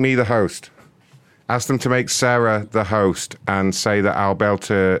to make me the host. Ask them to make Sarah the host and say that I'll be able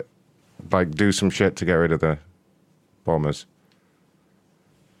to, like, do some shit to get rid of the bombers.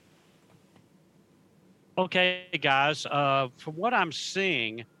 Okay, guys. From what I'm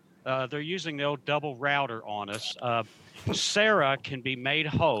seeing, they're using the old double router on us. Sarah can be made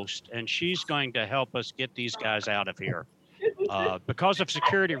host, and she's going to help us get these guys out of here. Because of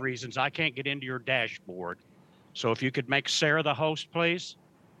security reasons, I can't get into your dashboard. So if you could make Sarah the host, please.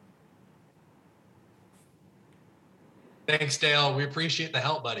 Thanks, Dale. We appreciate the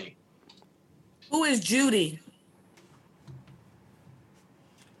help, buddy. Who is Judy?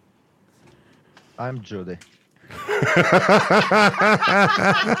 I'm Judy.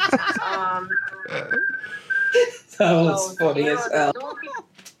 That was funny as hell.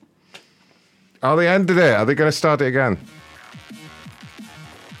 Oh, they ended it. Are they going to start it again?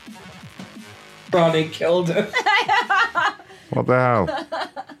 Ronnie killed him. What the hell?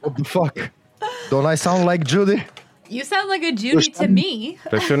 What the fuck? Don't I sound like Judy? You sound like a Judy to me.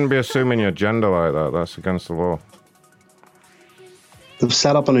 They shouldn't be assuming your gender like that. That's against the law. They've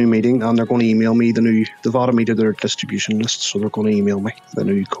set up a new meeting and they're going to email me they've added me to their distribution list, so they're going to email me the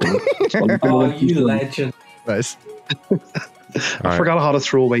new code. Oh, you legend. Nice. I forgot how to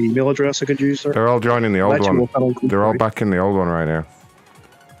throw away email address I could use there. They're all joining the old one. They're all back in the old one right now.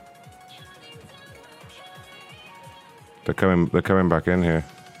 They're coming back in here.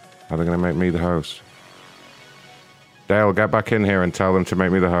 Are they going to make me the host? Dale, get back in here and tell them to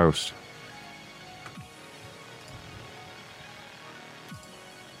make me the host.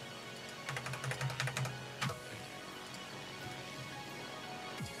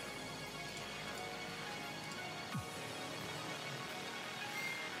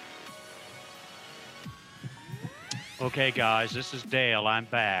 Okay, guys, this is Dale. I'm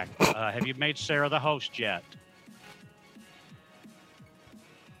back. Have you made Sarah the host yet?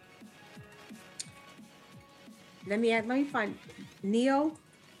 Let me find Neil.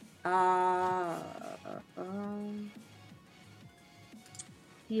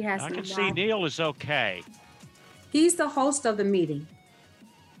 He has. I can see Neil is okay. He's the host of the meeting.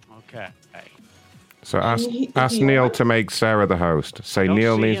 Okay. So ask Neil to make Sarah the host. Say Don't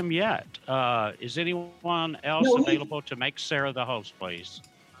Neil see needs. him yet. Is anyone else available to make Sarah the host, please?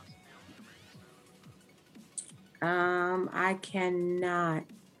 I cannot.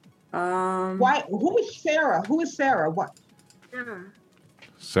 Why? Who is Sarah? Who is Sarah? What?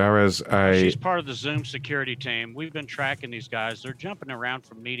 Sarah's a. She's part of the Zoom security team. We've been tracking these guys. They're jumping around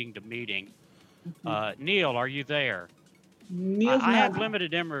from meeting to meeting. Neil, are you there? I have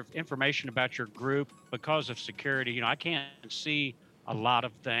limited information about your group because of security. You know, I can't see a lot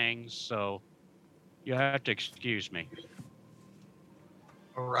of things, so you have to excuse me.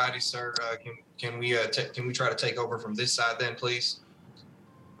 Alrighty, sir. Can we try to take over from this side then, please?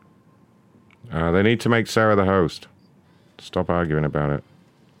 They need to make Sarah the host. Stop arguing about it.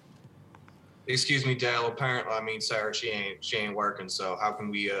 Excuse me, Dale. Apparently, I mean Sarah. She ain't working. So how can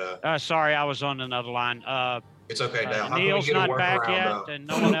we? Sorry, I was on another line. It's okay, Dale. How Neil's can we get not a back workaround, yet, and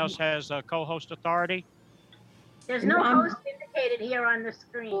no one else has co-host authority. There's no host indicated here on the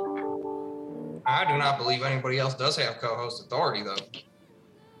screen. I do not believe anybody else does have co-host authority, though.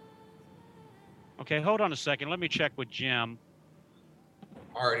 Okay, hold on a second. Let me check with Jim.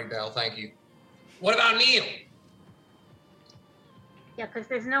 Alrighty, Dale. Thank you. What about Neil? Yeah, because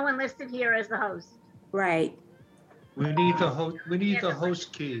there's no one listed here as the host. Right. We need the host. We need the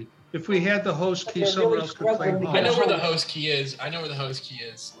host key. If we had the host key, someone else could claim host. I know where the host key is. You know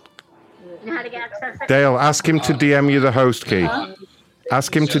how to get access? Dale, ask him to DM you the host key.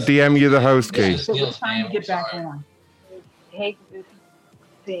 Ask him to DM you the host key. So we're trying to get back on. Take this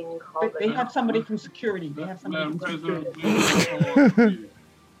thing called. They have somebody from security. They have somebody from security.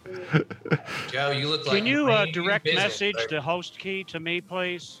 Joe, you look like. Can you direct message the host key to me,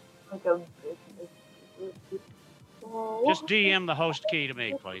 please? Just DM the host key to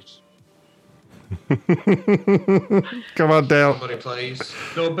me, please. Come on, Dale. Somebody, please.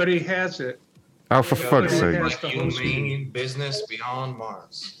 Nobody has it. Oh, for fuck's sake. Like you mean business beyond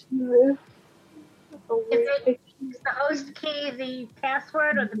Mars. Is the host key the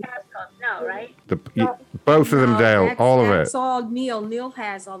password or the passcode? No, right? Both of them, Dale. All of it. That's all Neil. Neil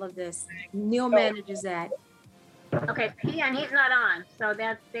has all of this. Neil manages that. Okay, and he's not on, so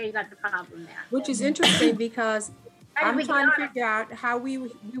there you got the problem there. Which is interesting because How did I'm we trying to get on? figure out how we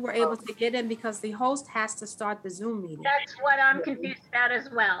were able to get in because the host has to start the Zoom meeting. That's what I'm confused about as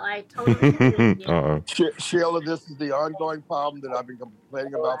well. I totally agree with you. Uh-oh. Sheila, this is the ongoing problem that I've been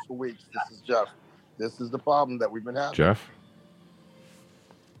complaining about for weeks. This is Jeff. This is the problem that we've been having. Jeff?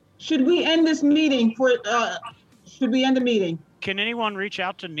 Should we end this meeting should we end the meeting? Can anyone reach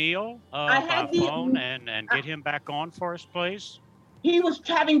out to Neil by phone and get him back on for us, please? He was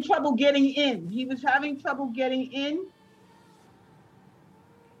having trouble getting in.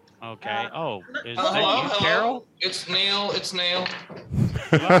 Okay. Is Hello, that you, Carol? It's Neil. It's Neil.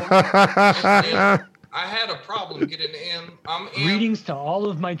 I had a problem getting in. I'm in. Greetings to all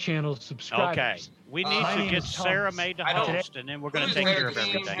of my channel subscribers. Okay. We need My to name get is Sarah Thomas. made to host, and then we're going to take care of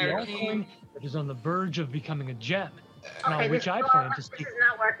everything. Altcoin that is on the verge of becoming a gem, Okay, which I plan to speak. This is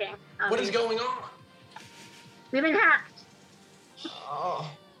not working. What is going on? We've been hacked.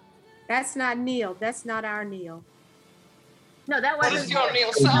 Oh. That's not Neil. That's not our Neil. No, that What wasn't. does your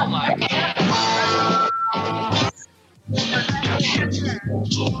Neil sound like?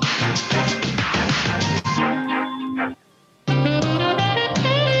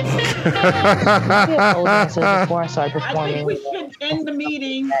 Before I start I performing, think we should end the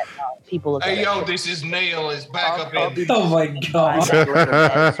meeting. people. Hey, yo, this is Neil. Is back up in. Oh my god.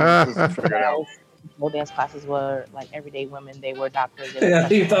 Pole dance classes were like everyday women. They were doctors. Yeah,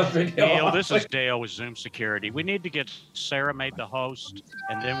 leave that video. Neil, this is Dale with Zoom Security. We need to get Sarah made the host,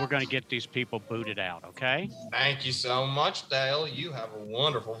 and then we're going to get these people booted out, okay? Thank you so much, Dale. You have a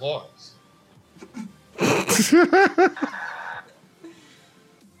wonderful voice.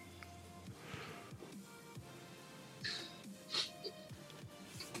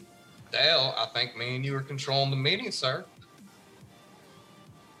 Dale, I think me and you are controlling the meeting, sir.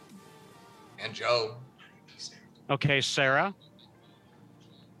 And Joe. Okay, Sarah.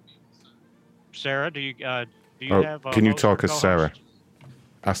 Sarah, do you have? Can you host talk or as co-host? Sarah?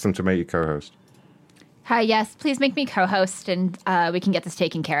 Ask them to make you co-host. Hi, yes. Please make me co-host, and we can get this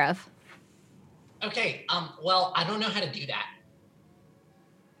taken care of. Okay, well, I don't know how to do that.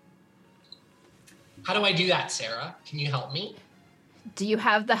 How do I do that, Sarah? Can you help me? Do you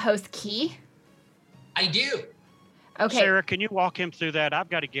have the host key? I do. Okay. Sarah, can you walk him through that? I've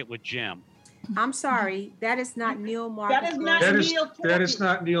got to get with Jim. I'm sorry. That is not Neil Martin. That is not Neil. That is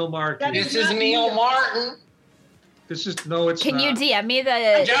not Neil Martin. This is Neil Martin. This is no. It's Can not. you DM me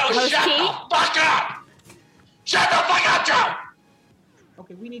the Joe, host shut key? the fuck up! Shut the fuck up, Joe!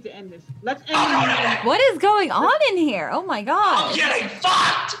 Okay, we need to end this. Let's end the meeting. What is going on in here? Oh my god. I'm getting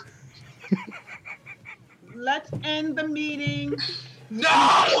fucked! Let's end the meeting.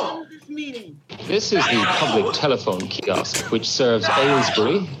 No! This meeting. This is the public telephone kiosk, which serves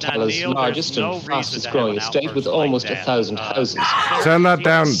Aylesbury, Tallagh's Neil, largest there's no and fastest reason to growing have an estate with outburst like almost that. 1,000 houses. Turn that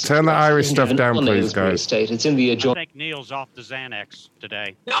down. Turn the Irish stuff down, On please, Aylesbury guys. Estate. It's in the I adjoining. think Neil's off the Xanax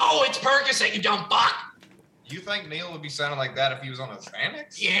today. No, it's Percocet, you dumb fuck! You think Neil would be sounding like that if he was on a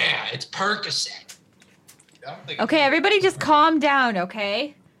Xanax? Yeah, it's Percocet. I don't think Okay, everybody just calm down,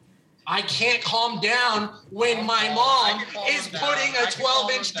 okay? I can't calm down when my mom is putting a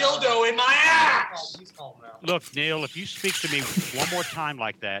 12-inch dildo in my ass! Look, Neil, if you speak to me one more time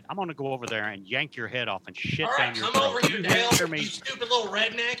like that, I'm going to go over there and yank your head off and shit All down right, your come throat. over here, You Dale. hear me? You stupid little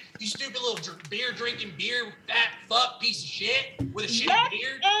redneck. You stupid little beer drinking, beer fat fuck piece of shit with a shitty Let's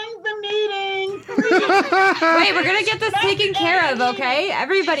beard. end the meeting. Wait, we're gonna get this taken care of, okay?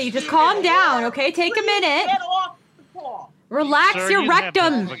 Everybody, just calm down, okay? Take a minute. Get off the call. Relax Sir, your you have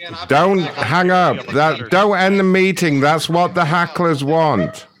rectum. to- Don't hang up. Don't end the meeting. That's what the hacklers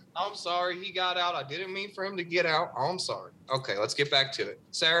want. I'm sorry, he got out. I didn't mean for him to get out. I'm sorry. Okay, let's get back to it.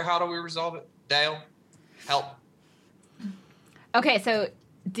 Sarah, how do we resolve it? Dale, help. Okay, so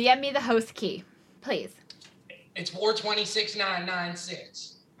DM me the host key, please. It's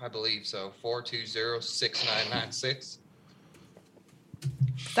 426-996. I believe so. 420-6996.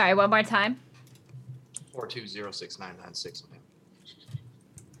 Sorry, one more time. 420-6996.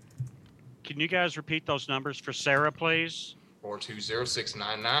 Can you guys repeat those numbers for Sarah, please?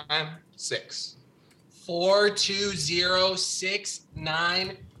 420-6996.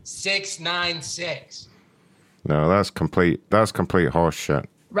 420-69696. No, that's complete. That's complete horse shit.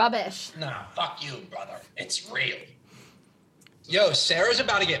 Rubbish. Nah, fuck you, brother. It's real. Yo, Sarah's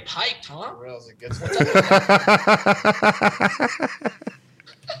about to get piped, huh?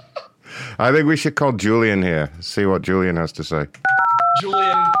 I think we should call Julian here. See what Julian has to say.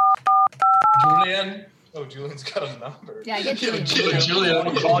 Julian. Oh, Julian's got a number. Yeah, get Julian. Julian,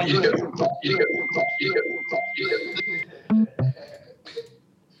 I'm calling you.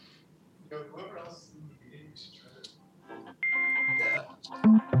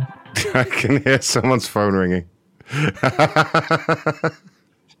 I can hear someone's phone ringing.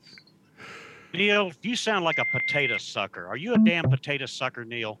 Neil, you sound like a potato sucker. Are you a damn potato sucker,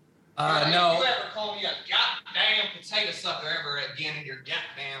 Neil? No. If you ever call me a goddamn potato sucker ever again in your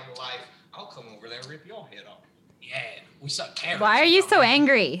goddamn life, I'll come over there and rip your head off. Yeah, we suck carrots. Why are you so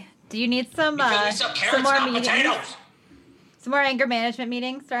angry? Do you need some Because we suck carrots, some more not meetings? potatoes. Some more anger management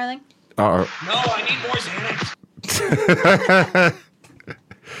meetings, darling? Uh-oh. No, I need more Xanax.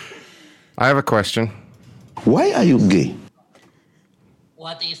 I have a question. Why are you gay?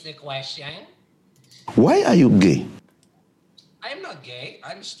 What is the question? Why are you gay? I am not gay.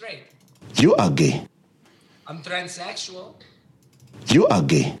 I'm straight. You are gay. I'm transsexual. You are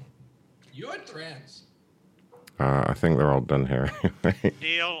gay. You're trans. I think they're all done here.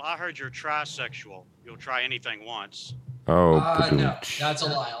 Neil, I heard you're trisexual. You'll try anything once. Oh, no, that's a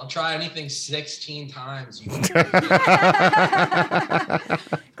lie. I'll try anything 16 times. Glad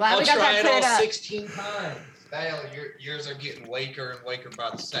I'll we got try that it cleared all up. 16 times. Dale, yours are getting waker and waker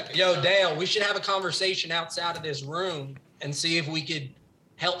by the second. Yo, Dale, we should have a conversation outside of this room and see if we could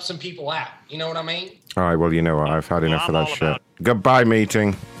help some people out. You know what I mean? All right, well, you know what? I've had enough of that shit. Goodbye,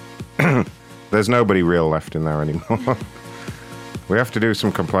 meeting. There's nobody real left in there anymore. We have to do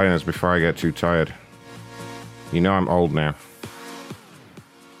some complainers before I get too tired. You know I'm old now.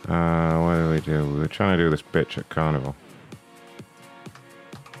 What do we do? We were trying to do this bitch at Carnival.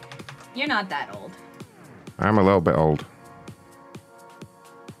 You're not that old. I'm a little bit old.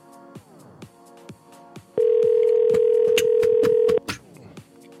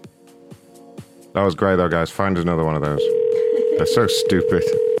 That was great though, guys. Find another one of those. They're so stupid.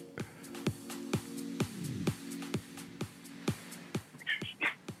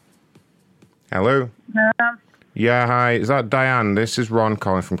 Hello? Yeah, hi. Is that Diane? This is Ron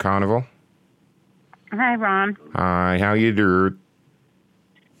calling from Carnival. Hi, Ron. Hi, how you doing?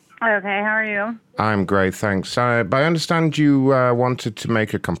 Okay, how are you? I'm great, thanks. But I understand you wanted to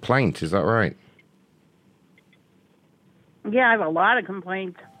make a complaint. Is that right? Yeah, I have a lot of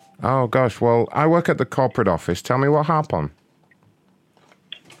complaints. Oh, gosh. Well, I work at the corporate office. Tell me what happened.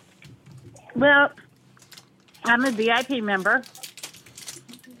 Well, I'm a VIP member.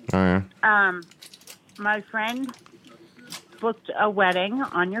 Oh, yeah. My friend booked a wedding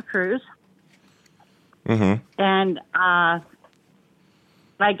on your cruise. Mm-hmm. And I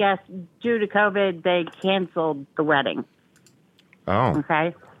guess due to COVID, they canceled the wedding. Oh.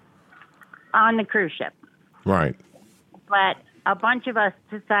 Okay. On the cruise ship. Right. But a bunch of us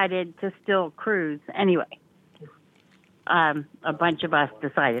decided to still cruise anyway. A bunch of us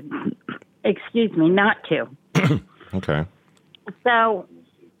decided, excuse me, not to. Okay. So,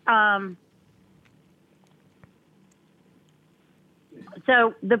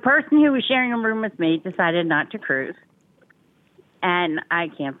 so the person who was sharing a room with me decided not to cruise, and I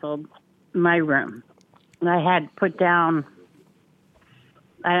canceled my room. I had put down,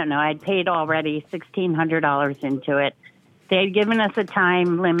 I don't know, I'd paid already $1,600 into it. They had given us a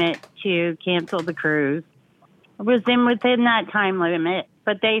time limit to cancel the cruise. I was within that time limit,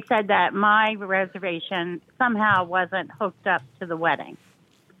 but they said that my reservation somehow wasn't hooked up to the wedding.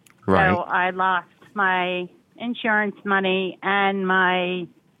 Right. So I lost my insurance money and my, I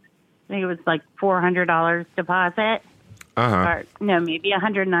think it was like $400 deposit. Uh-huh. Or, no, maybe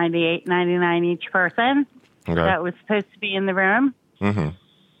 $198.99 each person. Okay. That was supposed to be in the room. Mm-hmm.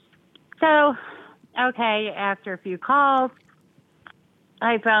 So, okay, after a few calls,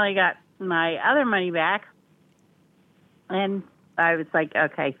 I finally got my other money back. And I was like,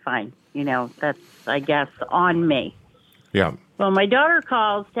 okay, fine. You know, that's, I guess, on me. Yeah. Well, my daughter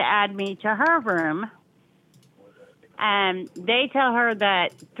calls to add me to her room. And they tell her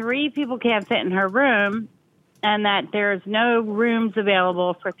that 3 people can't fit in her room and that there's no rooms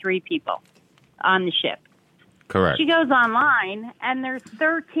available for 3 people on the ship. Correct. She goes online, and there's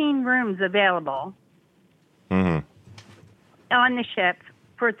 13 rooms available Mm-hmm. on the ship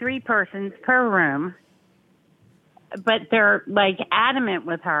for 3 persons per room. But they're, like, adamant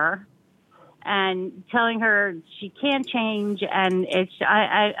with her and telling her she can't change. And it's,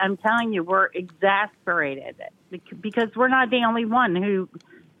 I'm telling you, we're exasperated because we're not the only one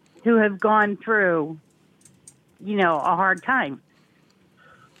who have gone through, you know, a hard time.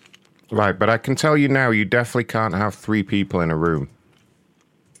 Right, but I can tell you now, you definitely can't have 3 people in a room.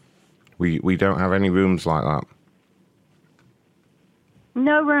 We don't have any rooms like that.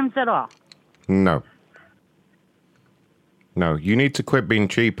 No rooms at all. No. No, you need to quit being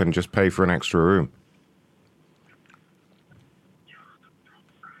cheap and just pay for an extra room.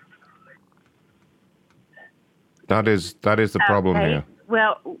 That is the problem Okay. here.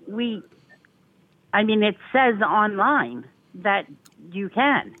 Well, I mean, it says online that you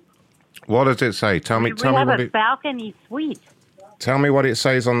can. What does it say? Tell me we have what a it. balcony suite. Tell me what it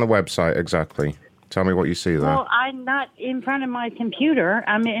says on the website exactly. Tell me what you see there. Well, I'm not in front of my computer.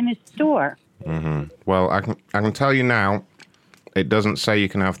 I'm in a store. Well, I can tell you now. It doesn't say you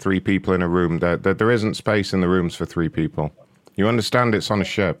can have 3 people in a room. There isn't space in the rooms for 3 people. You understand? It's on a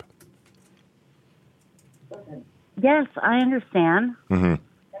ship. Yes, I understand.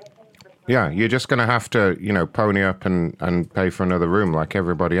 Yeah, you're just going to have to, pony up and pay for another room like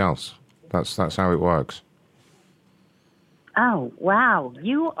everybody else. That's how it works. Oh, wow.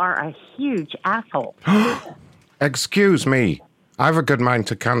 You are a huge asshole. Excuse me. I have a good mind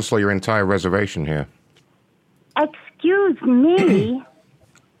to cancel your entire reservation here. Excuse me?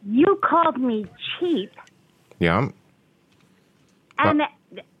 You called me cheap. Yeah. And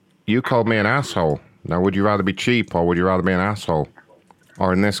You called me an asshole. Now, would you rather be cheap or would you rather be an asshole?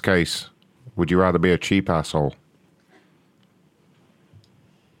 Or in this case, would you rather be a cheap asshole?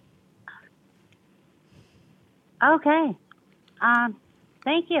 okay.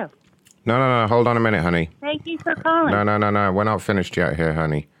 Thank you. No. Hold on a minute, honey. Thank you for calling. No. We're not finished yet here,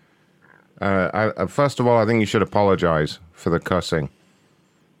 honey. First of all, I think you should apologize for the cussing.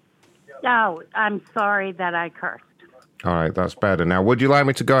 Oh, I'm sorry that I cursed. All right, that's better. Now, would you like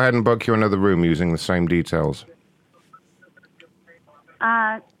me to go ahead and book you another room using the same details?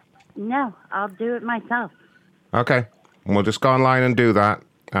 No, I'll do it myself. Okay. We'll just go online and do that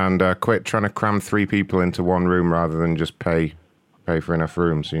and quit trying to cram 3 people into one room rather than just pay for enough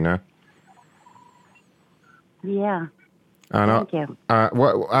rooms, Yeah. Thank you.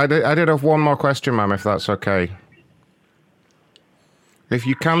 I did have one more question, ma'am, if that's okay. If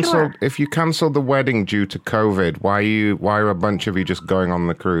you cancelled the wedding due to COVID, why are a bunch of you just going on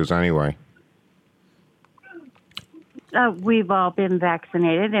the cruise anyway? We've all been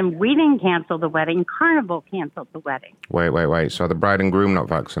vaccinated, and we didn't cancel the wedding. Carnival canceled the wedding. Wait. So the bride and groom not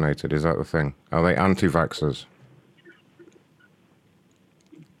vaccinated? Is that the thing? Are they anti-vaxxers?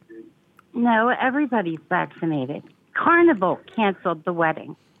 No, everybody's vaccinated. Carnival canceled the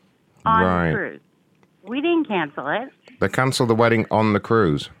wedding on the cruise. We didn't cancel it. They cancelled the wedding on the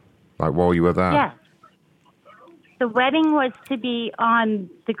cruise, like while you were there? Yes. The wedding was to be on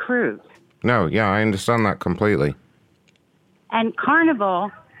the cruise. No, yeah, I understand that completely. And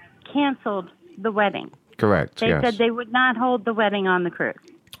Carnival canceled the wedding. Correct, They yes. said they would not hold the wedding on the cruise.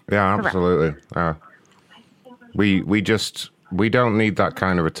 Yeah, Correct. absolutely. We don't need that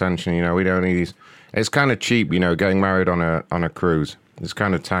kind of attention, we don't need these. It's kind of cheap, getting married on a cruise. It's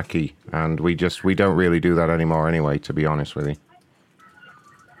kind of tacky, and we don't really do that anymore anyway, to be honest with you.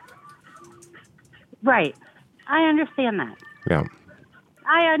 Right. I understand that. Yeah.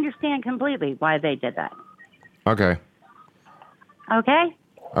 I understand completely why they did that. Okay. Okay?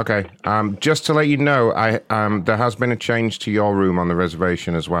 Okay. Just to let you know, there has been a change to your room on the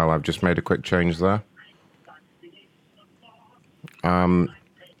reservation as well. I've just made a quick change there.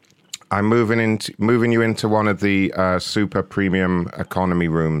 I'm moving you into one of the super premium economy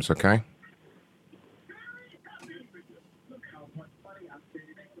rooms, okay?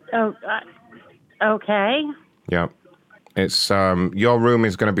 Oh, okay. Yeah. It's your room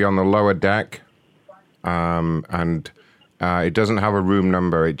is going to be on the lower deck, and it doesn't have a room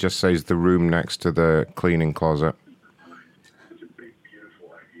number. It just says the room next to the cleaning closet.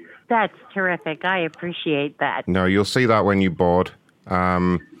 That's terrific. I appreciate that. No, you'll see that when you board.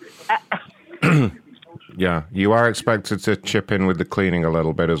 Yeah, you are expected to chip in with the cleaning a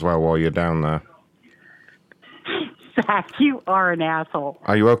little bit as well while you're down there. Zach, you are an asshole.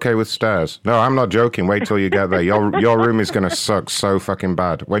 Are you okay with stairs? No, I'm not joking. Wait till you get there. Your room is going to suck so fucking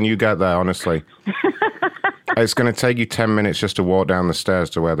bad. When you get there, honestly. It's going to take you 10 minutes just to walk down the stairs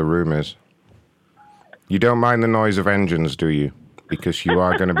to where the room is. You don't mind the noise of engines, do you? Because you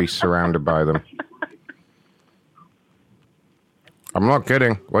are going to be surrounded by them. I'm not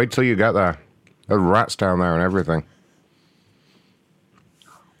kidding. Wait till you get there. There's rats down there and everything.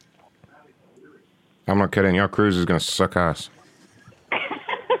 I'm not kidding. Your cruise is going to suck ass.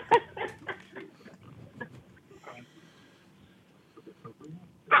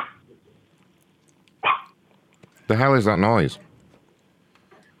 The hell is that noise?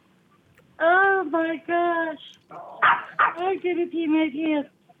 Oh my gosh. I'm gonna pee my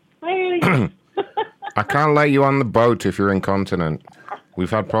pants. I can't let you on the boat if you're incontinent. We've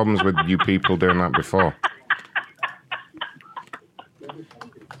had problems with you people doing that before.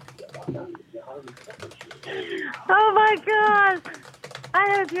 Oh my god.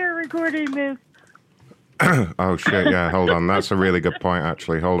 I hope you're recording this. Oh shit, yeah, hold on. That's a really good point,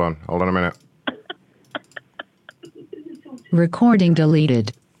 actually. Hold on a minute. Recording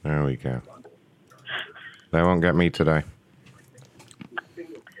deleted. There we go. They won't get me today.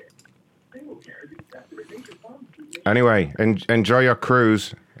 Anyway, enjoy your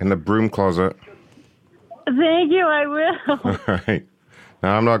cruise in the broom closet. Thank you, I will. All right. No,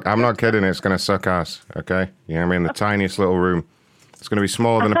 I'm not kidding. It's going to suck ass. Okay. You know what I mean? The tiniest little room. It's going to be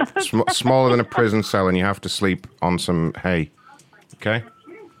smaller than smaller than a prison cell, and you have to sleep on some hay. Okay.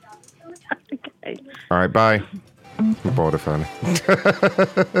 Okay. All right. Bye. I'm bored of Fanny.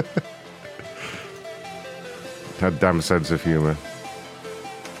 Had damn sense of humor.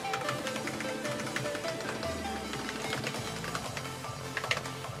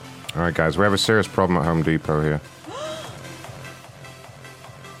 All right, guys. We have a serious problem at Home Depot here.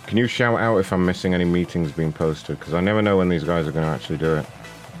 Can you shout out if I'm missing any meetings being posted? Because I never know when these guys are going to actually do it.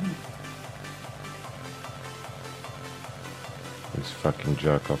 These fucking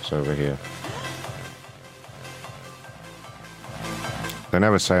jerk-offs over here. They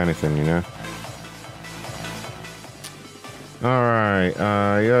never say anything, you know? Alright,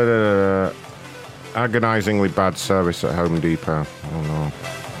 agonizingly bad service at Home Depot. Oh no.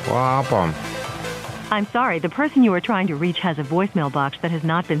 What happened? I'm sorry, the person you are trying to reach has a voicemail box that has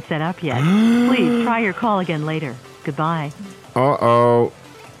not been set up yet. Please try your call again later. Goodbye. Uh-oh.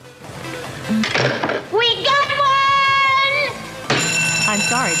 We got one! I'm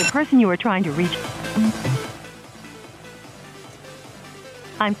sorry, the person you are trying to reach...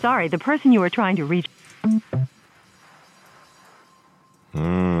 I'm sorry, the person you are trying to reach...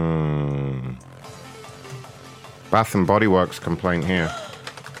 Bath and Body Works complaint here.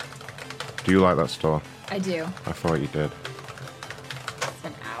 Do you like that store? I do. I thought you did.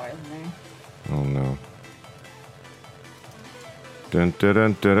 Spent hours in there. Oh no. Dun dun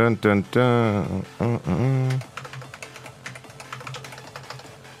dun dun dun dun.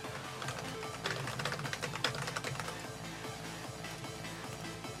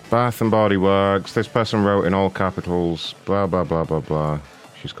 Bath and Body Works. This person wrote in all capitals. Blah blah blah blah blah.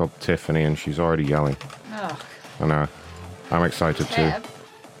 She's called Tiffany and she's already yelling. Ugh. I know. I'm excited too.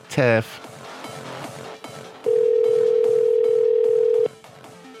 Tiff.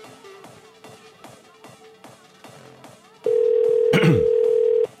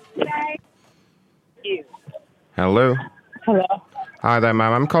 Hello. Hello. Hi there,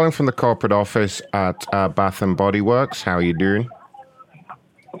 ma'am. I'm calling from the corporate office at Bath and Body Works. How are you doing?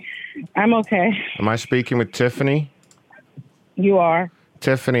 I'm okay. Am I speaking with Tiffany? You are.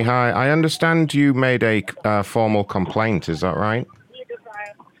 Tiffany, hi. I understand you made a formal complaint. Is that right?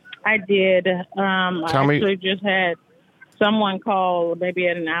 I did. Tell I me- actually just had someone call maybe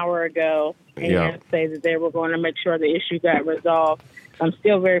an hour ago and say that they were going to make sure the issue got resolved. I'm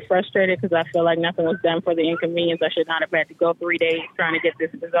still very frustrated because I feel like nothing was done for the inconvenience. I should not have had to go 3 days trying to get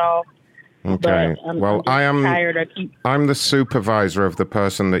this resolved. Okay. But Well, I'm tired of I'm the supervisor of the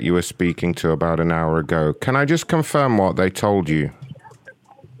person that you were speaking to about an hour ago. Can I just confirm what they told you?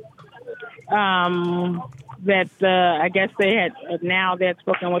 that I guess they had now they had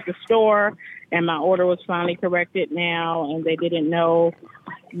spoken with the store and my order was finally corrected now, and they didn't know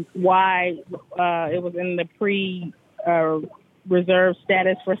why it was in the reserve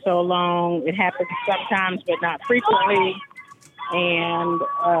status for so long. It happens sometimes, but not frequently. And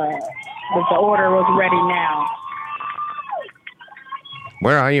but the order was ready now.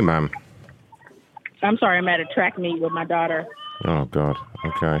 Where are you, ma'am? I'm sorry, I'm at a track meet with my daughter. Oh, God.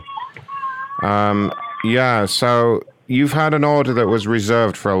 Okay. Yeah, so you've had an order that was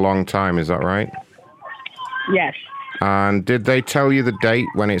reserved for a long time, is that right? Yes. And did they tell you the date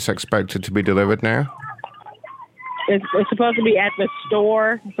when it's expected to be delivered now? It's supposed to be at the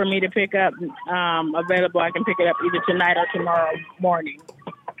store for me to pick up. Available, I can pick it up either tonight or tomorrow morning.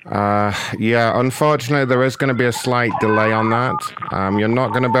 Yeah, unfortunately, there is going to be a slight delay on that. You're not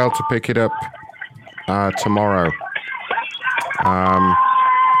going to be able to pick it up tomorrow.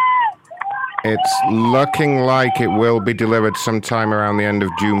 It's looking like it will be delivered sometime around the end of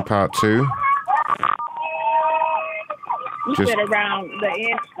June, part 2. You said around the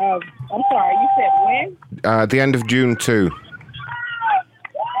end of, I'm sorry, you said when? The end of June 2.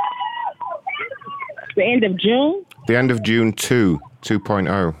 The end of June? The end of June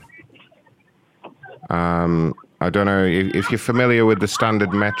 2.0. I don't know if you're familiar with the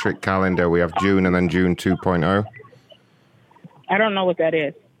standard metric calendar. We have June and then June 2.0. I don't know what that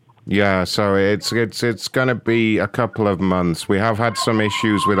is. Yeah, so it's going to be a couple of months. We have had some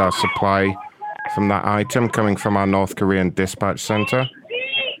issues with our supply from that item coming from our North Korean dispatch center,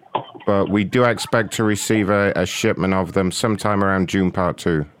 but we do expect to receive a shipment of them sometime around June part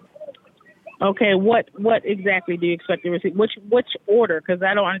 2. Okay, what exactly do you expect to receive? Which order? Because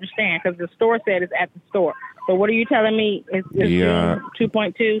I don't understand. Because the store said it's at the store. So what are you telling me? Is June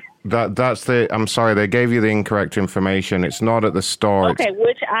 2.2? That's the. I'm sorry, they gave you the incorrect information. It's not at the store. Okay,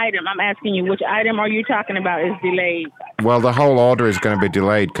 which item? I'm asking you, which item are you talking about is delayed? Well, the whole order is going to be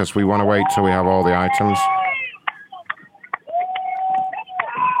delayed because we want to wait till we have all the items.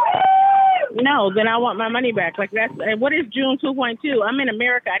 No, then I want my money back. Like that's what is June 2.2? I'm in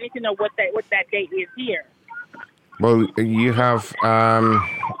America. I need to know what that date is here. Well, you have.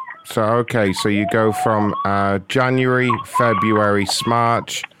 So you go from January, February,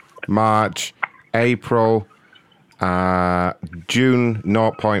 March, April, June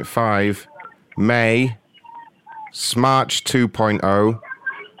 0.5, May, March 2.0,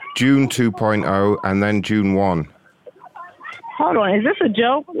 June 2.0, and then June 1. Hold on, is this a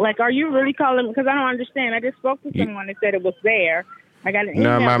joke? Like, are you really calling? Because I don't understand. I just spoke to someone that said it was there. I got an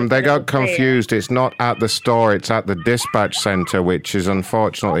email. No, ma'am, they got confused. It's not at the store. It's at the dispatch center, which is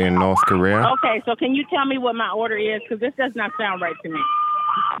unfortunately in North Korea. Okay, so can you tell me what my order is? Because this does not sound right to me.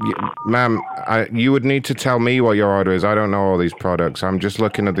 Ma'am, you would need to tell me what your order is. I don't know all these products. I'm just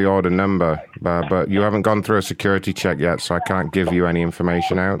looking at the order number, but you haven't gone through a security check yet, so I can't give you any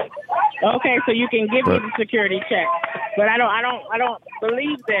information out. Okay, so you can give me the security check, but I don't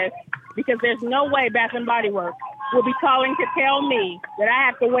believe this because there's no way Bath and Body Works will be calling to tell me that I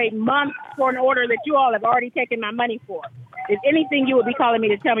have to wait months for an order that you all have already taken my money for. If anything, you would be calling me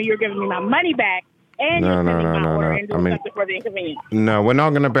to tell me you're giving me my money back and you're sending my order and doing something for the inconvenience. No, we're not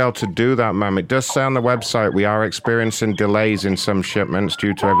going to be able to do that, ma'am. It does say on the website we are experiencing delays in some shipments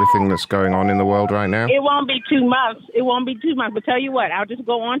due to everything that's going on in the world right now. It won't be 2 months. It won't be 2 months. But tell you what, I'll just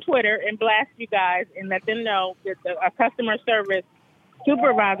go on Twitter and blast you guys and let them know that a customer service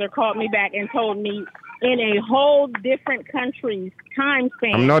supervisor called me back and told me in a whole different country's time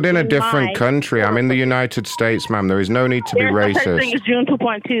span. I'm not in a different country. I'm in the United States, ma'am. There is no need to be racist. There's thing is June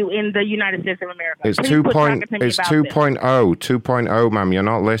 2.2 in the United States of America. It's 2.0, 2.0, ma'am. You're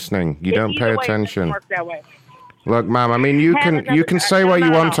not listening. You don't pay attention. It doesn't work that way. Look, ma'am, I mean, you can say what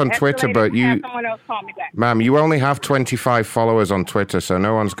you want on Twitter, but someone else call me back. ma'am, you only have 25 followers on Twitter, so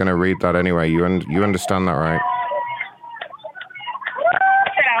no one's going to read that anyway. You understand that, right?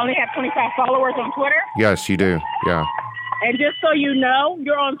 I only have 25 followers on Twitter? Yes, you do. Yeah. And just so you know,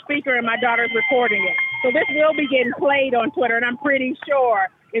 you're on speaker and my daughter's recording it. So this will be getting played on Twitter, and I'm pretty sure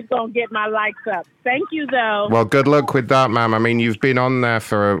it's going to get my likes up. Thank you, though. Well, good luck with that, ma'am. I mean, you've been on there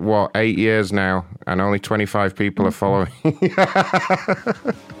for, 8 years now, and only 25 people are following. What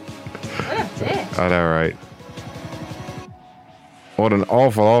a dick. I know, right? What an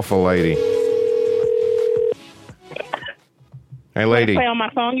awful, awful lady. Hey, lady. Play on my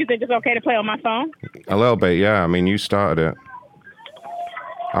phone? You think it's okay to play on my phone? A little bit, yeah. I mean, you started it.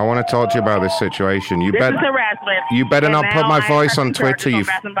 I want to talk to you about this situation. This is harassment. You better not put my voice on Twitter. You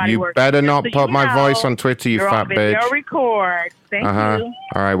better not put my voice on Twitter, you fat bitch. Video record. Thank you.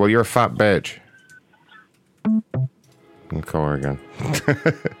 All right, well, you're a fat bitch. I'll call her again.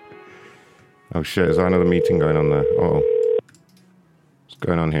 Oh, shit. Is there another meeting going on there? Uh-oh. What's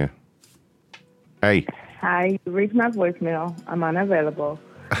going on here? Hey. Hi, you reached my voicemail. I'm unavailable.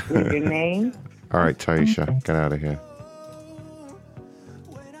 Leave your name. All right, Taisha, get out of here.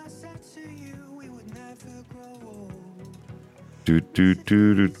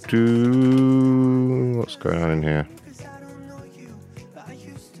 What's going on in here?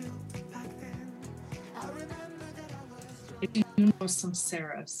 You know some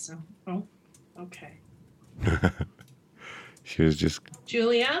Sarah, so okay. She was just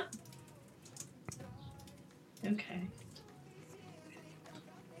Julia? Okay.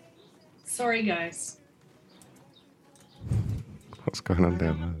 Sorry, guys. What's going on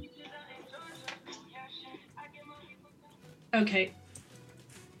down there? Okay.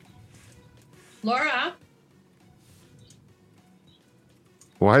 Laura?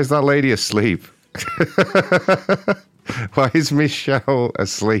 Why is that lady asleep? Why is Michelle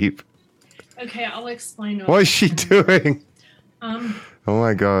asleep? Okay, I'll explain. What is she doing? Oh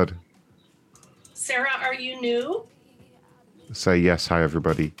my God. Sarah, are you new? Say yes, hi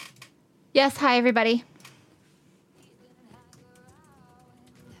everybody. Yes, hi everybody.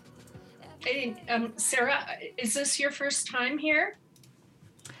 Sarah, is this your first time here?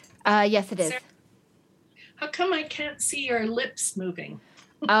 Yes, it is. Sarah, how come I can't see your lips moving?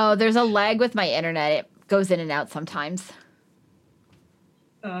 Oh, there's a lag with my internet. It goes in and out sometimes.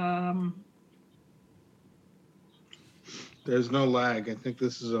 There's no lag. I think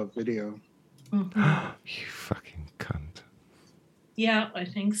this is a video. Mm-hmm. You fucking cunt. Yeah, I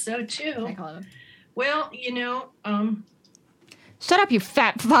think so too. Well, Shut up, you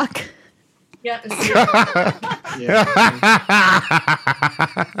fat fuck. Yeah.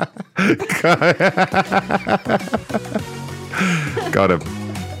 Got him.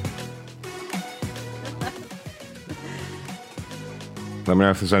 Let me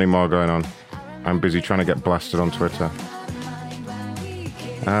know if there's any more going on. I'm busy trying to get blasted on Twitter.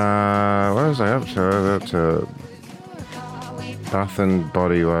 What was I up to? Bath and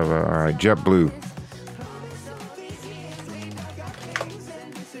Body, whatever. All right, JetBlue.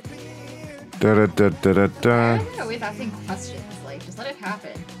 I'm always asking questions. Like, just let it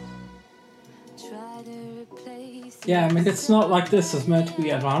happen. Yeah, I mean, it's not like this is meant to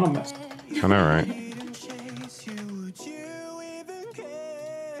be anonymous. I know, right?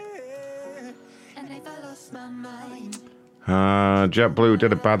 JetBlue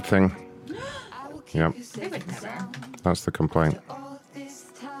did a bad thing. Yep. They would never. That's the complaint. Oh,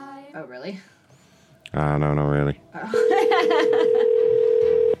 really? No, not really. Oh.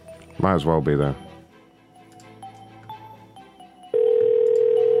 Might as well be though.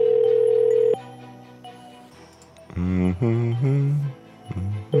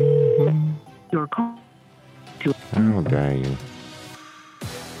 Your call. How dare you?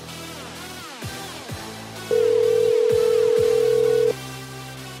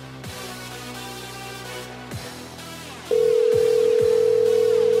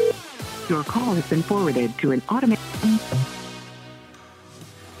 Your call has been forwarded to an automated.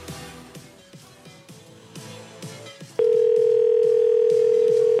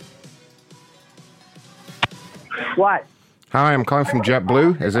 What? Hi, I'm calling from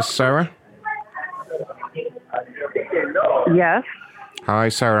JetBlue. Is this Sarah? Yes. Hi,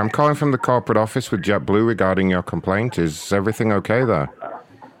 Sarah. I'm calling from the corporate office with JetBlue regarding your complaint. Is everything okay there?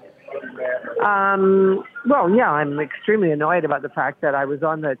 Well, yeah, I'm extremely annoyed about the fact that I was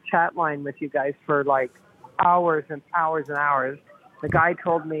on the chat line with you guys for like hours and hours and hours. The guy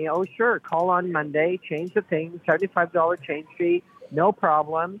told me, oh, sure, call on Monday, change the thing, $75 change fee, no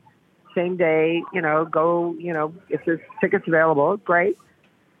problem. Same day, go, if there's tickets available, great.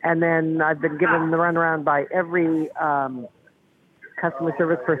 And then I've been given the runaround by every customer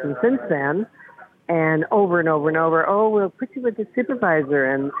service person since then. And over and over and over, oh, we'll put you with the supervisor,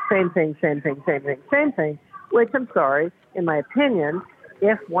 and same thing, which I'm sorry, in my opinion,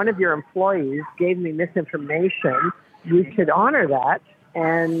 if one of your employees gave me misinformation, you should honor that,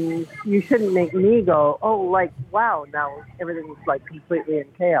 and you shouldn't make me go, oh, like, wow, now everything's like completely in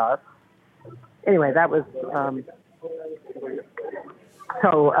chaos. Anyway, that was,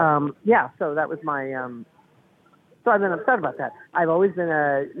 so that was my, so I've been upset about that. I've always been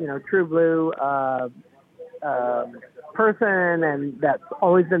a, True Blue person, and that's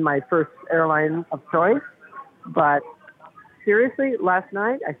always been my first airline of choice. But seriously, last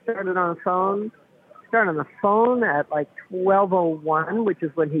night I started on the phone at like 12:01, which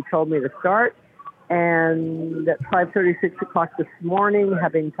is when he told me to start. And at 5:30, 6 o'clock this morning,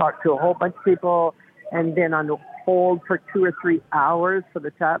 having talked to a whole bunch of people and been on hold for 2 or 3 hours for the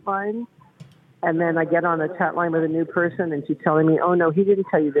chat line. And then I get on a chat line with a new person, and she's telling me, oh, no, he didn't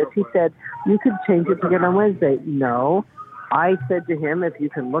tell you this. He said, you could change your ticket on Wednesday. No. I said to him, if you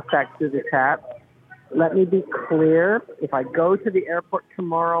can look back through the chat, let me be clear. If I go to the airport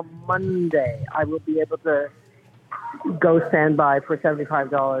tomorrow, Monday, I will be able to go stand by for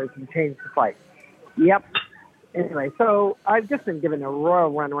 $75 and change the flight. Yep. Anyway, so I've just been given a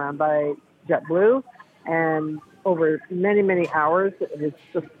royal runaround by JetBlue, and over many, many hours, it's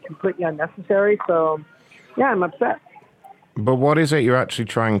just completely unnecessary. So, yeah, I'm upset. But what is it you're actually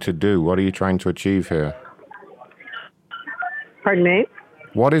trying to do? What are you trying to achieve here? Pardon me?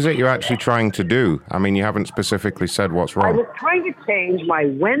 What is it you're actually trying to do? I mean, you haven't specifically said what's wrong. I was trying to change my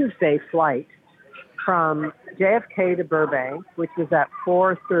Wednesday flight from JFK to Burbank, which was at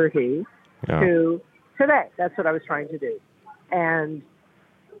 4:30, to today. That's what I was trying to do. And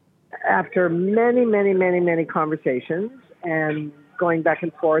after many, many, many, many conversations and going back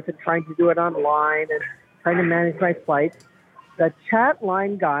and forth and trying to do it online and trying to manage my flights, the chat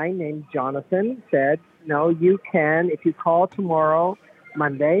line guy named Jonathan said, no, you can, if you call tomorrow,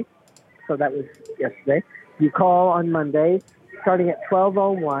 Monday, so that was yesterday, you call on Monday, starting at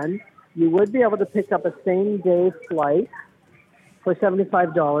 12:01, you would be able to pick up a same-day flight for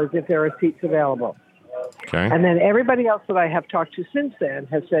 $75 if there are seats available. Okay. And then everybody else that I have talked to since then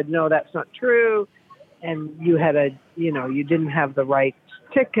has said, no, that's not true. And you had you didn't have the right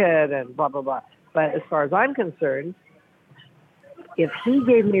ticket and blah, blah, blah. But as far as I'm concerned, if he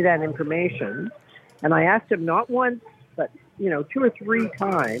gave me that information, and I asked him not once, but, 2 or 3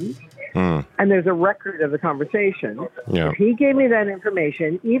 times, and there's a record of the conversation, if he gave me that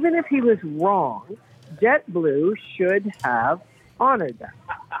information, even if he was wrong, JetBlue should have honored that.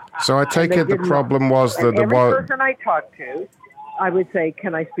 So I take And they it the did problem was that And the every was. person I talked to, I would say,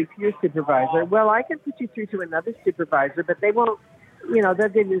 "Can I speak to your supervisor?" Well, I can put you through to another supervisor, but they won't. You know, they'll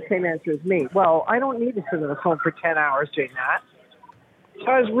give you the same answer as me. Well, I don't need to sit on the phone for 10 hours doing that.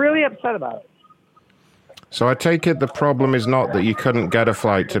 So I was really upset about it. So I take it the problem is not that you couldn't get a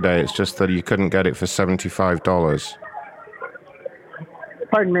flight today. It's just that you couldn't get it for $75.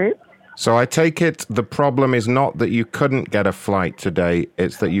 Pardon me? So I take it the problem is not that you couldn't get a flight today.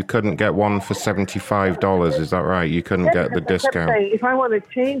 It's that you couldn't get one for $75. Is that right? You couldn't get the I kept discount. saying, if I want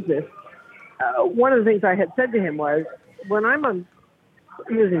to change this, one of the things I had said to him was, when I'm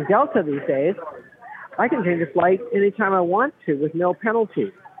using Delta these days, I can change a flight anytime I want to with no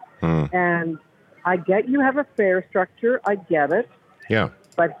penalty. And I get you have a fare structure. I get it. Yeah.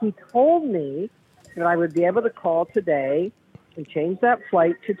 But he told me that I would be able to call today and change that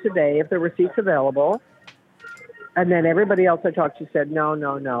flight to today if there were seats available. And then everybody else I talked to said, no.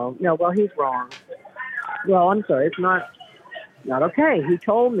 Well, he's wrong. Well, I'm sorry. It's not okay. He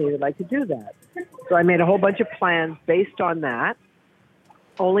told me that I could do that. So I made a whole bunch of plans based on that,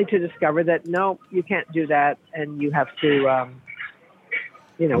 only to discover that, no, you can't do that. And you have to,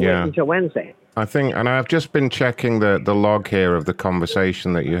 wait until Wednesday. I think, and I've just been checking the log here of the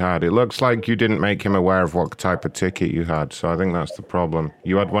conversation that you had. It looks like you didn't make him aware of what type of ticket you had. So I think that's the problem.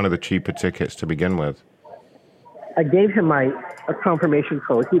 You had one of the cheaper tickets to begin with. I gave him a confirmation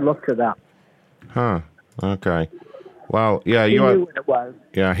code. He looked it up. Huh. Okay. Well, yeah, He you knew what it was.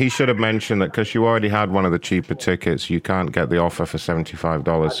 Yeah, he should have mentioned that because you already had one of the cheaper tickets, you can't get the offer for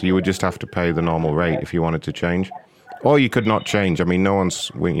 $75. So you would just have to pay the normal rate if you wanted to change. Or you could not change. I mean,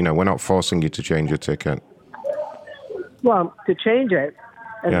 we're not forcing you to change your ticket. Well, to change it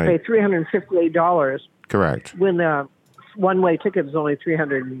and pay $358. Correct. When the one-way ticket is only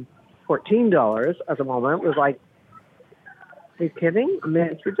 $314 at the moment, was like, are you kidding? I mean,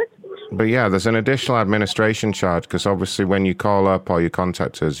 it's ridiculous. But yeah, there's an additional administration charge because obviously when you call up or you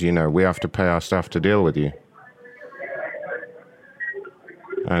contact us, we have to pay our staff to deal with you.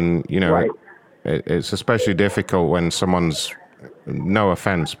 And, Right. It's especially difficult when someone's, no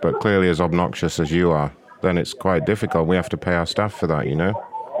offense, but clearly as obnoxious as you are. Then it's quite difficult. We have to pay our staff for that,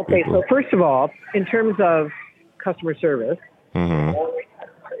 Okay, so first of all, in terms of customer service, the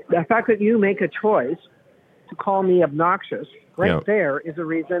fact that you make a choice to call me obnoxious there is a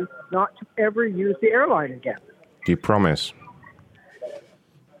reason not to ever use the airline again. Do you promise?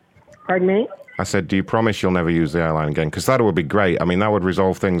 Pardon me? I said, do you promise you'll never use the airline again? Because that would be great. I mean, that would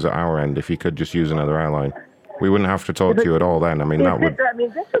resolve things at our end if you could just use another airline. We wouldn't have to talk to you at all then. I mean,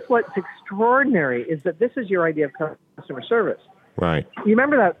 this is what's extraordinary, is that this is your idea of customer service. Right. You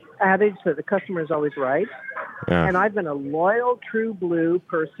remember that adage that the customer is always right? Yeah. And I've been a loyal, true blue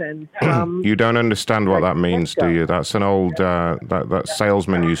person from... You don't understand what that means, do you? That's an old... that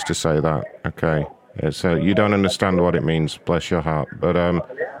salesman used to say that. Okay. It's you don't understand what it means. Bless your heart. But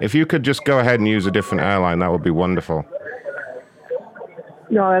if you could just go ahead and use a different airline, that would be wonderful.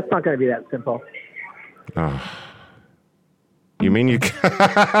 No, that's not going to be that simple. Oh. You mean you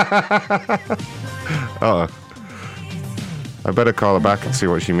Oh. I better call her back and see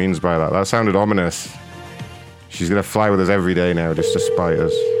what she means by that. That sounded ominous. She's going to fly with us every day now just to spite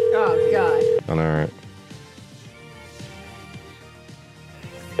us. Oh, God. I know, right?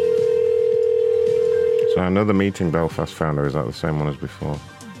 So another meeting Belfast founder, is that the same one as before?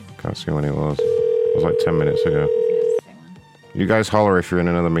 Can't see when it was. It was like 10 minutes ago. You guys holler if you're in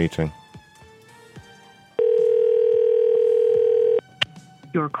another meeting.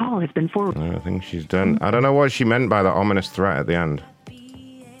 Your call has been forwarded. I think she's done. I don't know what she meant by that ominous threat at the end.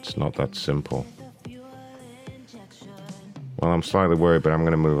 It's not that simple. Well, I'm slightly worried, but I'm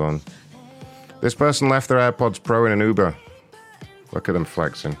going to move on. This person left their AirPods Pro in an Uber. Look at them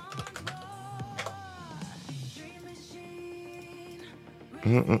flexing.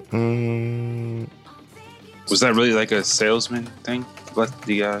 Was that really like a salesman thing? Let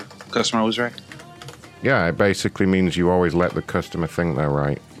the customer was right? Yeah, it basically means you always let the customer think they're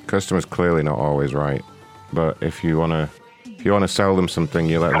right. Customer's clearly not always right, but if you wanna sell them something,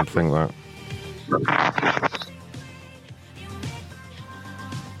 you let them think that.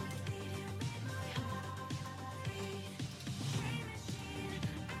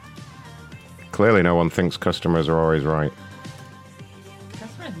 Clearly, no one thinks customers are always right.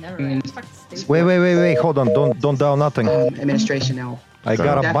 Customers never right. It's fucking stupid. Wait. Hold on. Don't dial nothing. Administration now. I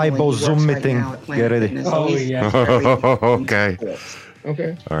got a Bible Zoom meeting. Get ready. Oh, yeah. Okay.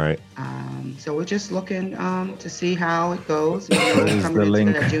 Okay. All right. So we're just looking to see how it goes. Where is Coming the into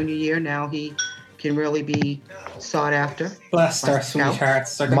link? that junior year now, he can really be sought after. Bless our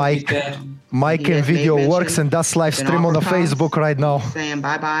sweethearts. They're gonna be dead. Mike and video works, and that's live stream on the Facebook right now. Saying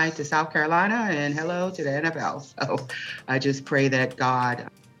bye-bye to South Carolina and hello to the NFL. So I just pray that God...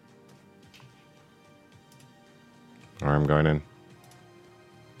 All right, I'm going in.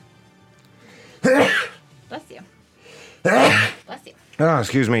 Bless you. Bless you. Oh,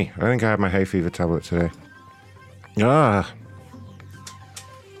 excuse me. I think I had my hay fever tablet today. Ah.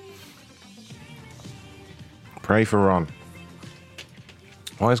 Pray for Ron.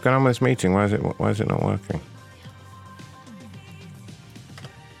 What is going on with this meeting? Why is it not working?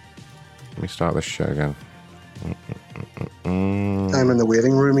 Let me start this shit again. I'm in the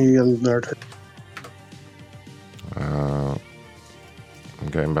waiting room. Are you in there too? I'm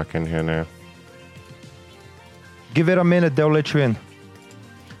getting back in here now. Give it a minute, they'll let you in.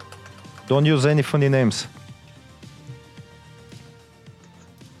 Don't use any funny names.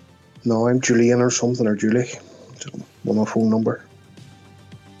 No, I'm Julian or something, or Julie. Want my phone number?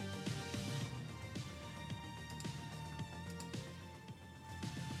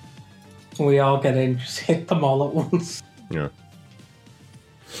 We all get in, just hit them all at once. Yeah.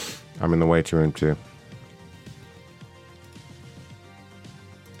 I'm in the waiting room too.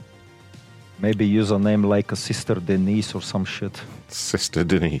 Maybe use a name like a Sister Denise or some shit. Sister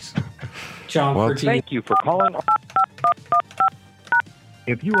Denise. John, what? Thank you for calling.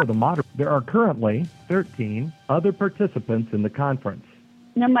 If you are the moderator, there are currently 13 other participants in the conference.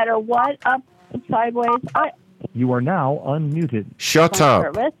 No matter what, up, sideways, You are now unmuted. Shut up.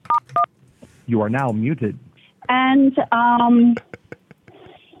 service. You are now muted. And,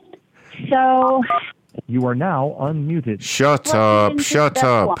 so, You are now unmuted. Shut up. Shut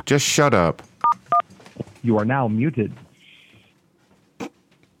up. Just shut up. You are now muted.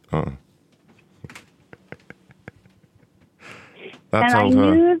 Oh. and I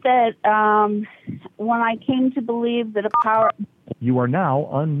knew that, when I came to believe that a power... You are now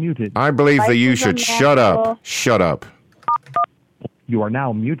unmuted. I believe that you should shut up. unnatural. Shut up. You are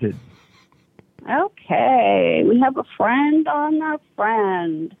now muted. Okay, we have a friend on our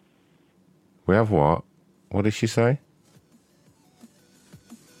friend. We have what? What did she say?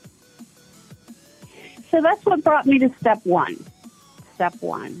 So that's what brought me to step one. Step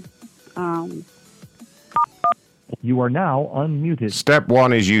one. You are now unmuted. Step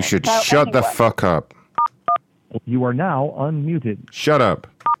one is you should So shut the anyway. fuck up. You are now unmuted. Shut up.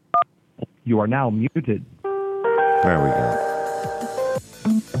 You are now muted. There we go.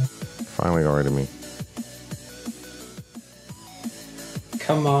 Finally got rid of me.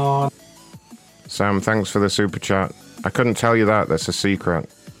 Come on. Sam, thanks for the super chat. I couldn't tell you that. That's a secret.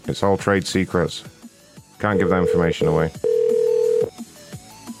 It's all trade secrets. Can't give that information away.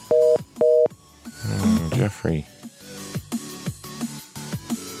 Oh, Jeffrey.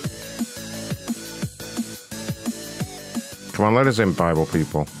 Come on, let us in, Bible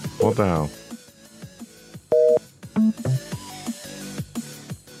people. What the hell?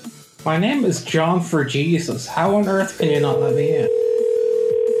 My name is John for Jesus. How on earth can you not let me in?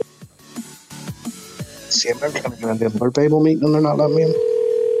 See, I'm trying to get into another Bible meeting and they're not letting me in.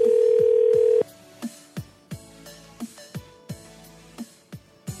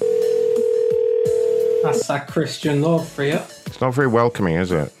 That's that Christian love for you. It's not very welcoming,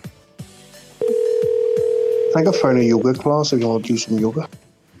 is it? I think I found a yoga class if you want to do some yoga.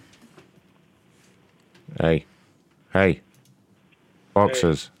 Hey. Hey.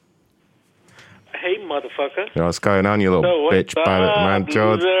 Boxers. Hey, motherfucker. Yo, what's going on, you little So what's bitch,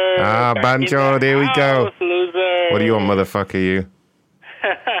 Banjo? loser? Ah, Back Banjo, in the here we go. house, loser. What do you want, motherfucker, you?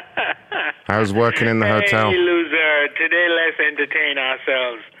 How's working in the hotel? Hey, loser. Today, let's entertain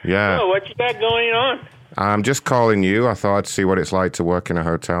ourselves. Yeah. So, what you got going on? I'm just calling you. I thought I'd see what it's like to work in a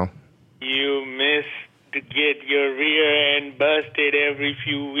hotel. You miss to get your rear end busted every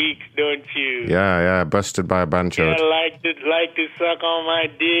few weeks, don't you? Yeah, busted by a banjo. Yeah, like to suck on my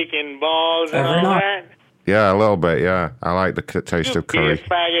dick and balls and Every all night. that? Yeah, a little bit, yeah. I like the taste of Be a curry.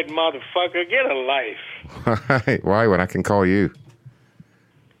 faggot motherfucker. Get a life. Why, when I can call you?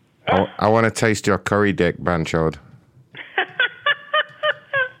 I want to taste your curry dick, Banchod.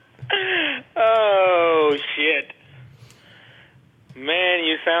 Oh, shit. Man,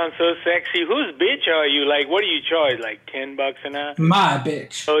 you sound so sexy. Whose bitch are you? Like, what do you charge? Like $10 an hour? My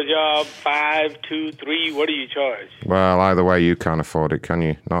bitch. So job 5, 2, 3. What do you charge? Well, either way, you can't afford it, can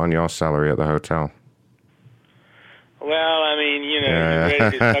you? Not on your salary at the hotel. Well, I mean, you know, Yeah. you're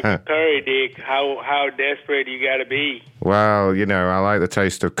ready to suck a curry dick. How desperate you got to be? Well, you know, I like the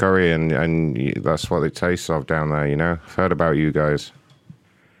taste of curry, and that's what it tastes of down there, you know? I've heard about you guys.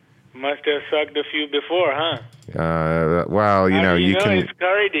 Must have sucked a few before, huh? Well, you know, you can... it's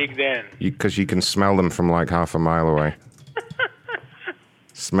curry dick then? Because you can smell them from like half a mile away.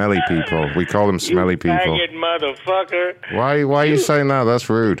 Smelly people. We call them smelly people. Faggot motherfucker. Why are you saying that? That's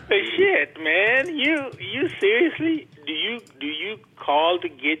rude. Shit, man. You seriously? Do you call to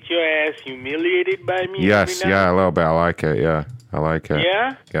get your ass humiliated by me? Yes, yeah, a little bit. I like it, yeah. I like it.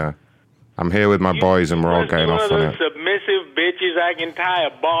 Yeah? Yeah. I'm here with my boys and we're all getting off on one it. of those submissive bitches I can tie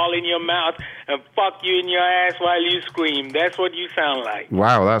a ball in your mouth and fuck you in your ass while you scream. That's what you sound like.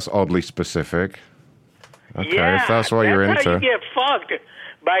 Wow, that's oddly specific. Okay, yeah, if that's what you're that's into. how you get fucked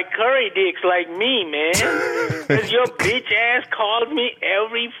by curry dicks like me, man. Because your bitch ass calls me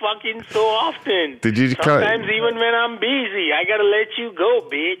every fucking so often. Did you Sometimes even when I'm busy, I gotta let you go,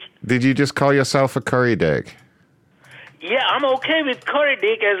 bitch. Did you just call yourself a curry dick? Yeah, I'm okay with curry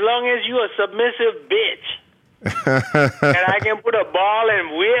dick as long as you're a submissive bitch. And I can put a ball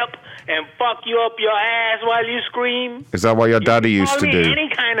and whip and fuck you up your ass while you scream. Is that what your daddy used to Call me do? any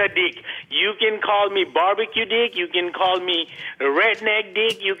kind of dick. You can call me barbecue dick. You can call me redneck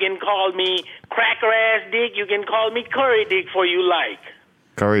dick. You can call me cracker ass dick. You can call me curry dick for you like.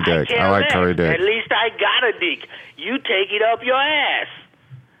 Curry dick. I like curry dick. At least I got a dick. You take it up your ass.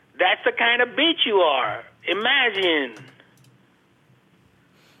 That's the kind of bitch you are. Imagine.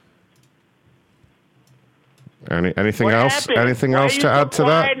 Anything What else? happened? Anything Why else you to so add to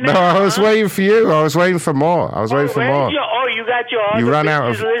that? quiet No, now, I was waiting for you. I was waiting for more. I was waiting for more. You got your other You ran out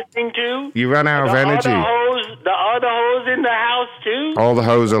bitches of- listening too? You ran out of energy. The other hoes in the house too? All the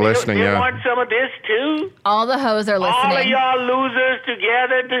hoes are listening, They yeah. want some of this too? All the hoes are All of listening. y'all losers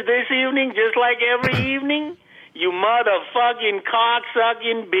together this evening, just like every evening? You motherfucking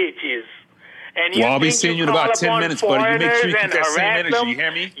cocksucking bitches. And you Well, I'll be think seeing you in call about 10 upon minutes, buddy. You make sure you foreigners keep that and same harass energy. them? You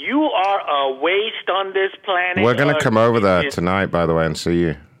hear me? You are a waste on this planet. We're going to come over there Earth. tonight, by the way, and see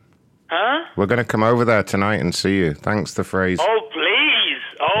you. Huh? We're going to come over there tonight and see you. Thanks the phrase. Oh, please.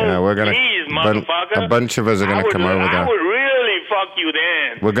 Oh, Yeah, we're gonna- please, bun- motherfucker. a bunch of us are gonna come over I there. would really fuck you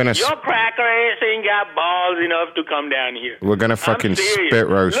then. We're gonna Your cracker ass ain't got balls enough to come down here. We're going to fucking spit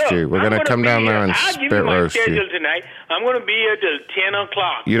roast Look, you. We're going to come down there and I'll give you spit my roast schedule you. tonight. I'm going to be here till 10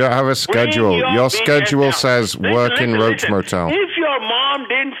 o'clock. You don't have a schedule. your Your bitch schedule ass says down. work in Roach listen. Motel. If your mom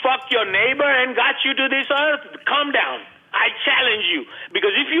didn't fuck your neighbor and got you to this earth, come down. I challenge you.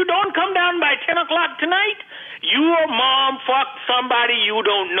 Because if you don't come down by 10 o'clock tonight, your mom fucked somebody you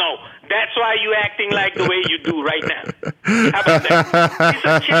don't know. That's why you acting like the way you do right now. How about that? It's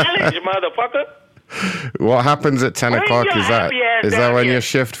a challenge, motherfucker. What happens at 10 Bring o'clock? your Is that happy ass is that down when here. your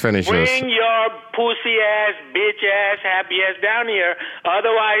shift finishes? Bring your pussy ass, bitch ass, happy ass down here.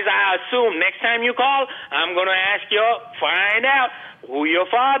 Otherwise, I assume next time you call, I'm going to ask you, find out who your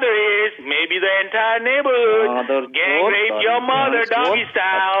father is. Maybe the entire neighborhood. Gang rape your mother, doggy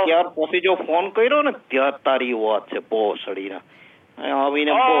style. ત્યાર પછી જો phone કર્યો ને ત્યાર તારી વાત છે ભોસડીના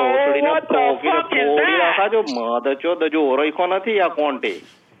આવીને ભોસડીને what the fuck is ભોળી that? રાખા જો મધ ચો જો ઓળખ્યો નથી આ Conte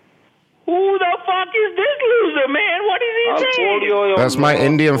Who the fuck is this loser, man? What is he saying? That's my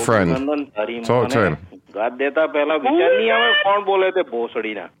Indian friend. Talk to him. ગાત દેતા પહેલા વિચાર નહીં આવે કોણ બોલે તે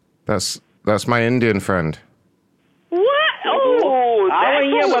ભોસડીના That's my Indian friend. What? Oh, આવો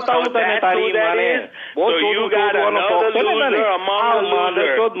અહીંયા બતાવું તને તારી માને બહુ So you got another loser among the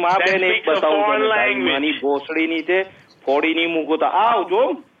losers ચોદ મા that બેન એક speaks a બતાવું foreign તને તારી language. માની ભોસડીની છે ફોડીની મૂકું તો આવ જો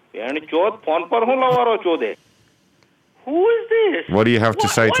બેન ચોદ ફોન પર હું લવારો ચોદે Who is this? What do you have to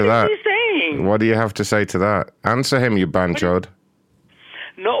say to that? What is he saying? What do you have to say to that? Answer him, you banchod.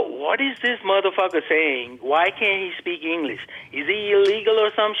 No, what is this motherfucker saying? Why can't he speak English? Is he illegal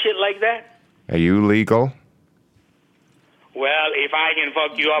or some shit like that? Are you legal? Well, if I can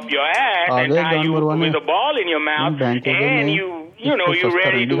fuck you up your ass and आगे tie you जानवर with a ball in your mouth, and you know, you're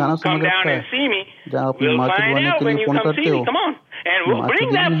ready to come down and see me, जहाँ अपनी we'll माँ के find दुआने out के when लिए you phone come करते see हो me. Come on. And we'll माँ के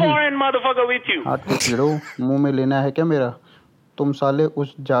bring that दुआने foreign motherfucker with you. हाथ के कीड़ो मुंह में लेना है क्या मेरा तुम साले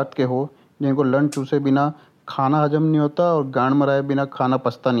उस जात के हो जिनको लन चूसे बिना खाना हजम नहीं होता और गांड मराए बिना खाना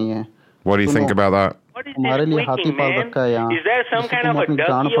पचता नहीं है What do you think about that? तुम्हारे लिए हाथी पाल रखा है यहाँ Is there some जिससे kind तुम of a अपनी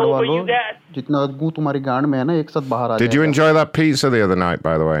गांड ducky फड़वा over low you got? जितना गूं तुम्हारी गांड में है ना एक साथ बाहर आ Did you जाएगा enjoy that pizza the other night,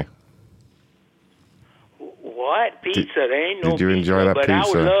 by the way? What? Pizza? There ain't no Did you enjoy pizza, that but I would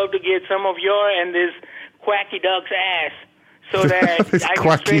pizza? love to get some of your and this quacky duck's ass so that This I can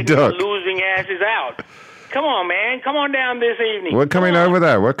quacky straighten duck. the losing asses out. Come on, man. Come on down this evening. We're coming over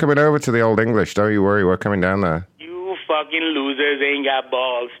there. We're coming over to the Old English. Don't you worry. We're coming down there. You fucking losers ain't got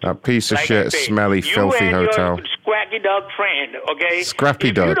balls. That piece of Like I shit, say, smelly, you filthy and hotel. your squacky duck friend, okay? Scrappy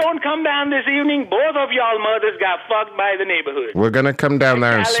if you duck. don't come down this evening, both of y'all mothers got fucked by the neighborhood. We're going to come down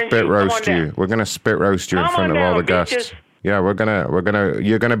there and challenge spit you. Come roast on you. down. We're going to spit roast you in Come front on of all down, the guests. bitches. Yeah,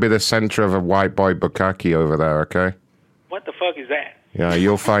 you're gonna be the center of a white boy bukkake over there, okay? What the fuck is that? Yeah,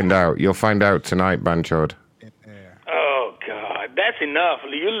 you'll find out. You'll find out tonight, Banchod. Oh, God, that's enough.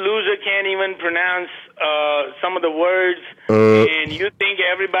 You loser can't even pronounce some of the words, and you think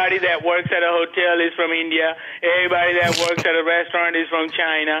everybody that works at a hotel is from India, everybody that works at a restaurant is from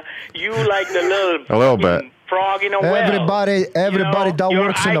China. You like the a little bit. Frog in a well. Everybody that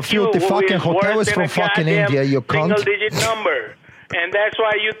works in a filthy fucking hotel is from fucking India, you cunt. Single-digit number, and that's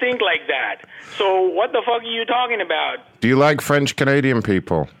why you think like that. So what the fuck are you talking about? Do you like French Canadian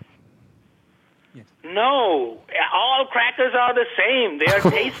people? No, all crackers are the same. They are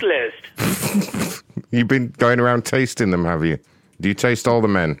tasteless. You've been going around tasting them, have you? Do you taste all the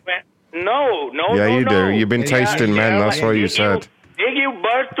men? No. Yeah, you do. You've been tasting men. That's what you said. They give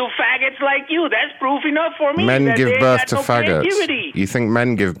birth to faggots like you. That's proof enough for me. Men that give they birth got to no faggots. creativity. You think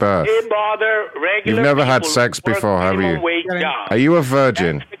men give birth? They bother regular You've never had people sex who work before, have minimum you? wage jobs. Are you a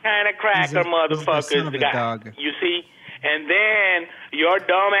virgin? That's the kind of cracker motherfuckers got. You see? And then your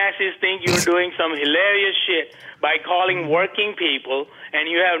dumbasses think you're doing some hilarious shit by calling working people, and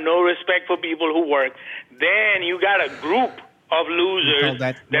you have no respect for people who work. Then you got a group of losers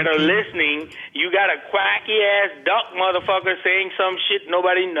that are listening. You got a quacky-ass duck motherfucker saying some shit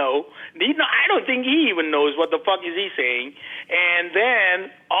nobody know. I don't think he even knows what the fuck is he saying. And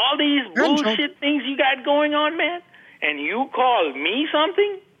then all these bullshit things you got going on, man, and you call me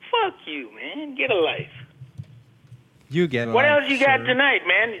something? Fuck you, man. Get a life. You get a What life, else you got tonight,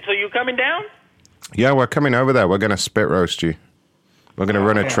 man? So you coming down? Yeah, we're coming over there. We're going to spit roast you. We're going to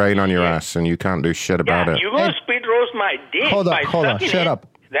run a train on your ass, and you can't do shit about it. You're going to spit roast my dick Hold by on. sucking Shut it. up.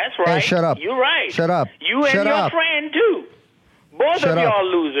 That's right. Hey, shut up. You're right. Shut up. You and Shut your up. friend, too. Both Shut of up. y'all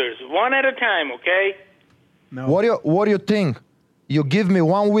losers. One at a time, okay? What do you think? You give me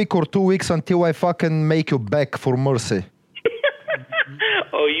 1 week or 2 weeks until I fucking make you beg for mercy.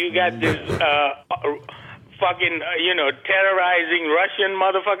 Oh, you got this fucking, terrorizing Russian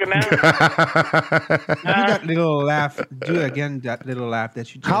motherfucker now? Do that little laugh. Do again that little laugh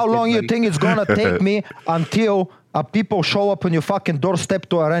that you just How did, long you buddy. think it's gonna take me until people show up on your fucking doorstep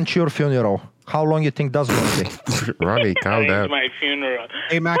to arrange your funeral? How long you think that's gonna take? Ronnie, calm It's down. my funeral.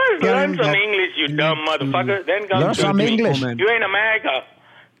 Hey, Mac, First, tell learn him some that English, you dumb motherfucker. Then come Learn to some me. English. You're in America.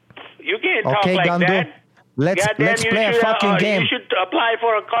 You can't talk Okay, like Gandu. that. Let's Goddamn, you play a should, fucking game. You should apply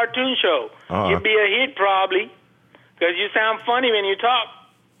for a cartoon show. You'd be a hit probably, because you sound funny when you talk.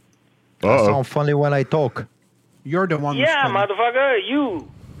 I sound funny when I talk. You're the one. Yeah, motherfucker, you.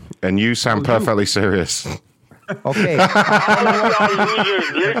 And you sound perfectly serious. Okay. All of y'all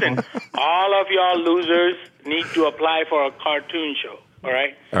losers, listen. All of y'all losers need to apply for a cartoon show. All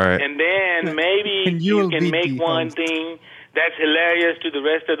right. All right. And then maybe And you you'll can be make the one host. thing that's hilarious to the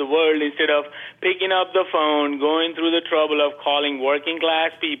rest of the world instead of picking up the phone, going through the trouble of calling working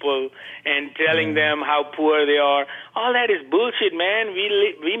class people and telling them how poor they are. All that is bullshit, man.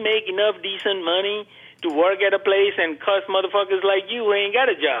 We make enough decent money to work at a place and cuss motherfuckers like you who ain't got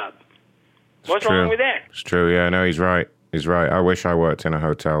a job. What's wrong with that? It's true. Yeah, no, he's right. He's right. I wish I worked in a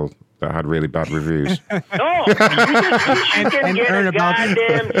hotel that had really bad reviews. No, you can get earn a about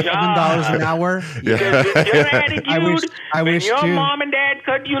goddamn job. $7 an hour. Yeah. Because your attitude, I when wish your too. mom and dad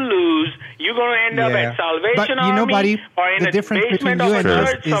cut you loose, you're going to end up Yeah. at Salvation But you know, Army buddy, or in the a difference basement between of you a and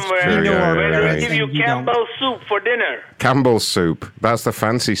us church is somewhere we know our where they parents give you and you don't. Campbell's soup for dinner. Campbell's soup. That's the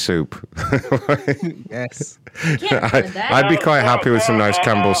fancy soup. Yes. I'd be quite happy with some nice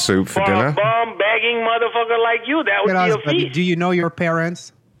Campbell's soup for dinner. Bum begging motherfucker like you, that would Look at be us, a buddy. feast. Do you know your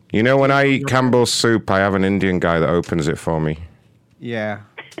parents? You know, when I eat Campbell's soup, I have an Indian guy that opens it for me. Yeah.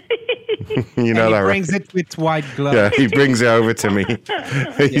 You know And that, he right? brings it with white gloves. Yeah, he brings it over to me.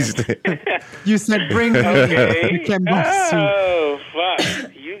 You said bring the Campbell's soup. Oh,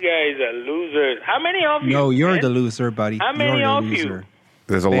 fuck. You guys are losers. How many of you? No, you're man? the loser, buddy. How many you're of the you? loser.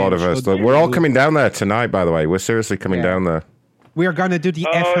 There's a lot of us. We're all coming down there tonight, by the way. We're seriously coming down there. We're gonna do the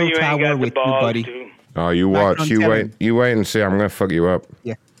Eiffel you ain't Tower got the with you, balls buddy. to. Oh, you Like watch. on You Kevin. wait and see. I'm going to fuck you up.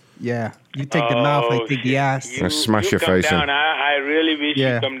 Yeah. Yeah. You take the mouth, I take the ass. I'm gonna smash you your come face in. down. I really wish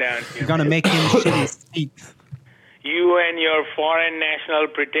Yeah. you come down. You're gonna make him shit his teeth. You and your foreign national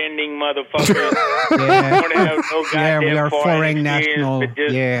pretending motherfuckers. Yeah. Don't have no Yeah, we goddamn are foreign experience, national. but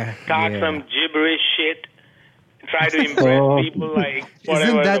just Yeah. talk yeah. some gibberish shit. Try to impress people like whatever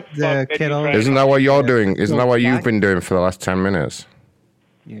Isn't that the fuck the kettle? Isn't that what you're doing? Isn't that what you've been doing for the last 10 minutes?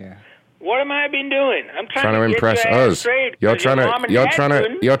 Yeah. What am I been doing? I'm Trying to get impress your ass us. straight, You're 'cause your trying mom to. and You're dad trying to.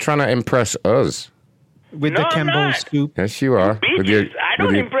 couldn't. You're trying to impress us. With No, the I'm Campbell's not. soup. Yes, you are. With your, I don't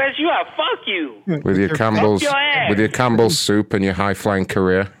with your, impress you. I fuck you. with your Campbell's, Fuck your ass. with your Campbell's soup and your high flying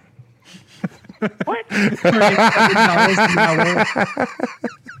career.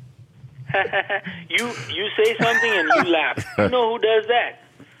 You say something and you laugh. You know who does that?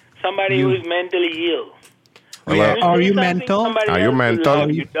 Somebody who is mentally ill. Are you mental? Somebody Are you else will mental?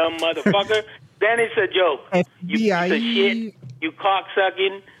 laugh, you dumb motherfucker. Then it's a joke. You piece of shit. You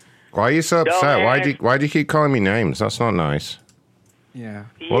cocksucking. Why are you so upset? Dumbass. Why do you keep calling me names? That's not nice. Yeah.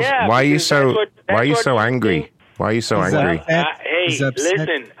 Yeah, Why are you because so that's Why are you what so you angry? think. Why are you so He's angry? upset. Hey, He's upset.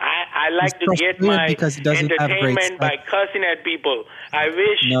 listen, I like to He's get frustrated my because he doesn't have great entertainment by cussing at people. I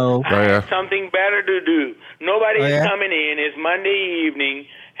wish No. I had something better to do. Nobody's Oh, yeah? coming in. It's Monday evening.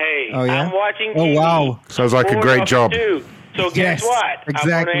 Hey, Oh, yeah? I'm watching Oh, TV. wow. Sounds like a 4 great of job. 2. So guess Yes, what? I'm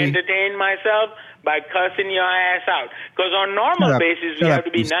exactly. going to entertain myself by cussing your ass out. Because on normal Shut up. basis, Shut we have up,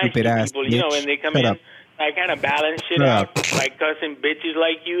 to be you nice to stupid ass people. You know, bitch. when they come Shut in, up. I kind of balance shit Shut out up. by cussing bitches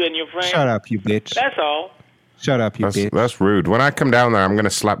like you and your friends. Shut up, you bitch. That's all. Shut up, you bitch. That's rude. When I come down there, I'm going to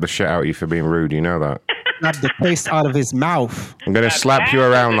slap the shit out of you for being rude. You know that. Slap the taste out of his mouth. I'm going to slap you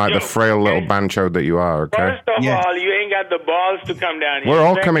around like the frail little bancho that you are, okay? First of all, you ain't got the balls to come down here. We're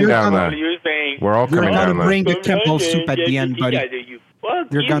all Second coming of down all, there. You're saying, We're all You're coming gonna down there. bring the Campbell soup at the end, buddy.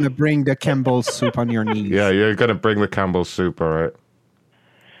 Fuck You're you. gonna bring the Campbell soup on your knees. Yeah, you're going to bring the Campbell's soup, all right?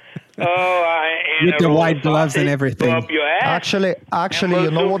 With the white gloves and everything. Up your ass. Actually,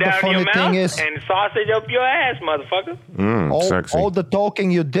 you know what the down funny your thing mouth is? And sausage up your ass, motherfucker. Sexy. All the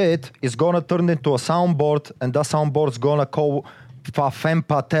talking you did is gonna turn into a soundboard, and that soundboard's gonna call Fem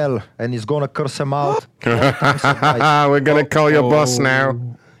Patel, and he's gonna curse him out. We're going to call your boss now.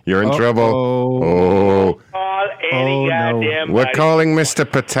 You're in trouble. Oh. Call any goddamn We're body. calling Mr.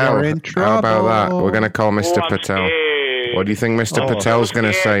 Patel. You're in How about that? We're going to call Mr. I'm Patel. scared. What do you think Mr. Patel's going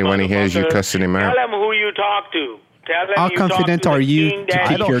to say when he hears you cussing him out? Tell him who you talk to. Tell him How you confident talk to are the you king to daddy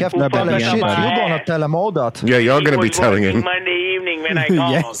keep I don't your have to club tell at him the shit. end, You're buddy? gonna tell him all that. Yeah, you're going to be was telling working him. Monday evening when I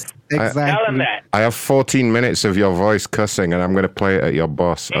called. Yes, exactly. Tell him that. I have 14 minutes of your voice cussing, and I'm going to play it at your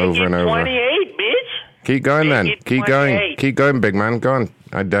boss over and over. 28, bitch. Keep going then. Make it Keep going. 28. Keep going, big man. Go on.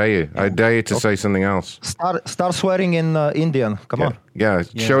 I dare you. I dare you to say something else. Start swearing in Indian. Come on. Yeah,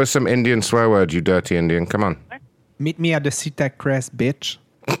 show us some Indian swear words, you dirty Indian. Come on. Meet me at the CTEC Crest, bitch.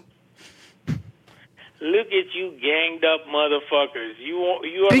 Look at you ganged up motherfuckers. You are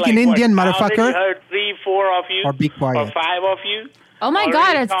Speak like in Indian, what, motherfucker. 3, 4 of you? Or be quiet. Or 5 of you? Oh my Already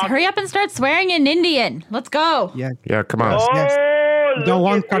God! talking? Hurry up and start swearing in Indian. Let's go. Yeah. Yeah, come on. Oh, Don't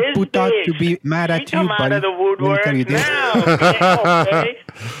want look at this Karputa bitch. to be mad at She you, come out buddy. of the Let me woodwork tell you this. now. Yeah, okay.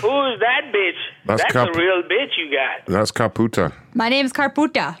 Who's that bitch? That's That's Kap- a real bitch you got. That's Kaputa. My name's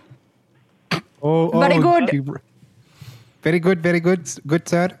Karputa. Very good. Very good, very good. Good,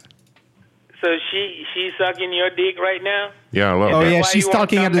 sir. So she's sucking your dick right now? Yeah, look. Oh, yeah, why she's you wanna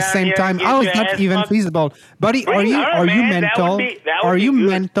talking come at the down same here time. and get Oh, your it's not ass even fucked? feasible. Buddy, Bring her, are you man. mental? That would Are be you good.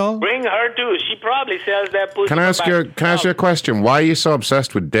 mental? Bring her too. She probably sells that pussy. Can I ask for you? about Can I ask you a question? Why are you so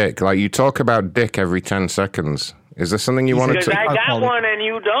obsessed with dick? Like you talk about dick every 10 seconds. Is there something you wanted Because to? I got one and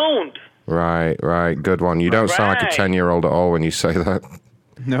you don't. Right. Good one. You don't sound like a Right. 10-year-old at all when you say that.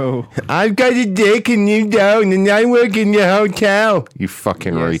 No. I've got a dick and you don't, and I work in the hotel. You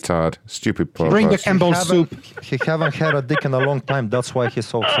fucking retard. Stupid poor Bring the person. Campbell soup. He haven't had a dick in a long time. That's why he's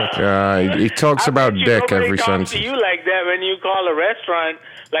so upset. Yeah, he talks about You, dick nobody every talks sentence. to you like that when you call a restaurant,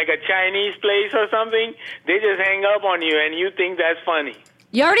 like a Chinese place or something. They just hang up on you and you think that's funny.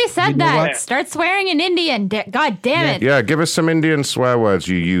 You already said You know that. what? Start swearing in Indian. God damn it. Yeah, give us some Indian swear words,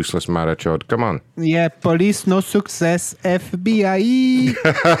 you useless marachod. Come on. Yeah, police, no success. FBI.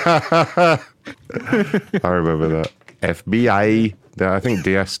 I remember that. FBI. I think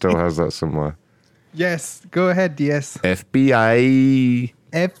DS still has that somewhere. Yes, go ahead, DS. FBI.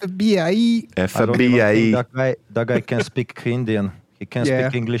 FBI. I don't even FBI. think that guy can speak Indian. He can't Yeah.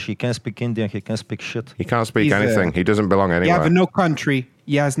 speak English. He can't speak Indian. He can't speak shit. He can't speak He's, anything. He doesn't belong He anywhere. have no country.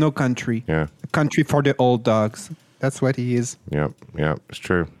 He has no country. Yeah. A country for the old dogs. That's what he is. Yep, it's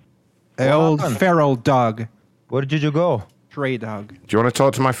true. An old feral dog. Where did you go? Stray dog. Do you want to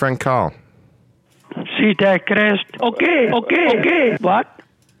talk to my friend Carl? CTEC Crest. Okay. What?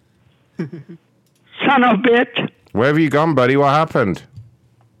 Son of a bitch. Where have you gone, buddy? What happened?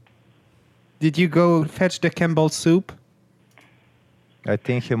 Did you go fetch the Campbell soup? I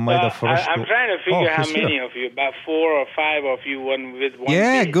think he might have rushed. I'm trying to figure how he's many here. of you, about 4 or 5 of you, one with one.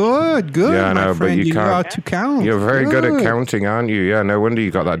 Yeah, dick. good. Yeah, I my know, but friend. you know can't. how to count. You're very good at counting, aren't you? Yeah, no wonder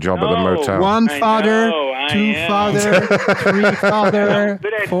you got that job at the motel. One father, two father, three father,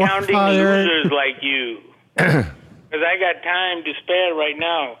 Good at four counting father. losers like you. Because I got time to spare right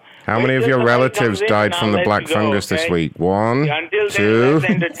now. How many of your relatives died from the black fungus this week? 1, 2,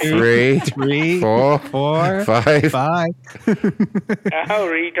 3, 4, 5. How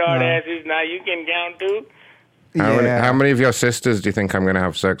retard asses, now you can count too? How many of your sisters do you think I'm going to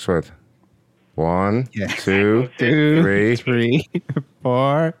have sex with? 1, 2, 3,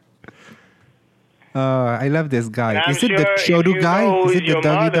 4. I love this guy. I'm Is it the sure Chodu guy? Is it the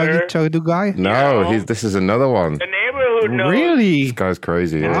doggy Chodu guy? No, this is another one. The neighborhood knows. Really? This guy's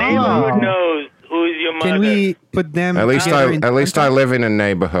crazy. The Isn't he? neighborhood knows who's your mother. Can we put them At least together I live in a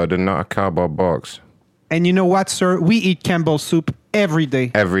neighborhood and not a cardboard box. And you know what, sir? We eat Campbell soup every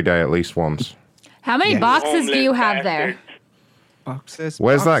day. Every day, at least once. How many boxes do you have there? Boxes.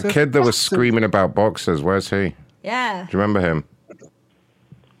 Where's that kid that was screaming about boxes? Where's he? Yeah. Do you remember him?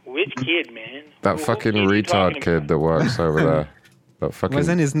 Which kid, man? That fucking retard kid that works over there. That fucking...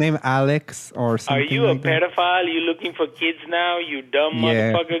 Wasn't his name Alex or something? Are you a like that? pedophile? You looking for kids now? You dumb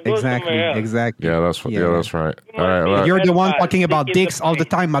Yeah, motherfucker. Go somewhere else. exactly. Yeah, that's right. All right, look. You're the one talking about dicks all the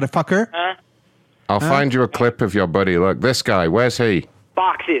time, motherfucker. I'll find you a clip of your buddy. Look, this guy. Where's he?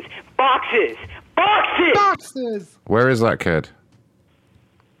 Boxes, boxes, boxes. Boxes. Where is that kid?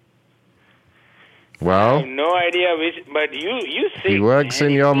 I Well, have no idea which, but you sick. he works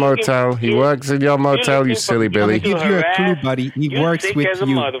in your motel. He works in your motel, you silly Billy. I'll give you a clue, buddy. He works sick with as a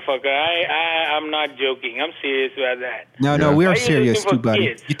you. motherfucker. I'm not joking. I'm serious about that. No, Why we are are you serious looking too, for buddy.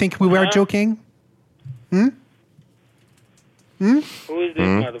 kids? You think we were joking? Who is this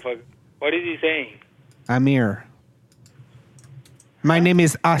motherfucker? What is he saying? Amir. My name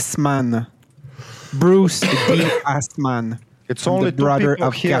is Asman. Bruce D. Asman. It's I'm only the two brother people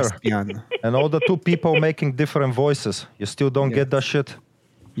of here. Caspian. And all the two people making different voices. You still don't get that shit?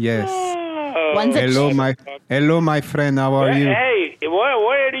 Yes. One's a Hello, my friend. How are you? Hey,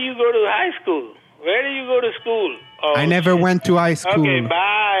 where do you go to high school? Where do you go to school? Oh, I never went to high school. Okay, bye.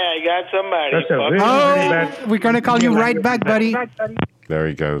 I got somebody. Oh, we're gonna call you right back, buddy. There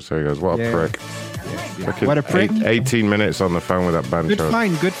he goes. What a prick. Fucking What a prick. 18 minutes on the phone with that Good banjo.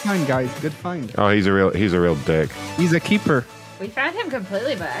 find, guys. Good find. Oh, he's a real dick. He's a keeper. We found him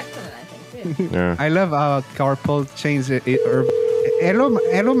completely by accident, I think, too. Yeah. I love how Carpal changed it.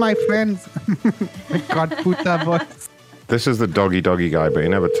 Hello, my friends. God, puta voice. This is the doggy guy, but he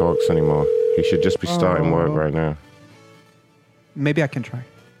never talks anymore. He should just be starting work Oh. right now. Maybe I can try.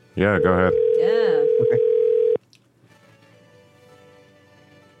 Yeah, go ahead. Yeah. Okay.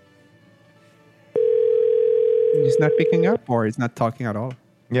 He's not picking up, or he's not talking at all.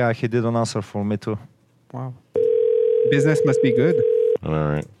 Yeah, he didn't answer for me too. Wow. Business must be good. All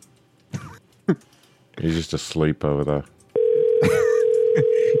right. He's just asleep over there.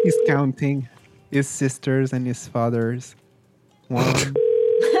 He's counting his sisters and his fathers. 1,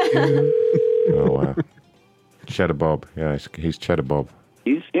 2. Oh, wow. Cheddar Bob. Yeah, he's Cheddar Bob.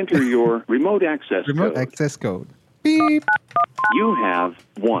 Please enter your remote access Remote code. access code. Beep. You have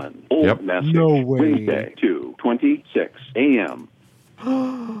one old Yep. message. No way. Wednesday, 2:26 a.m.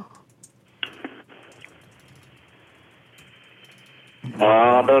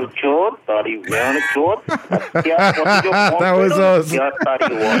 That was us. No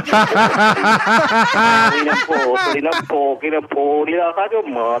fucking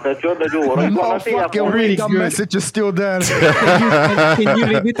Really way, that good. message is still there. Can you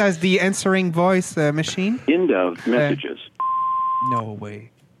leave it as the answering voice machine? End of messages. No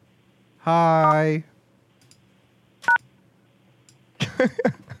way. Hi.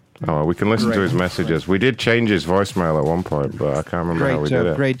 Oh, well, we can listen to Great. his messages. We did change his voicemail at one point, but I can't remember how we did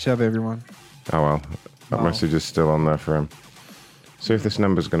it. Great job, everyone. Oh, well. That Wow. message is still on there for him. See if this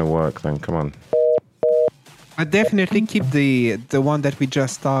number's going to work then. Come on. But definitely keep the one that we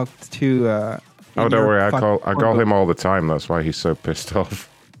just talked to. Oh, in don't your worry. I fucking call him all the time. That's why he's so pissed off.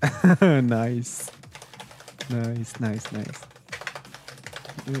 Nice. Nice.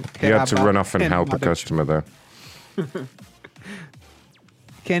 He had to run off and help a customer there.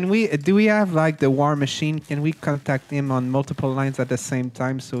 Do we have like the war machine? Can we contact him on multiple lines at the same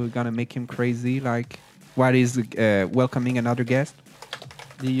time? So we're gonna make him crazy, like while he's welcoming another guest.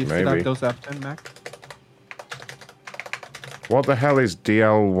 Do you still Maybe. have those often, Mac? What the hell is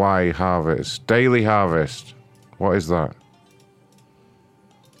DLY Harvest? Daily Harvest. What is that?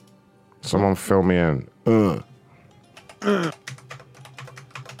 Someone fill me in.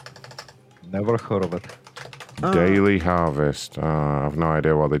 Never heard of it. Daily Harvest. I have no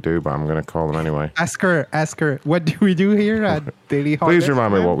idea what they do, but I'm going to call them anyway. Ask her. What do we do here at Daily Harvest? Please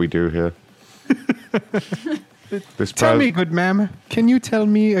remind me ma'am? what we do here. Tell me, good ma'am. Can you tell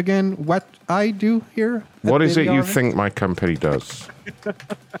me again what I do here? at What is Daily it you Harvest? think my company does? All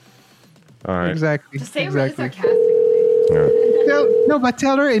right. Exactly. Just say it exactly. really sarcastically. Yeah. But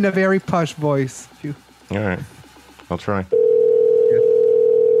tell her in a very posh voice. All right. I'll try.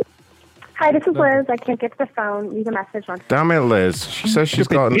 Hi, this is Liz. I can't get to the phone. Leave a message on. Damn it, Liz. She says she's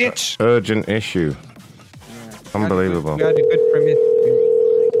got an urgent issue. Unbelievable. You had a good premise.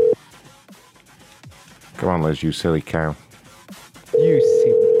 Come on, Liz, you silly cow. You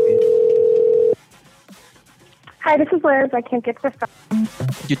silly bitch. Hi, this is Liz. I can't get to the phone.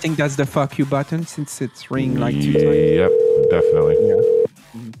 You think that's the fuck you button since it's ringing like 2 times? Yep, definitely.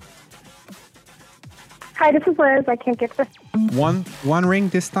 Hi, this is Liz. I can't get to the One ring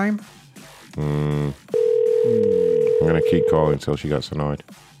this time? I'm going to keep calling until she gets annoyed.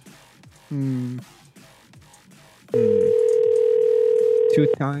 2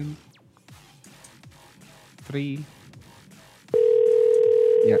 times. 3.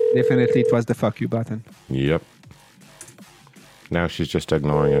 Yeah, definitely it was the fuck you button. Yep. Now she's just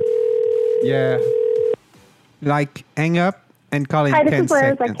ignoring it. Yeah. Like, hang up and call in 10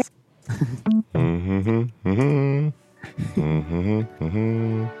 seconds.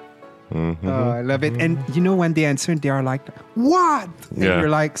 I love it. And you know when they answer, they are like, what? And you're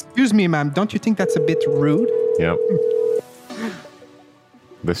like, excuse me, ma'am, don't you think that's a bit rude? Yep.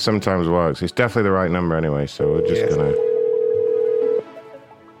 This sometimes works. It's definitely the right number anyway, so we're just gonna...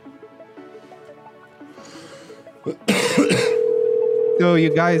 So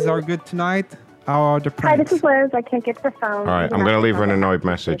you guys are good tonight? How are the pranks? Hi, this is Liz. I can't get to the phone. All right, I'm going to leave her an annoyed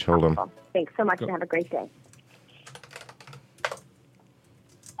message. Hold on. Thanks so much and have a great day.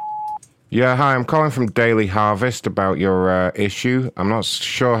 Yeah, hi, I'm calling from Daily Harvest about your issue. I'm not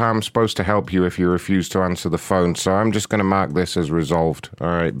sure how I'm supposed to help you if you refuse to answer the phone, so I'm just going to mark this as resolved. All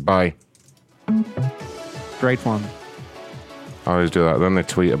right, bye. Great one. I always do that. Then they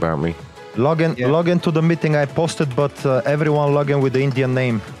tweet about me. Log in to the meeting I posted, but everyone log in with the Indian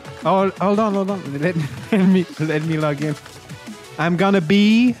name. Oh, hold on. Let me log in. I'm gonna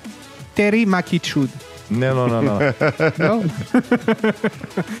be Terry Makichud. No. No?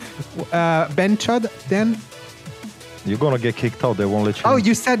 Ben Chud, then? You're gonna get kicked out. They won't let you. Oh,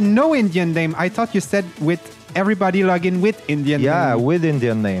 you said no Indian name. I thought you said with everybody log in with Indian name. Yeah, with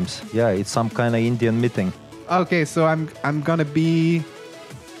Indian names. Yeah, it's some kind of Indian meeting. Okay, so I'm gonna be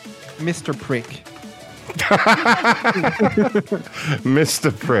Mr. Prick.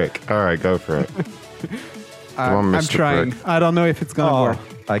 Mr. Prick. All right, go for it. Come on, Mr. I'm trying. Prick. I don't know if it's gonna work.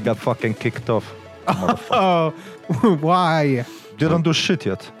 I got fucking kicked off. Oh, why? Didn't do shit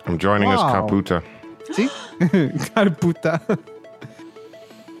yet. I'm joining as Caputa. See? Caputa.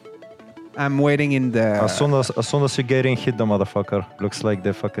 I'm waiting in the... As soon as you get in, hit the motherfucker. Looks like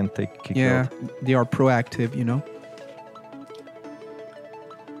they fucking kick you out. They are proactive, you know?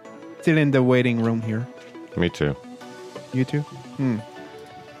 Still in the waiting room here. Me too. You too?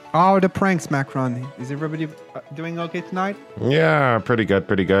 Oh, the pranks, Macron. Is everybody doing okay tonight? Yeah, pretty good.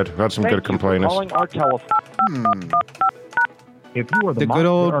 We've had some good complainers. Calling our telephone. If you are the good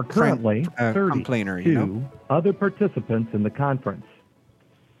old there are currently complainer, you know? other participants in the conference.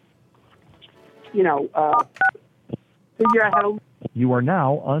 Figure out how to... You are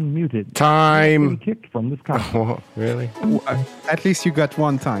now unmuted. Time. You've been kicked from this conference. What? Really? At least you got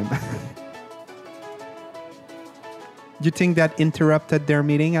one time. You think that interrupted their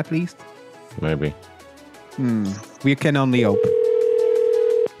meeting at least? Maybe. We can only hope.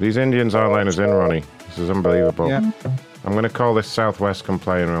 These Indians aren't letting us in, Ronnie. This is unbelievable. Yeah. I'm going to call this Southwest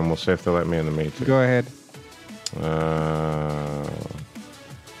complainer and we'll see if they'll let me in the meeting. Go ahead.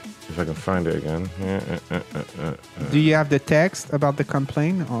 If I can find it again. Do you have the text about the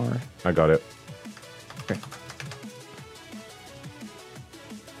complaint or? I got it. Okay.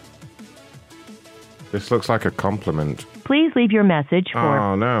 This looks like a compliment. Please leave your message for...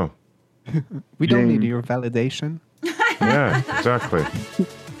 Oh, no. We don't need your validation. Yeah, exactly.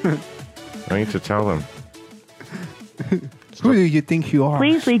 I need to tell them. Who do you think you are?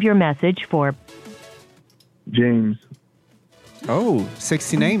 Please leave your message for... James. Oh,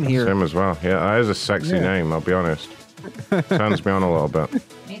 sexy name here. Him as well. Yeah, that is a sexy name, I'll be honest. Turns me on a little bit.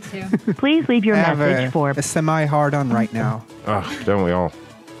 Me too. Please leave your I have message for... a semi-hard-on right now. Oh, don't we all?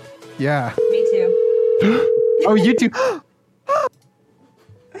 Yeah. Me too. Oh, you too.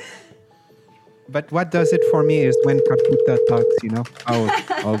 But what does it for me is when Caputa talks, you know?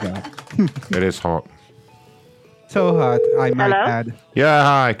 Oh God. It is hot. So hot, I might add. Yeah,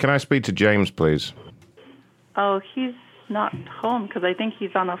 hi. Can I speak to James, please? Oh, he's not home because I think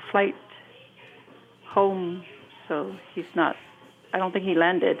he's on a flight home, so he's not. I don't think he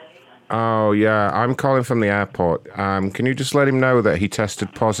landed. Oh, yeah. I'm calling from the airport. Can you just let him know that he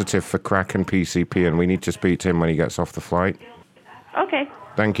tested positive for crack and PCP and we need to speak to him when he gets off the flight? Okay.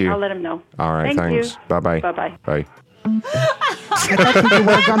 Thank you. I'll let him know. All right, Thank thanks. you. Bye-bye. Bye-bye. Bye. I thought you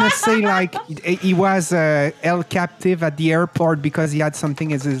were gonna say like he was held captive at the airport because he had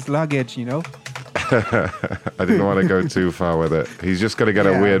something as his luggage, you know. I didn't want to go too far with it. He's just going to get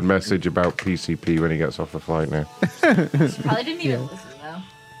a weird message about PCP when he gets off the flight now. Probably didn't even listen though.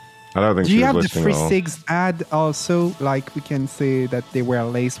 I don't think Do she you was have the listening free at all. cigs ad also? Like we can say that they were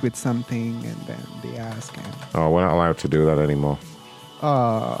laced with something and then they ask. And, Oh, we're not allowed to do that anymore.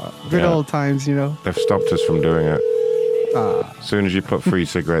 good old times, you know. They've stopped us from doing it. As soon as you put free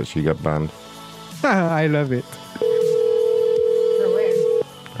cigarettes, you get banned. I love it.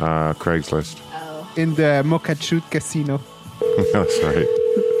 Craigslist. In the Mokachut Casino. That's right.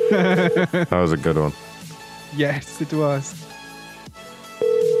 That was a good one. Yes, it was.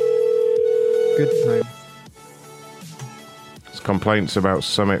 Good time. There's complaints about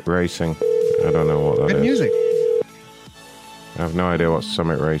Summit Racing. I don't know what that is. Good music. I have no idea what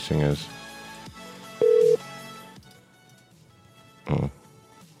Summit Racing is. Oh.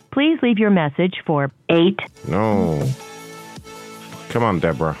 Please leave your message for 8. No. Come on,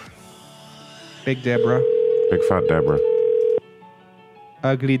 Deborah. Big Deborah. Big fat Deborah.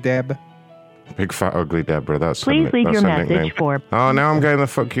 Ugly Deb. Big fat ugly Deborah. That's Please leave that's your her message nickname. for... Oh, now I'm getting the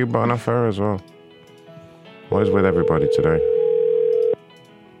fuck you button off her as well. What is with everybody today?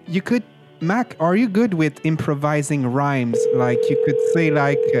 You could, Mac, are you good with improvising rhymes? Like you could say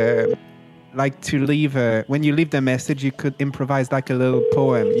like to leave when you leave the message, you could improvise like a little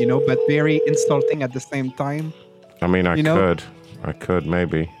poem, you know, but very insulting at the same time. I mean, I could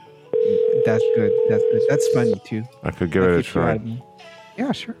maybe. That's good. That's funny too. I could give it a try.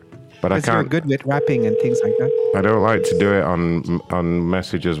 Yeah, sure. But I Because you're can't. good with rapping and things like that. I don't like to do it on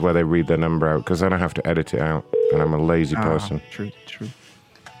messages where they read their number out because then I have to edit it out, and I'm a lazy person. True.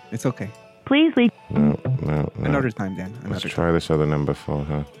 It's okay. Please leave... No. Another time, Dan. Let's try this other number for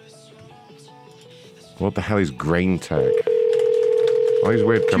her. What the hell is Grain Tag? All these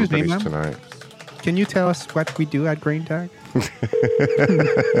weird Excuse me, companies ma'am. tonight. Can you tell us what we do at Grain Tag?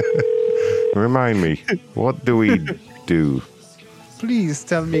 Remind me, what do we do? Please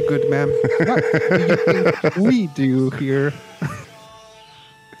tell me, good ma'am. What do you think we do here?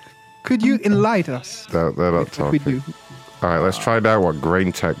 Could you enlighten us? They're not with what we talking. do? All right, let's try out what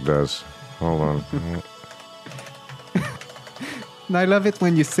Grain Tech does. Hold on. And I love it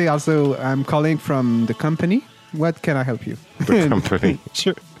when you say also, I'm calling from the company. What can I help you? The company.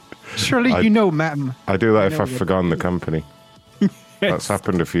 Surely you know, ma'am. I do that if know I've what- forgotten the company. That's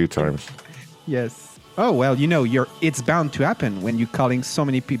happened a few times. Yes. Oh, well, you know, it's bound to happen when you're calling so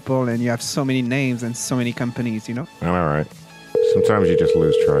many people and you have so many names and so many companies, you know? All right. Sometimes you just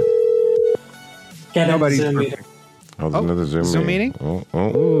lose track. Get Nobody's Zoom perfect. meeting. Oh, there's another Zoom meeting?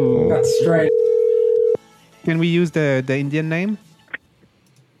 Oh. That's straight. Can we use the Indian name?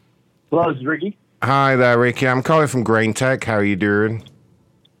 Hello, this is Ricky. Hi there, Ricky. I'm calling from Grain Tech. How are you doing?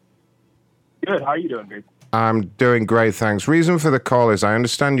 Good. How are you doing, dude? I'm doing great, thanks. Reason for the call is I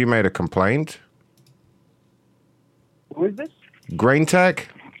understand you made a complaint. Who is this? Grain Tech,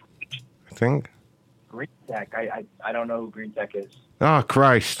 I think. Green Tech. I don't know who Green Tech is. Oh,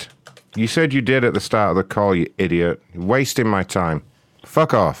 Christ. You said you did at the start of the call, you idiot. You're wasting my time.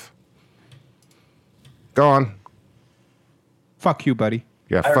 Fuck off. Go on. Fuck you, buddy.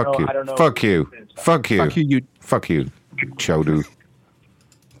 Yeah, I don't fuck know- you. I don't know Fuck who you. this is. Fuck you. Fuck you, Fuck you. Chodu.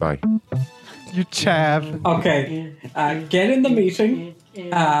 Bye. You chav. Okay, get in the meeting,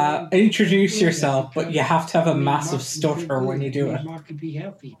 introduce yourself, but you have to have a massive stutter when you do it. Mark could be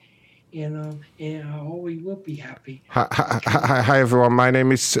happy, and we will be happy. Hi, everyone. My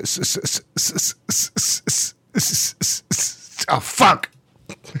name is... Oh, fuck!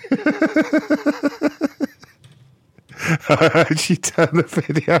 She turned the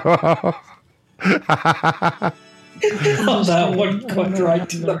video off. Oh, that one cut right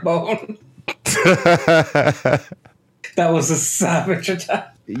to the bone. That was a savage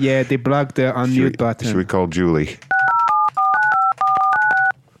attack. Yeah, they blocked the unmute button. Should we call Julie?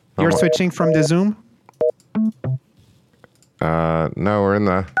 You're switching from the Zoom? No, we're in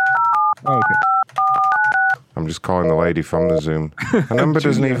there. Oh, okay. I'm just calling the lady from the Zoom. Her number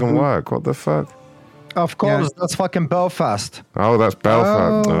doesn't even work. What the fuck? Of course, that's fucking Belfast. Oh, that's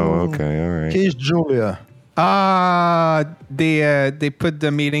Belfast. Oh, okay, all right. He's Julia. They put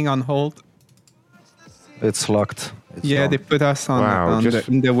the meeting on hold. It's locked. Yeah, they put us on,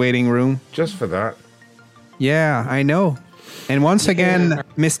 in the waiting room. Just for that. Yeah, I know. And once again,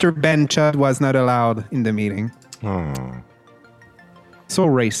 Mr. Ben Chud was not allowed in the meeting. Oh. So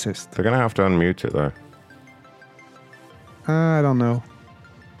racist. They're going to have to unmute it, though. I don't know.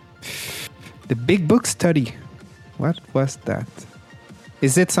 The Big Book Study. What was that?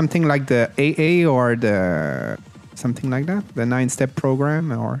 Is it something like the AA or the something like that. The 9-step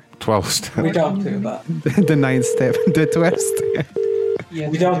program or 12-step. We don't do that. The 9-step, the 12-step. Yeah,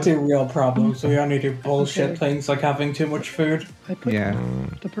 We don't do real problems. We only do bullshit things like having too much food. I put Yeah.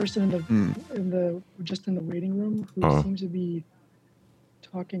 the person in the just in the waiting room who seems to be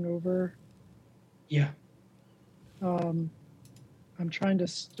talking over. Yeah. I'm trying to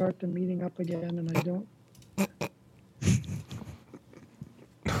start the meeting up again, and I don't.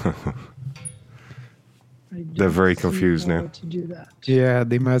 They're very confused now. To do that. Yeah,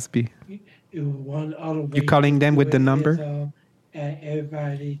 they must be. One other You calling them with the number?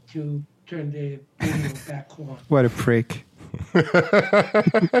 Everybody to turn the video back on. What a prick. Okay,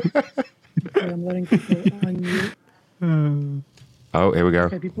 I'm letting people unmute. Oh, here we go.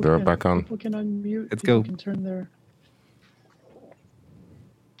 Okay, people They're can, back on. People can unmute. Let's people go. Can turn their.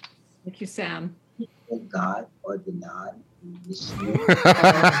 Thank you, Sam. God or the not.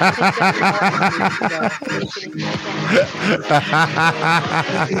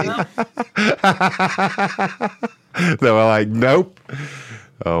 They were like, nope.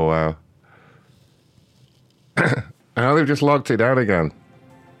 Oh, wow. Now they've just locked it down again.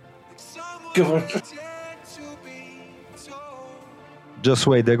 Good. Just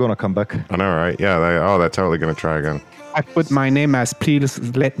wait, they're gonna come back. I know, right? Yeah, they're totally going to try again. I put my name as please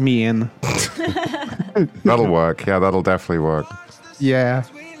let me in. That'll work. Yeah, that'll definitely work. Yeah.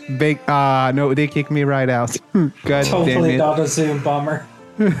 Big no, they kicked me right out. God damn Totally it. not a Zoom bomber.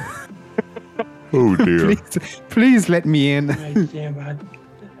 Oh dear. Please let me in. Sam,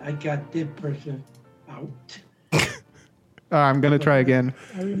 I got this person out. I'm gonna try again.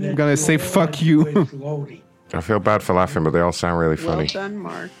 I'm gonna say fuck you. I feel bad for laughing, but they all sound really funny. Well done,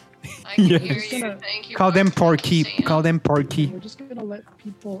 Mark. Yes. Call them Porky. Call them Porky. We're just gonna let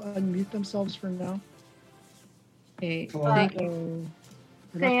people unmute themselves for now. Okay. Thank you.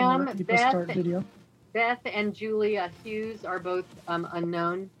 Sam, Start video. Beth and Julia Hughes are both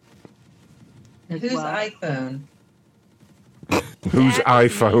unknown. Whose iPhone? Whose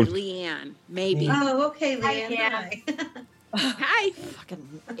iPhone? Leanne, maybe. Oh, okay, Leanne. Hi. Hi.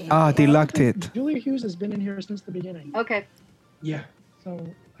 Ah, they locked it. Julia Hughes has been in here since the beginning. Okay. Yeah. So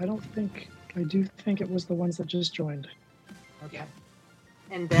I do think it was the ones that just joined. Okay.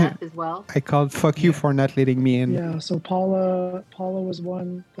 And Beth as well. I called fuck you for not letting me in. Yeah, so Paula was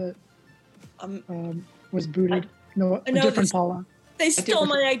one that was booted. No, a different Paula. They stole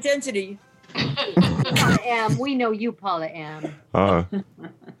my identity. Paula M. We know you, Paula M.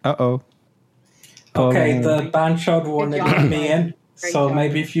 Uh-oh. Okay, the Banshod one that let me in. So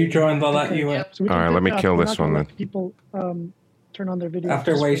maybe if you join, they'll let you in. So we All right, can let me pick up. kill We're this not gonna one let People turn on their video.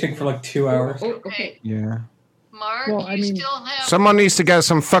 After waiting for like 2 hours. Okay. Yeah. Mark, Well, I mean, still have. Someone needs to get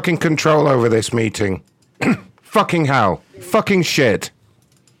some fucking control over this meeting. Fucking hell. Fucking shit.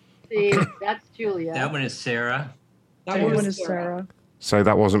 See, that's Julia. That one is Sarah. That one is Sarah. So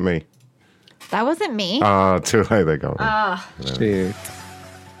that wasn't me. That wasn't me. Too late they got it. Shit.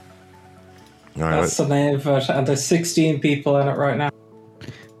 All right, That's the name of it. And there's 16 people in it right now.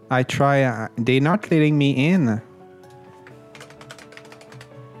 I try. They're not letting me in.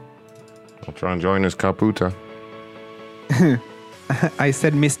 I'll try and join as Caputa. I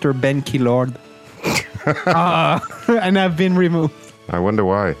said Mr. Benki Lord. And I've been removed. I wonder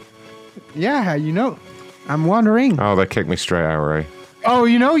why. Yeah, I'm wondering. Oh, they kicked me straight out, Ray. Oh,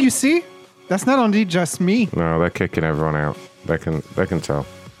 you see? That's not only just me. No, they're kicking everyone out. They can tell.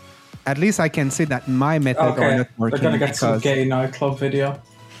 At least I can say that my method are Okay, not we're working gonna get some because gay nightclub video.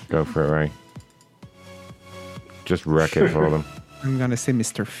 Go for it, Ray. Just wreck it for them. I'm gonna say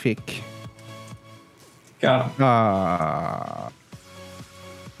Mr. Fick. Got him.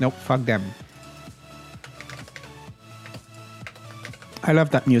 Nope, fuck them. I love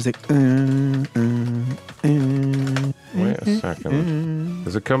that music. Wait a second.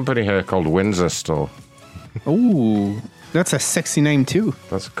 There's a company here called Windsor Store. Ooh, that's a sexy name too.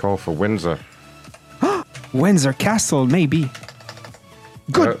 That's a call for Windsor. Windsor Castle, maybe.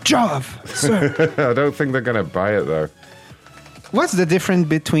 Good job, sir. I don't think they're gonna buy it though. What's the difference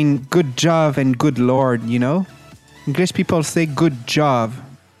between good job and good lord, English people say good job.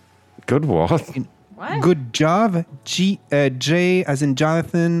 Good what? What? Good job. J as in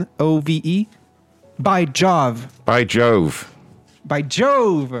Jonathan, O-V-E. By Jove. By Jove. By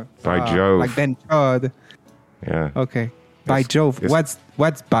Jove. By Jove. Like Ben Todd. Yeah. Okay. By Jove. What's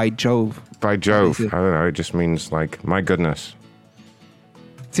by Jove? By Jove. I don't know. It just means like, my goodness.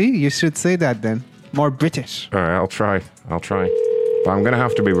 See, you should say that then. More British. All right, I'll try. But I'm going to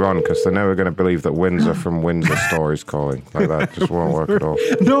have to be wrong because they're never going to believe that Windsor from Windsor Store is calling. Like that just won't work at all.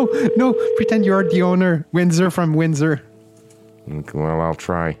 No. Pretend you're the owner. Windsor from Windsor. Well, I'll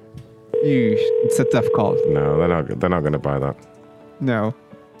try. It's a tough call. No, they're not going to buy that. No.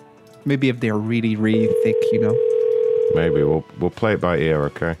 Maybe if they're really, really thick, Maybe we'll play it by ear,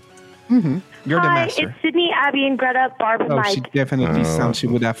 okay? Mm-hmm. You're the Hi, master. it's Sydney, Abby, and Greta, Barb, and Oh, Mike. she definitely sounds she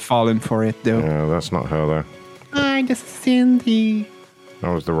would have fallen for it, though. Yeah, that's not her, though. Hi, this is Cindy. That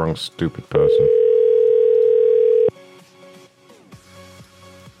was the wrong stupid person.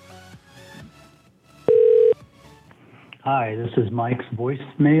 Hi, this is Mike's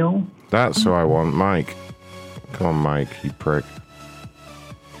voicemail. That's who I want, Mike. Come on, Mike, you prick.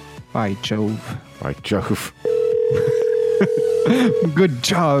 By Jove. By Jove. Good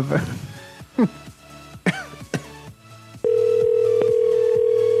job.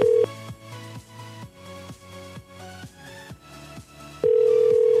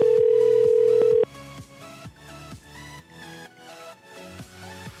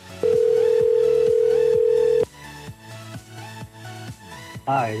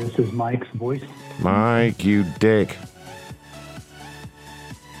 Hi, this is Mike's voice. Mike, you dick.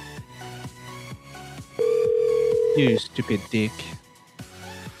 You stupid dick.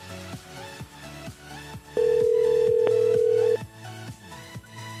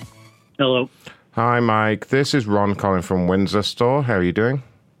 Hello. Hi, Mike. This is Ron calling from Windsor Store. How are you doing?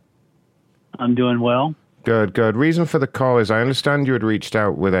 I'm doing well. Good, good. Reason for the call is I understand you had reached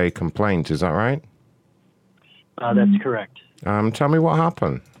out with a complaint. Is that right? That's correct. Tell me what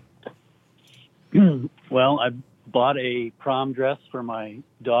happened. Well, I bought a prom dress for my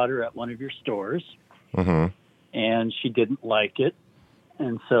daughter at one of your stores, and she didn't like it.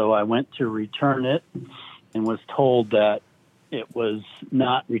 And so I went to return it and was told that it was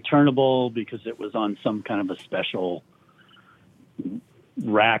not returnable because it was on some kind of a special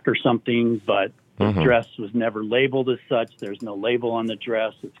rack or something, but the dress was never labeled as such. There's no label on the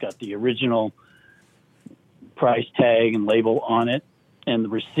dress. It's got the original price tag and label on it, and the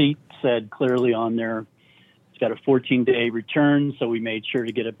receipt said clearly on there it's got a 14-day return, so we made sure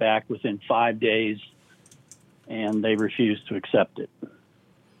to get it back within 5 days, and they refused to accept it.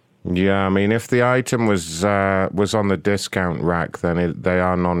 Yeah, I mean, if the item was on the discount rack, then they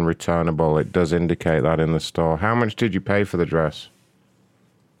are non-returnable. It does indicate that in the store. How much did you pay for the dress?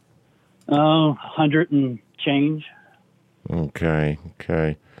 100 and change. Okay.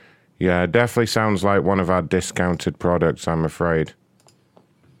 Yeah, it definitely sounds like one of our discounted products, I'm afraid.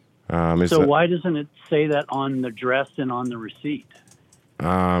 Why doesn't it say that on the dress and on the receipt?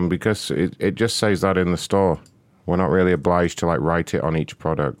 Because it just says that in the store. We're not really obliged to write it on each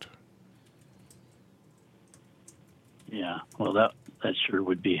product. Yeah, well, that sure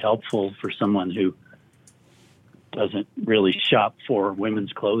would be helpful for someone who doesn't really shop for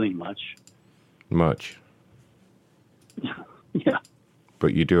women's clothing much. Much. Yeah.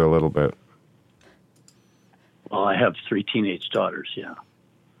 But you do a little bit. Well, I have 3 teenage daughters, yeah.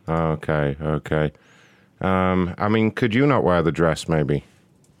 Okay. I mean, could you not wear the dress, maybe?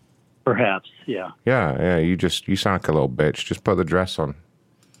 Perhaps, yeah. Yeah, you sound like a little bitch. Just put the dress on.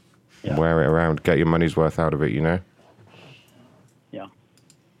 Yeah. Wear it around. Get your money's worth out of it, you know? Yeah.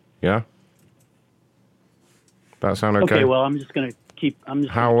 Yeah? That sound okay? Okay, well, I'm just going to keep up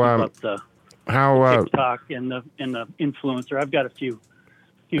the TikTok and the influencer. I've got a few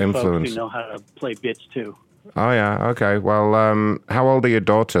folks who know how to play bitch too. Oh yeah, okay. Well, how old are your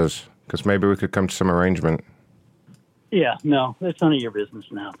daughters? Because maybe we could come to some arrangement. Yeah, no, that's none of your business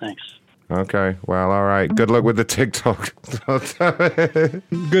now. Thanks. Okay. Well, all right. Good luck with the TikTok.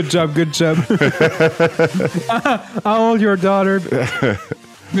 Good job. How old your daughter?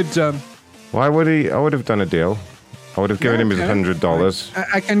 Good job. Why would he? I would have done a deal. I would have given him his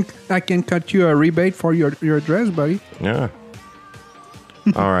 $100. I can cut you a rebate for your dress, buddy. Yeah.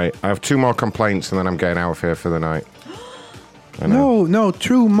 All right. I have 2 more complaints, and then I'm getting out of here for the night. No,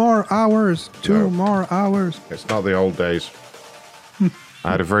 2 more hours. 2 more hours. It's not the old days. I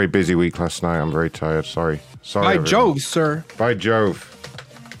had a very busy week last night. I'm very tired. Sorry. By everyone. Jove, sir. By Jove.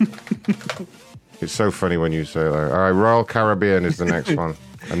 It's so funny when you say that. All right, Royal Caribbean is the next one.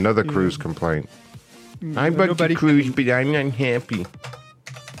 Another cruise complaint. I booked a cruise, but I'm unhappy.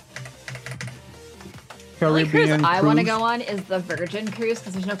 The only cruise Caribbean I want to cruise? go on is the Virgin cruise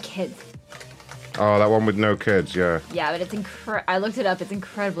because there's no kids. Oh, that one with no kids, yeah. Yeah, but it's I looked it up. It's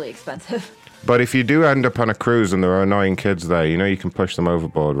incredibly expensive. But if you do end up on a cruise and there are annoying kids there, you know you can push them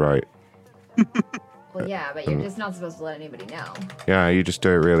overboard, right? Well, yeah, but you're just not supposed to let anybody know. Yeah, you just do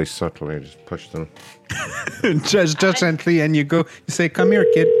it really subtly. Just push them. just gently, and you say, "Come here,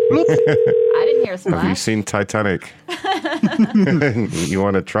 kid." I didn't hear a splash. Have you seen Titanic? You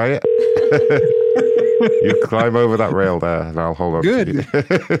want to try it? You climb over that rail there, and I'll hold on. Good. To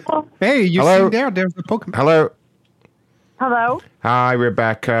you. Hey, you Hello? see there? There's the Pokemon. Hello. Hello? Hi,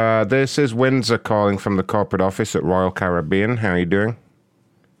 Rebecca. This is Windsor calling from the corporate office at Royal Caribbean. How are you doing?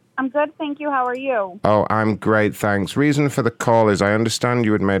 I'm good, thank you. How are you? Oh, I'm great, thanks. Reason for the call is I understand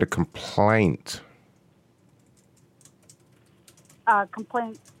you had made a complaint.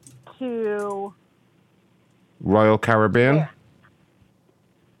 Complaint to... Royal Caribbean?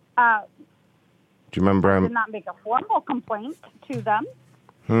 Yeah. Do you remember? I did not make a formal complaint to them,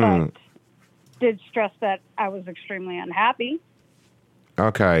 Hmm. but did stress that I was extremely unhappy.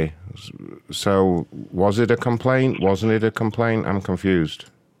 Okay. So, was it a complaint? Wasn't it a complaint? I'm confused.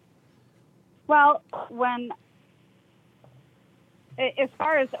 Well, as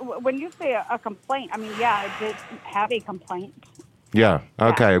far as when you say a complaint, I mean, yeah, I did have a complaint. Yeah.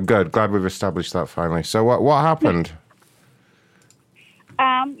 Okay, good. Glad we've established that finally. So, what happened?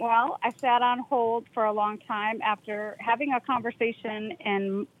 Well, I sat on hold for a long time after having a conversation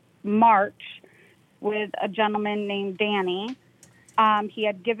in March with a gentleman named Danny. He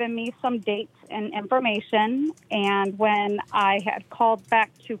had given me some dates and information, and when I had called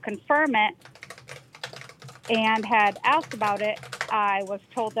back to confirm it and had asked about it, I was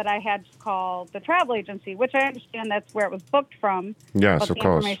told that I had to call the travel agency, which I understand that's where it was booked from. Yes, but of the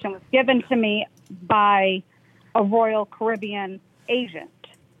course. information was given to me by a Royal Caribbean agent.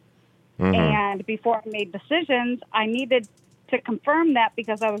 Mm-hmm. And before I made decisions, I needed to confirm that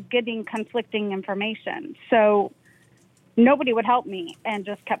because I was getting conflicting information. So nobody would help me and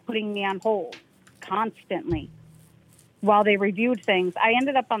just kept putting me on hold constantly while they reviewed things. I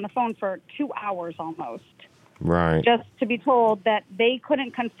ended up on the phone for 2 hours almost. Right. Just to be told that they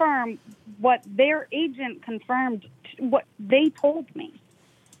couldn't confirm what their agent confirmed, what they told me.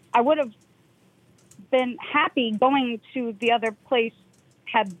 I would have been happy going to the other place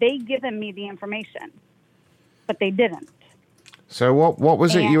had they given me the information, but they didn't. So, what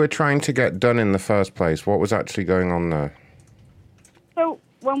was it you were trying to get done in the first place? What was actually going on there? So,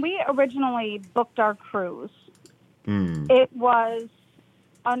 when we originally booked our cruise, it was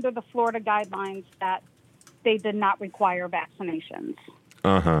under the Florida guidelines that they did not require vaccinations.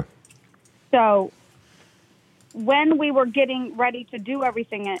 Uh-huh. So when we were getting ready to do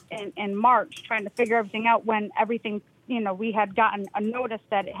everything in March, trying to figure everything out, when everything, we had gotten a notice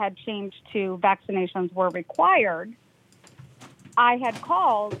that it had changed to vaccinations were required, I had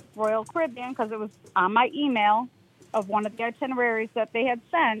called Royal Caribbean because it was on my email of one of the itineraries that they had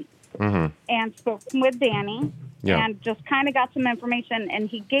sent, and spoken with Danny and just kind of got some information, and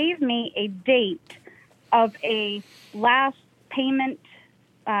he gave me a date of a last payment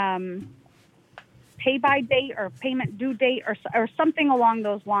pay by date or payment due date or something along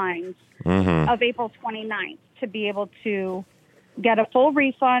those lines of April 29th to be able to get a full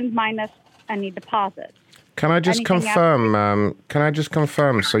refund minus any deposit. Can I just Anything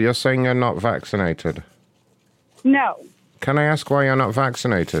confirm? So you're saying you're not vaccinated? No, Can I ask why you're not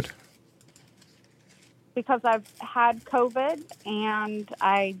vaccinated? because I've had COVID and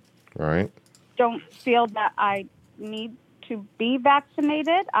I Right. don't feel that I need to be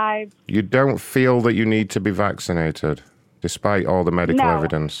vaccinated. You don't feel that you need to be vaccinated, despite all the medical No.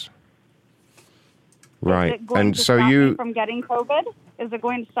 evidence. Is Right. it going And to so stop me you... from getting COVID? Is it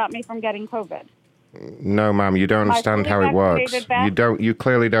going to stop me from getting COVID? No, ma'am, you don't Am I understand fully how it works. vaccinated You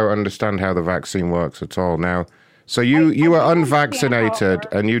clearly don't understand how the vaccine works at all. Now, so you were unvaccinated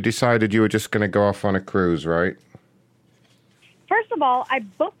and you decided you were just going to go off on a cruise, right? First of all, I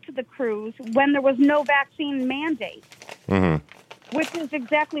booked the cruise when there was no vaccine mandate, which is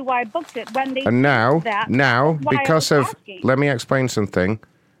exactly why I booked it. When they And now, did that, that's why I because was of, asking. let me explain something.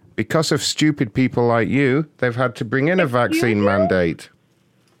 Because of stupid people like you, they've had to bring in a vaccine mandate.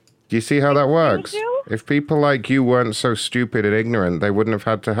 Do you see how that works? If people like you weren't so stupid and ignorant, they wouldn't have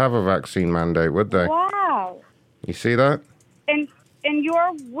had to have a vaccine mandate, would they? Wow. You see that? And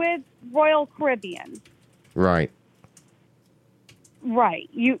you're with Royal Caribbean. Right. Right.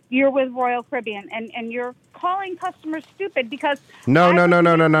 You're with Royal Caribbean and you're calling customers stupid because No.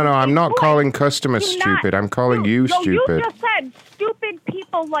 I'm not calling customers Do not- stupid. I'm calling you No, stupid. you just said stupid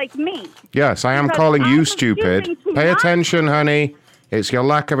people like me. Yes, I am Because calling I you was stupid. choosing to Pay not- attention, honey. It's your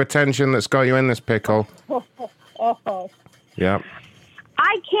lack of attention that's got you in this pickle. Yeah.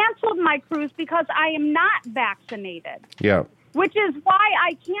 I canceled my cruise because I am not vaccinated, Yeah. which is why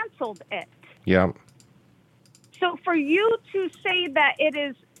I canceled it. Yeah. So for you to say that it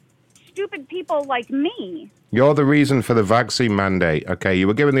is stupid people like me, You're the reason for the vaccine mandate. Okay, you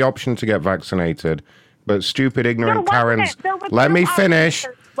were given the option to get vaccinated, but stupid, ignorant There wasn't Karens. it. There was Let no me finish.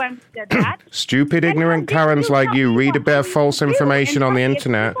 option. when we did that. Stupid, ignorant Karens like you read a bit of false information on the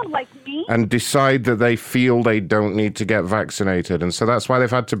internet and decide that they feel they don't need to get vaccinated. And so that's why they've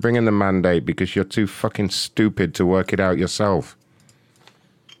had to bring in the mandate, because you're too fucking stupid to work it out yourself.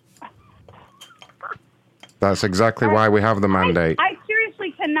 That's exactly why we have the mandate. I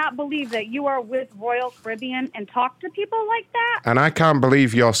seriously cannot believe that you are with Royal Caribbean and talk to people like that. And I can't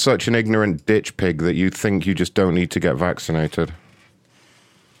believe you're such an ignorant ditch pig that you think you just don't need to get vaccinated.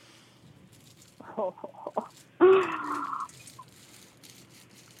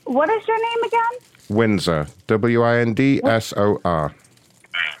 What is your name again? Windsor. Windsor.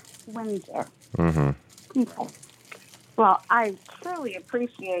 Windsor. Mm-hmm. Okay. Well, I truly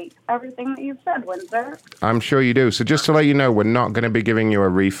appreciate everything that you've said, Windsor. I'm sure you do. So just to let you know, we're not going to be giving you a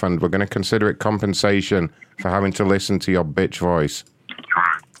refund. We're going to consider it compensation for having to listen to your bitch voice.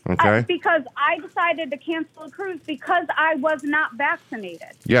 Okay? Because I decided to cancel a cruise because I was not vaccinated.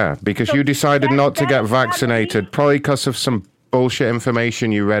 Yeah, because you decided not to get vaccinated, probably because of some bullshit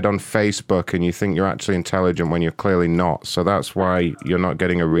information you read on Facebook and you think you're actually intelligent when you're clearly not. So that's why you're not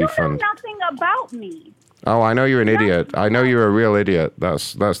getting a refund. You know nothing about me. Oh, I know you're an idiot. I know you're a real idiot.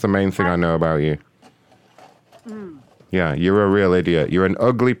 That's the main thing I know about you. Yeah, you're a real idiot. You're an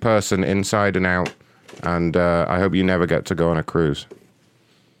ugly person inside and out, and I hope you never get to go on a cruise.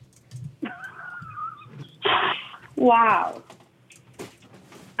 Wow.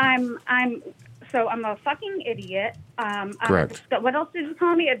 I'm a fucking idiot. Correct. What else did you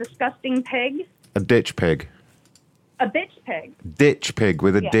call me? A disgusting pig? A ditch pig. A bitch pig. Ditch pig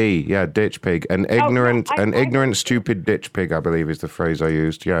with a D. Yeah, ditch pig. An ignorant, stupid ditch pig, I believe is the phrase I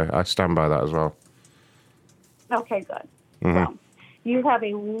used. Yeah, I stand by that as well. Okay, good. Mm-hmm. Well, you have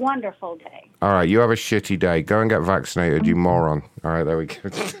a wonderful day. All right, you have a shitty day. Go and get vaccinated, you moron. All right, there we go.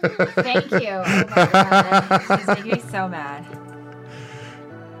 Thank you. Oh my God. She's making me so mad.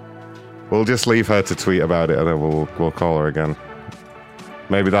 We'll just leave her to tweet about it, and then we'll call her again.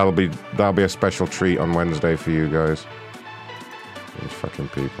 Maybe that'll be a special treat on Wednesday for you guys. These fucking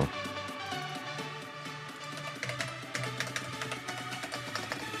people.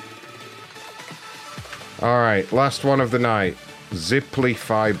 All right, last one of the night. Ziply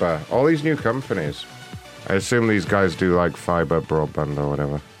Fiber. All these new companies. I assume these guys do like fiber broadband or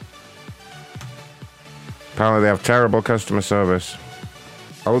whatever. Apparently they have terrible customer service.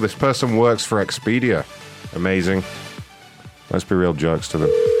 Oh, this person works for Expedia. Amazing. Let's be real jerks to them.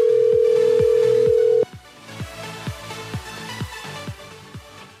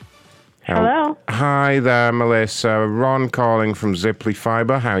 Hello. Hi there, Melissa. Ron calling from Ziply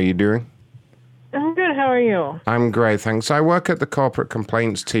Fiber. How are you doing? I'm good. How are you? I'm great, thanks. I work at the corporate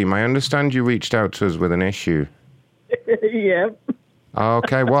complaints team. I understand you reached out to us with an issue. Yep.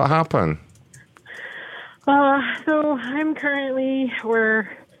 Okay, what happened? So I'm currently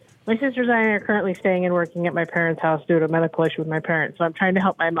my sisters and I are currently staying and working at my parents' house due to a medical issue with my parents. So I'm trying to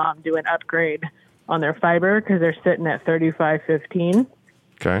help my mom do an upgrade on their fiber because they're sitting at 3515.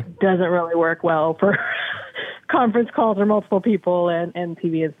 Okay. Doesn't really work well for conference calls or multiple people and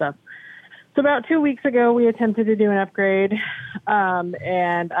TV and stuff. So about 2 weeks ago, we attempted to do an upgrade,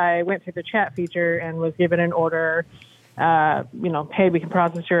 and I went through the chat feature and was given an order. Hey, we can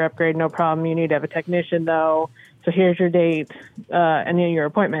process your upgrade, no problem. You need to have a technician, though. So here's your date and your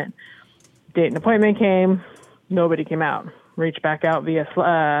appointment. Date and appointment came. Nobody came out. Reached back out via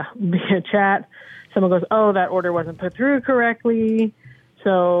chat. Someone goes, oh, that order wasn't put through correctly.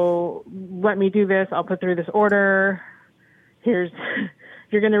 So let me do this. I'll put through this order.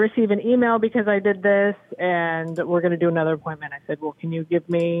 You're going to receive an email because I did this, and we're going to do another appointment. I said, well, can you give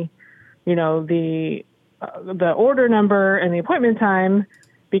me, the order number and the appointment time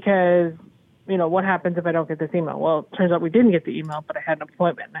because, what happens if I don't get this email? Well, it turns out we didn't get the email, but I had an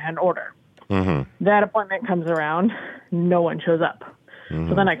appointment and I had an order. Mm-hmm. That appointment comes around. No one shows up. Mm-hmm.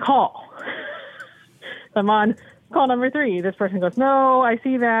 So then I call. I'm on call number 3. This person goes, no, I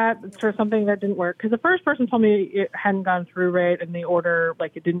see that. It's for something that didn't work. Because the first person told me it hadn't gone through right and the order,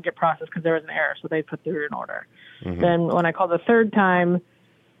 it didn't get processed because there was an error. So they put through an order. Mm-hmm. Then when I called the third time,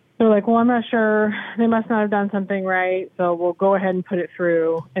 they're like, well, I'm not sure. They must not have done something right. So we'll go ahead and put it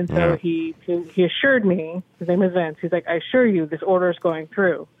through. And so he assured me, his name is Vince, he's like, I assure you this order is going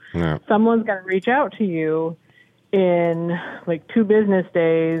through. Yeah. Someone's going to reach out to you in 2 business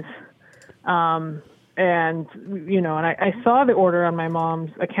days. And I saw the order on my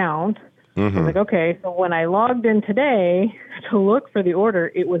mom's account. Mm-hmm. I was like, okay. So when I logged in today to look for the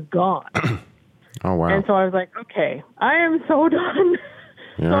order, it was gone. Oh, wow. And so I was like, okay, I am so done.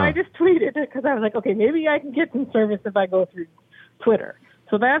 Yeah. So I just tweeted it because I was like, okay, maybe I can get some service if I go through Twitter.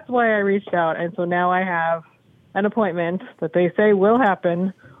 So that's why I reached out. And so now I have an appointment that they say will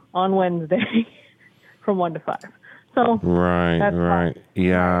happen on Wednesday from 1 to 5. So Right. that's my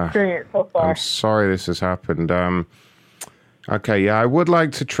Yeah. experience so far. I'm sorry this has happened. Okay, yeah, I would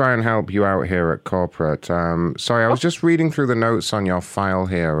like to try and help you out here at corporate. Sorry, I was just reading through the notes on your file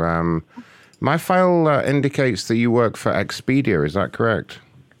here. My file indicates that you work for Expedia. Is that correct?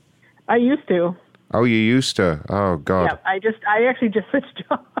 I used to. Oh, you used to? Oh, God. Yeah, I actually just switched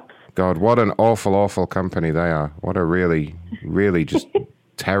jobs. God, what an awful, awful company they are. What a really, really just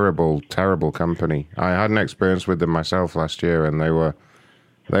terrible, terrible company. I had an experience with them myself last year, and they were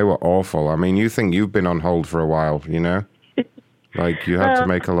awful. I mean, you think you've been on hold for a while, you know? Like, you had to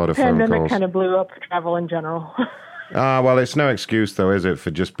make a lot of phone Pandemic calls. kind of blew up travel in general. Well, it's no excuse, though, is it, for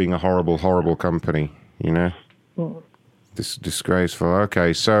just being a horrible, horrible company, you know? Disgraceful.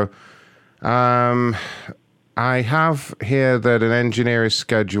 Okay, so I have here that an engineer is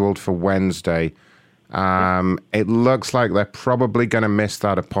scheduled for Wednesday. It looks like they're probably going to miss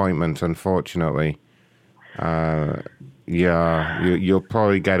that appointment, unfortunately. Yeah, you'll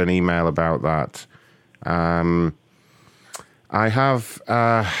probably get an email about that. I have,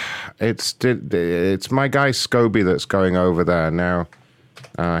 it's my guy Scobie that's going over there now.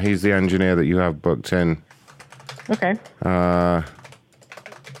 He's the engineer that you have booked in. Okay.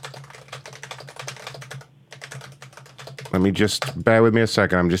 Let me just, bear with me a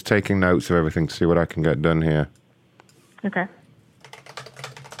second. I'm just taking notes of everything to see what I can get done here. Okay.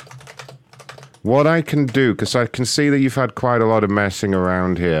 What I can do, because I can see that you've had quite a lot of messing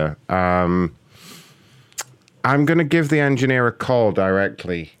around here. I'm going to give the engineer a call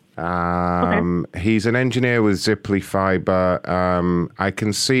directly. He's an engineer with Ziply Fiber. I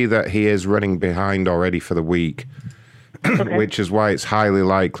can see that he is running behind already for the week, which is why it's highly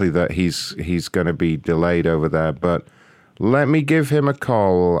likely that he's going to be delayed over there. But let me give him a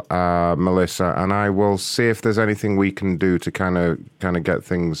call, Melissa, and I will see if there's anything we can do to kind of get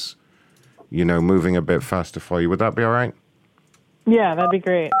things, you know, moving a bit faster for you. Would that be all right? Yeah, that'd be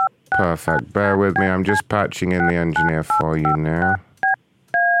great. Perfect. Bear with me. I'm just patching in the engineer for you now.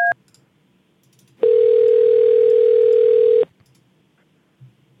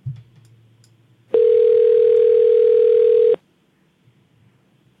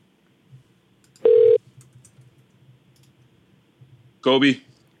 Scobie?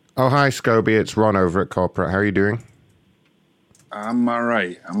 Oh, hi, Scobie. It's Ron over at Corporate. How are you doing? I'm all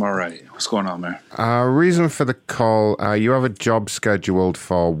right. What's going on, man? Reason for the call, you have a job scheduled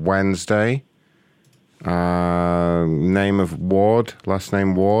for Wednesday. Name of Ward, last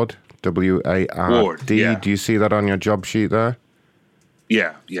name Ward, W-A-R-D. Ward, yeah. Do you see that on your job sheet there?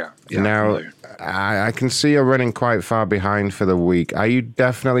 Yeah. Now, I can see you're running quite far behind for the week. Are you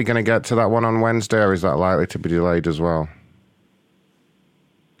definitely going to get to that one on Wednesday, or is that likely to be delayed as well?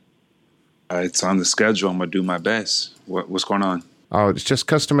 It's on the schedule. I'm gonna do my best. What's going on? Oh, it's just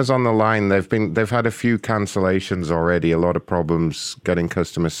customers on the line. They've had a few cancellations already. A lot of problems getting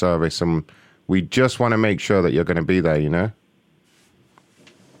customer service, and we just want to make sure that you're going to be there. You know.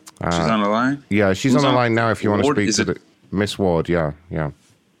 She's on the line. Yeah, she's Who's on the line now. If you want to Ward? speak Is to Miss Ward, yeah.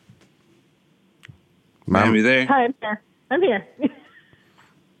 Ma'am, you there? Hi, I'm here.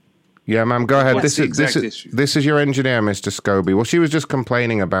 Yeah, ma'am, go ahead. What's the exact issue? This is your engineer, Mr. Scobie. Well, she was just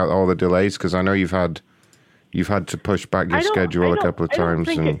complaining about all the delays because I know you've had to push back your schedule a couple of times.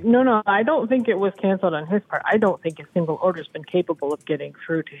 No, I don't think it was canceled on his part. I don't think a single order's been capable of getting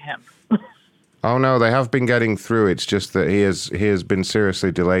through to him. Oh no, they have been getting through. It's just that he has been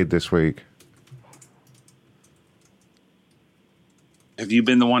seriously delayed this week. Have you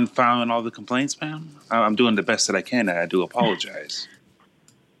been the one filing all the complaints, ma'am? I'm doing the best that I can. I do apologize.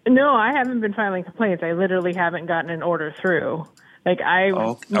 No, I haven't been filing complaints. I literally haven't gotten an order through.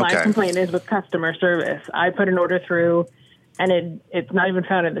 My complaint is with customer service. I put an order through, and it's not even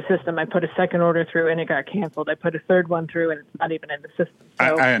found in the system. I put a second order through, and it got canceled. I put a third one through, and it's not even in the system.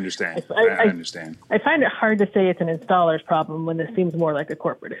 So I understand. I understand. I find it hard to say it's an installer's problem when this seems more like a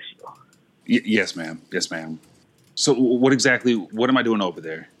corporate issue. Yes, ma'am. So what am I doing over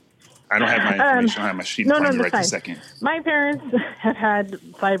there? I don't have my information. I don't have my sheet in front of me right this second. My parents have had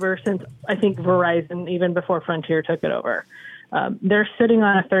fiber since, I think, Verizon, even before Frontier took it over. They're sitting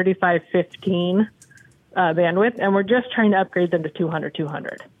on a 3515 bandwidth, and we're just trying to upgrade them to 200.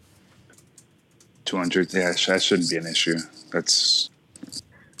 200, yeah, that shouldn't be an issue. That's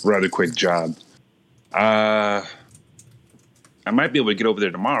a rather quick job. I might be able to get over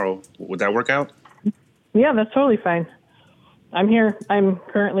there tomorrow. Would that work out? Yeah, that's totally fine. I'm here. I'm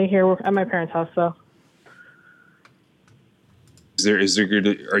currently here at my parents' house, so. Are you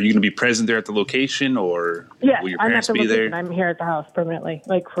going to be present there at the location, or will your I'm at parents the be location. there? I'm here at the house permanently,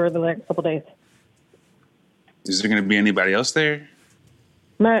 like for the next couple days. Is there going to be anybody else there?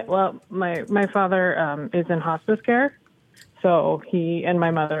 My father is in hospice care, so he and my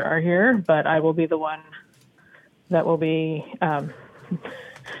mother are here, but I will be the one that will be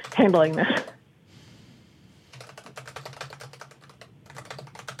handling this.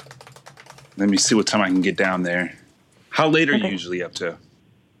 Let me see what time I can get down there. How late are you usually up to?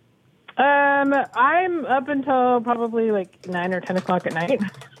 I'm up until probably like 9 or 10 o'clock at night.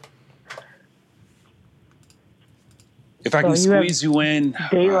 If I can squeeze you in,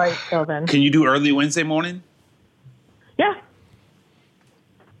 daylight till then. Can you do early Wednesday morning? Yeah.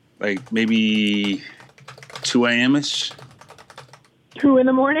 Like maybe 2 a.m.-ish? 2 in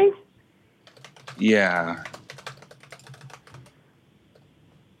the morning? Yeah.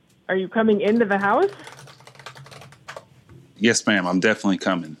 Are you coming into the house? Yes, ma'am. I'm definitely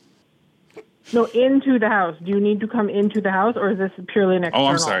coming. No, into the house. Do you need to come into the house, or is this purely an external? Oh,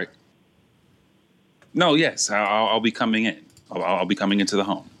 I'm sorry. No, yes. I'll be coming in. I'll be coming into the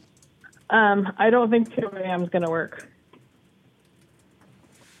home. I don't think 2 a.m. is going to work.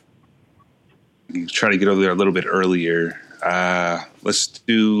 Try to get over there a little bit earlier. Let's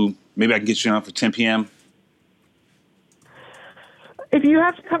do, maybe I can get you on for 10 p.m. If you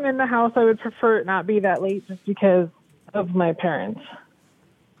have to come in the house, I would prefer it not be that late just because of my parents.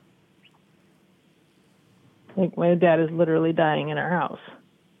 Like, my dad is literally dying in our house.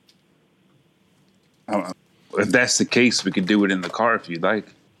 If that's the case, we could do it in the car if you'd like.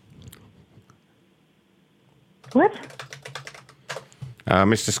 What?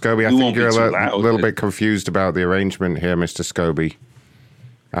 Mr. Scobie, I think you're a little bit confused about the arrangement here, Mr. Scobie.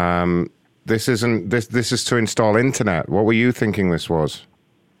 This isn't this is to install internet. What were you thinking this was?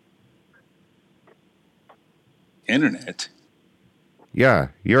 Internet? Yeah,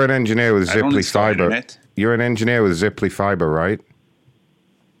 you're an engineer with Ziply Fiber. Internet. You're an engineer with Ziply Fiber, right?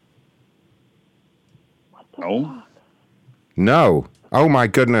 No. No. Oh my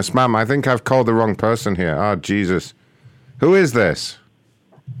goodness, ma'am, I think I've called the wrong person here. Oh, Jesus. Who is this?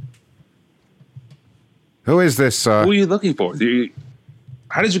 Who is this, sir? Who are you looking for?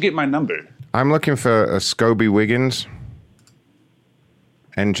 How did you get my number? I'm looking for a Scobie Wiggins.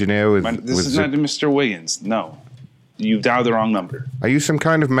 Engineer with... This is not Mr. Wiggins. No. You dialed the wrong number. Are you some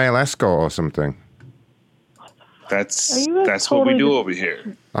kind of male escort or something? That's what we do over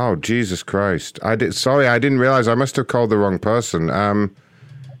here. Oh, Jesus Christ. Sorry, I didn't realize. I must have called the wrong person.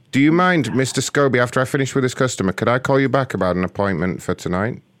 Do you mind, Mr. Scobie, after I finish with this customer, could I call you back about an appointment for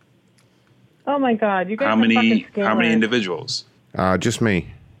tonight? Oh, my God. You guys How many individuals? Just me.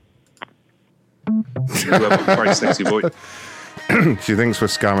 You have a quite sexy voice. She thinks we're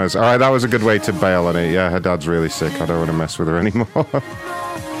scammers. All right, that was a good way to bail on it. Yeah, her dad's really sick. I don't want to mess with her anymore.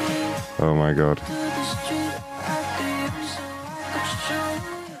 Oh, my God.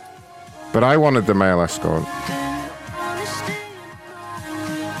 But I wanted the male escort.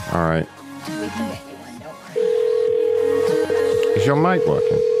 All right. Is your mic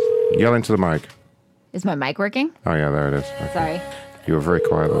working? Yell into the mic. Is my mic working? Oh, yeah, there it is. Okay. Sorry. You were very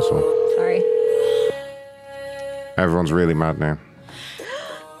quiet, that's all. Sorry. Everyone's really mad now.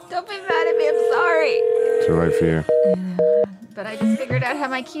 Don't be mad at me. I'm sorry. Too late for you. But I just figured out how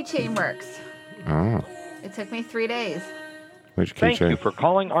my keychain works. Oh. It took me 3 days. Which keychain? Thank you for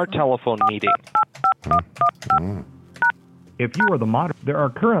calling our telephone meeting. If you are the moderator, there are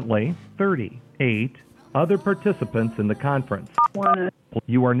currently 38 other participants in the conference.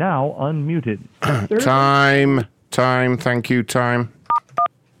 You are now unmuted. Time. Thank you, time.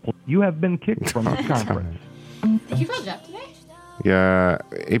 You have been kicked from the conference. Did you call Jeff today? Yeah,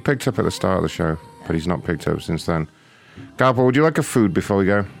 he picked up at the start of the show, but he's not picked up since then. Galpo, would you like a food before we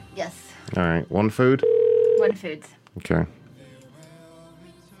go? Yes. All right, one food? One foods. Okay.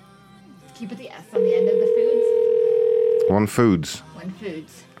 Can you put the S on the end of the foods? One foods? One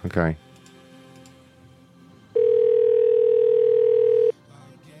foods. Okay.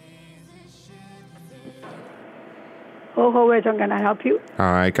 Oh, wait, can I help you?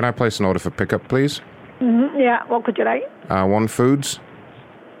 All right, can I place an order for pickup, please? Mm-hmm. Yeah, what could you like? One foods?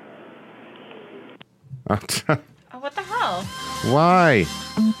 Oh, what the hell? Why?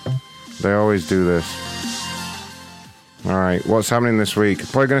 They always do this. All right, what's happening this week?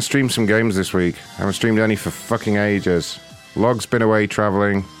 Probably going to stream some games this week. I haven't streamed any for fucking ages. Log's been away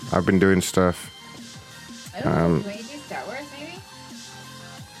traveling. I've been doing stuff. I don't know. Do you do Star Wars, maybe?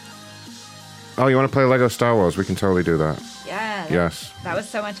 Oh, you want to play Lego Star Wars? We can totally do that. Yeah. Yes. That was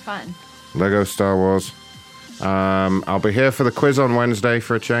so much fun. Lego Star Wars. I'll be here for the quiz on Wednesday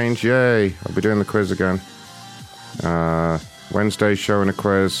for a change. Yay! I'll be doing the quiz again. Wednesday show and a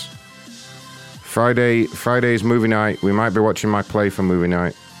quiz. Friday's movie night. We might be watching my play for movie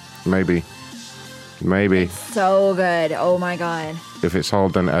night. Maybe. Maybe. So good. Oh my god. If it's all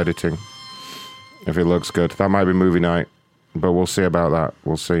done editing. If it looks good. That might be movie night. But we'll see about that.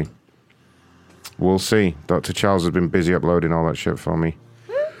 We'll see. We'll see. Dr. Charles has been busy uploading all that shit for me.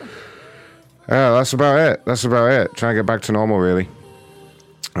 Yeah, that's about it. That's about it. Trying to get back to normal, really.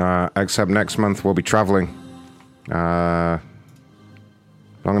 Except next month we'll be traveling. I'm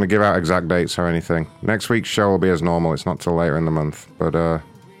not going to give out exact dates or anything. Next week's show will be as normal. It's not till later in the month. But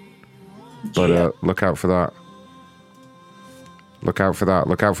look out for that. Look out for that.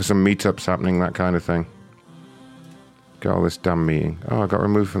 Look out for some meetups happening, that kind of thing. Got all this damn meeting. Oh, I got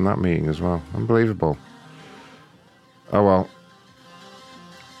removed from that meeting as well. Unbelievable. Oh, well.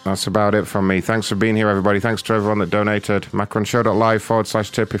 That's about it from me. Thanks for being here, everybody. Thanks to everyone that donated.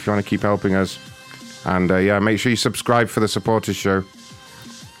 MacronShow.live/tip if you want to keep helping us. And, yeah, make sure you subscribe for the supporters show.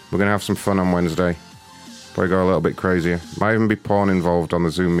 We're going to have some fun on Wednesday. Probably go a little bit crazier. Might even be porn involved on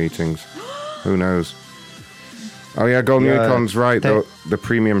the Zoom meetings. Who knows? Oh, yeah, Golden Unicorn's right. The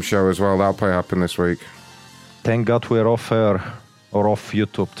premium show as well. That'll probably happen this week. Thank God we're off air. Or off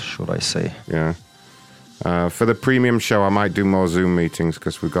YouTube, should I say. Yeah. For the premium show, I might do more Zoom meetings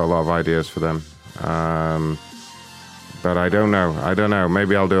because we've got a lot of ideas for them. But I don't know. I don't know.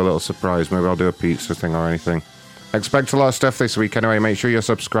 Maybe I'll do a little surprise. Maybe I'll do a pizza thing or anything. Expect a lot of stuff this week. Anyway, make sure you're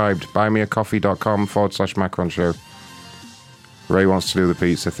subscribed. buymeacoffee.com/Macron Show. Ray wants to do the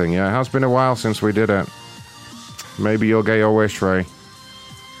pizza thing. Yeah, it has been a while since we did it. Maybe you'll get your wish, Ray.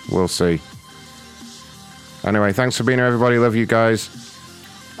 We'll see. Anyway, thanks for being here, everybody. Love you guys.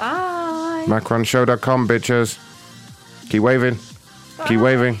 Bye. MacronShow.com, bitches. Keep waving. Bye. Keep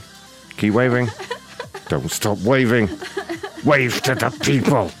waving. Keep waving. Don't stop waving. Wave to the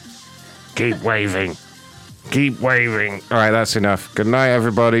people. Keep waving. Keep waving. All right, that's enough. Good night,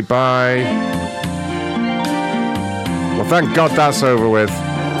 everybody. Bye. Well, thank God that's over with.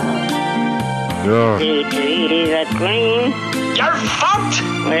 Ugh. The trees are green. You're fucked.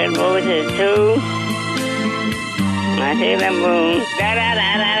 Red roses too. I see the moon. Da da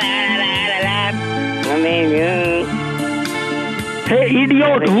da da da da da da. I mean you. Hey,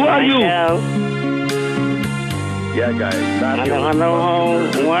 idiot! Who are you? Yeah, guys. On the whole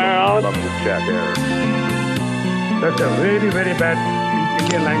world. Love to chat there. That's a very, very bad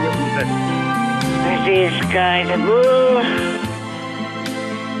Indian language. I see the sky, the blue.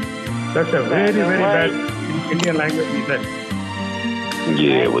 That's a very, very bad Indian language.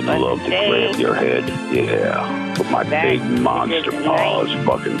 Yeah, would love to grab your head. Yeah. Put my big monster paws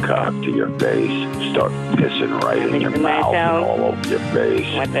fucking cock to your face. Start pissing right in your mouth and all over your face.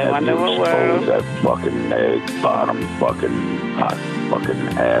 And then expose that fucking egg bottom fucking hot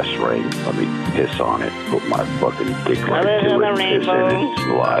fucking ass ring. Let me piss on it. Put my fucking dick right to it. Piss in it.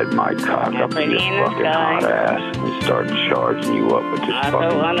 Slide my cock up in your fucking hot ass. And start charging you up with just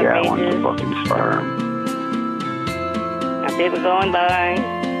fucking gallons of fucking sperm. People going by.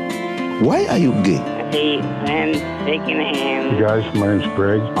 Why are you gay? I see men shaking hands. Hey guys, my name's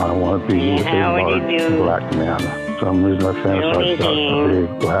Greg. I want to be a big black man. For some reason I fantasize about a big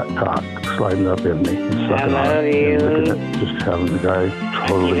black cock sliding up in me and sucking on it and licking it. Just having the guy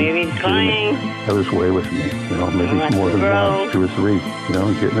totally have his way with me. You know, maybe more than one, 2 or 3. You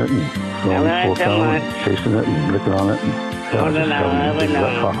know, getting it and throwing it full time, chasing it and licking on it. And just having big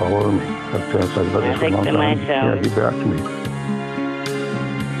black cock all over me. I've fantasized about this for a long time. Yeah, get back to me.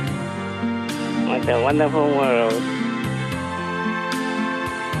 What a wonderful world.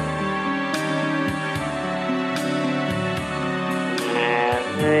 I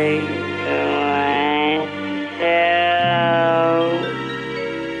think to myself,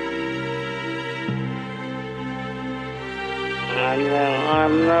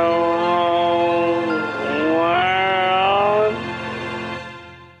 on the whole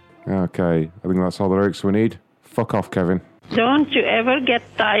world. Okay, I think that's all the lyrics we need. Fuck off, Kevin. Don't you ever get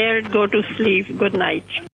tired, go to sleep. Good night.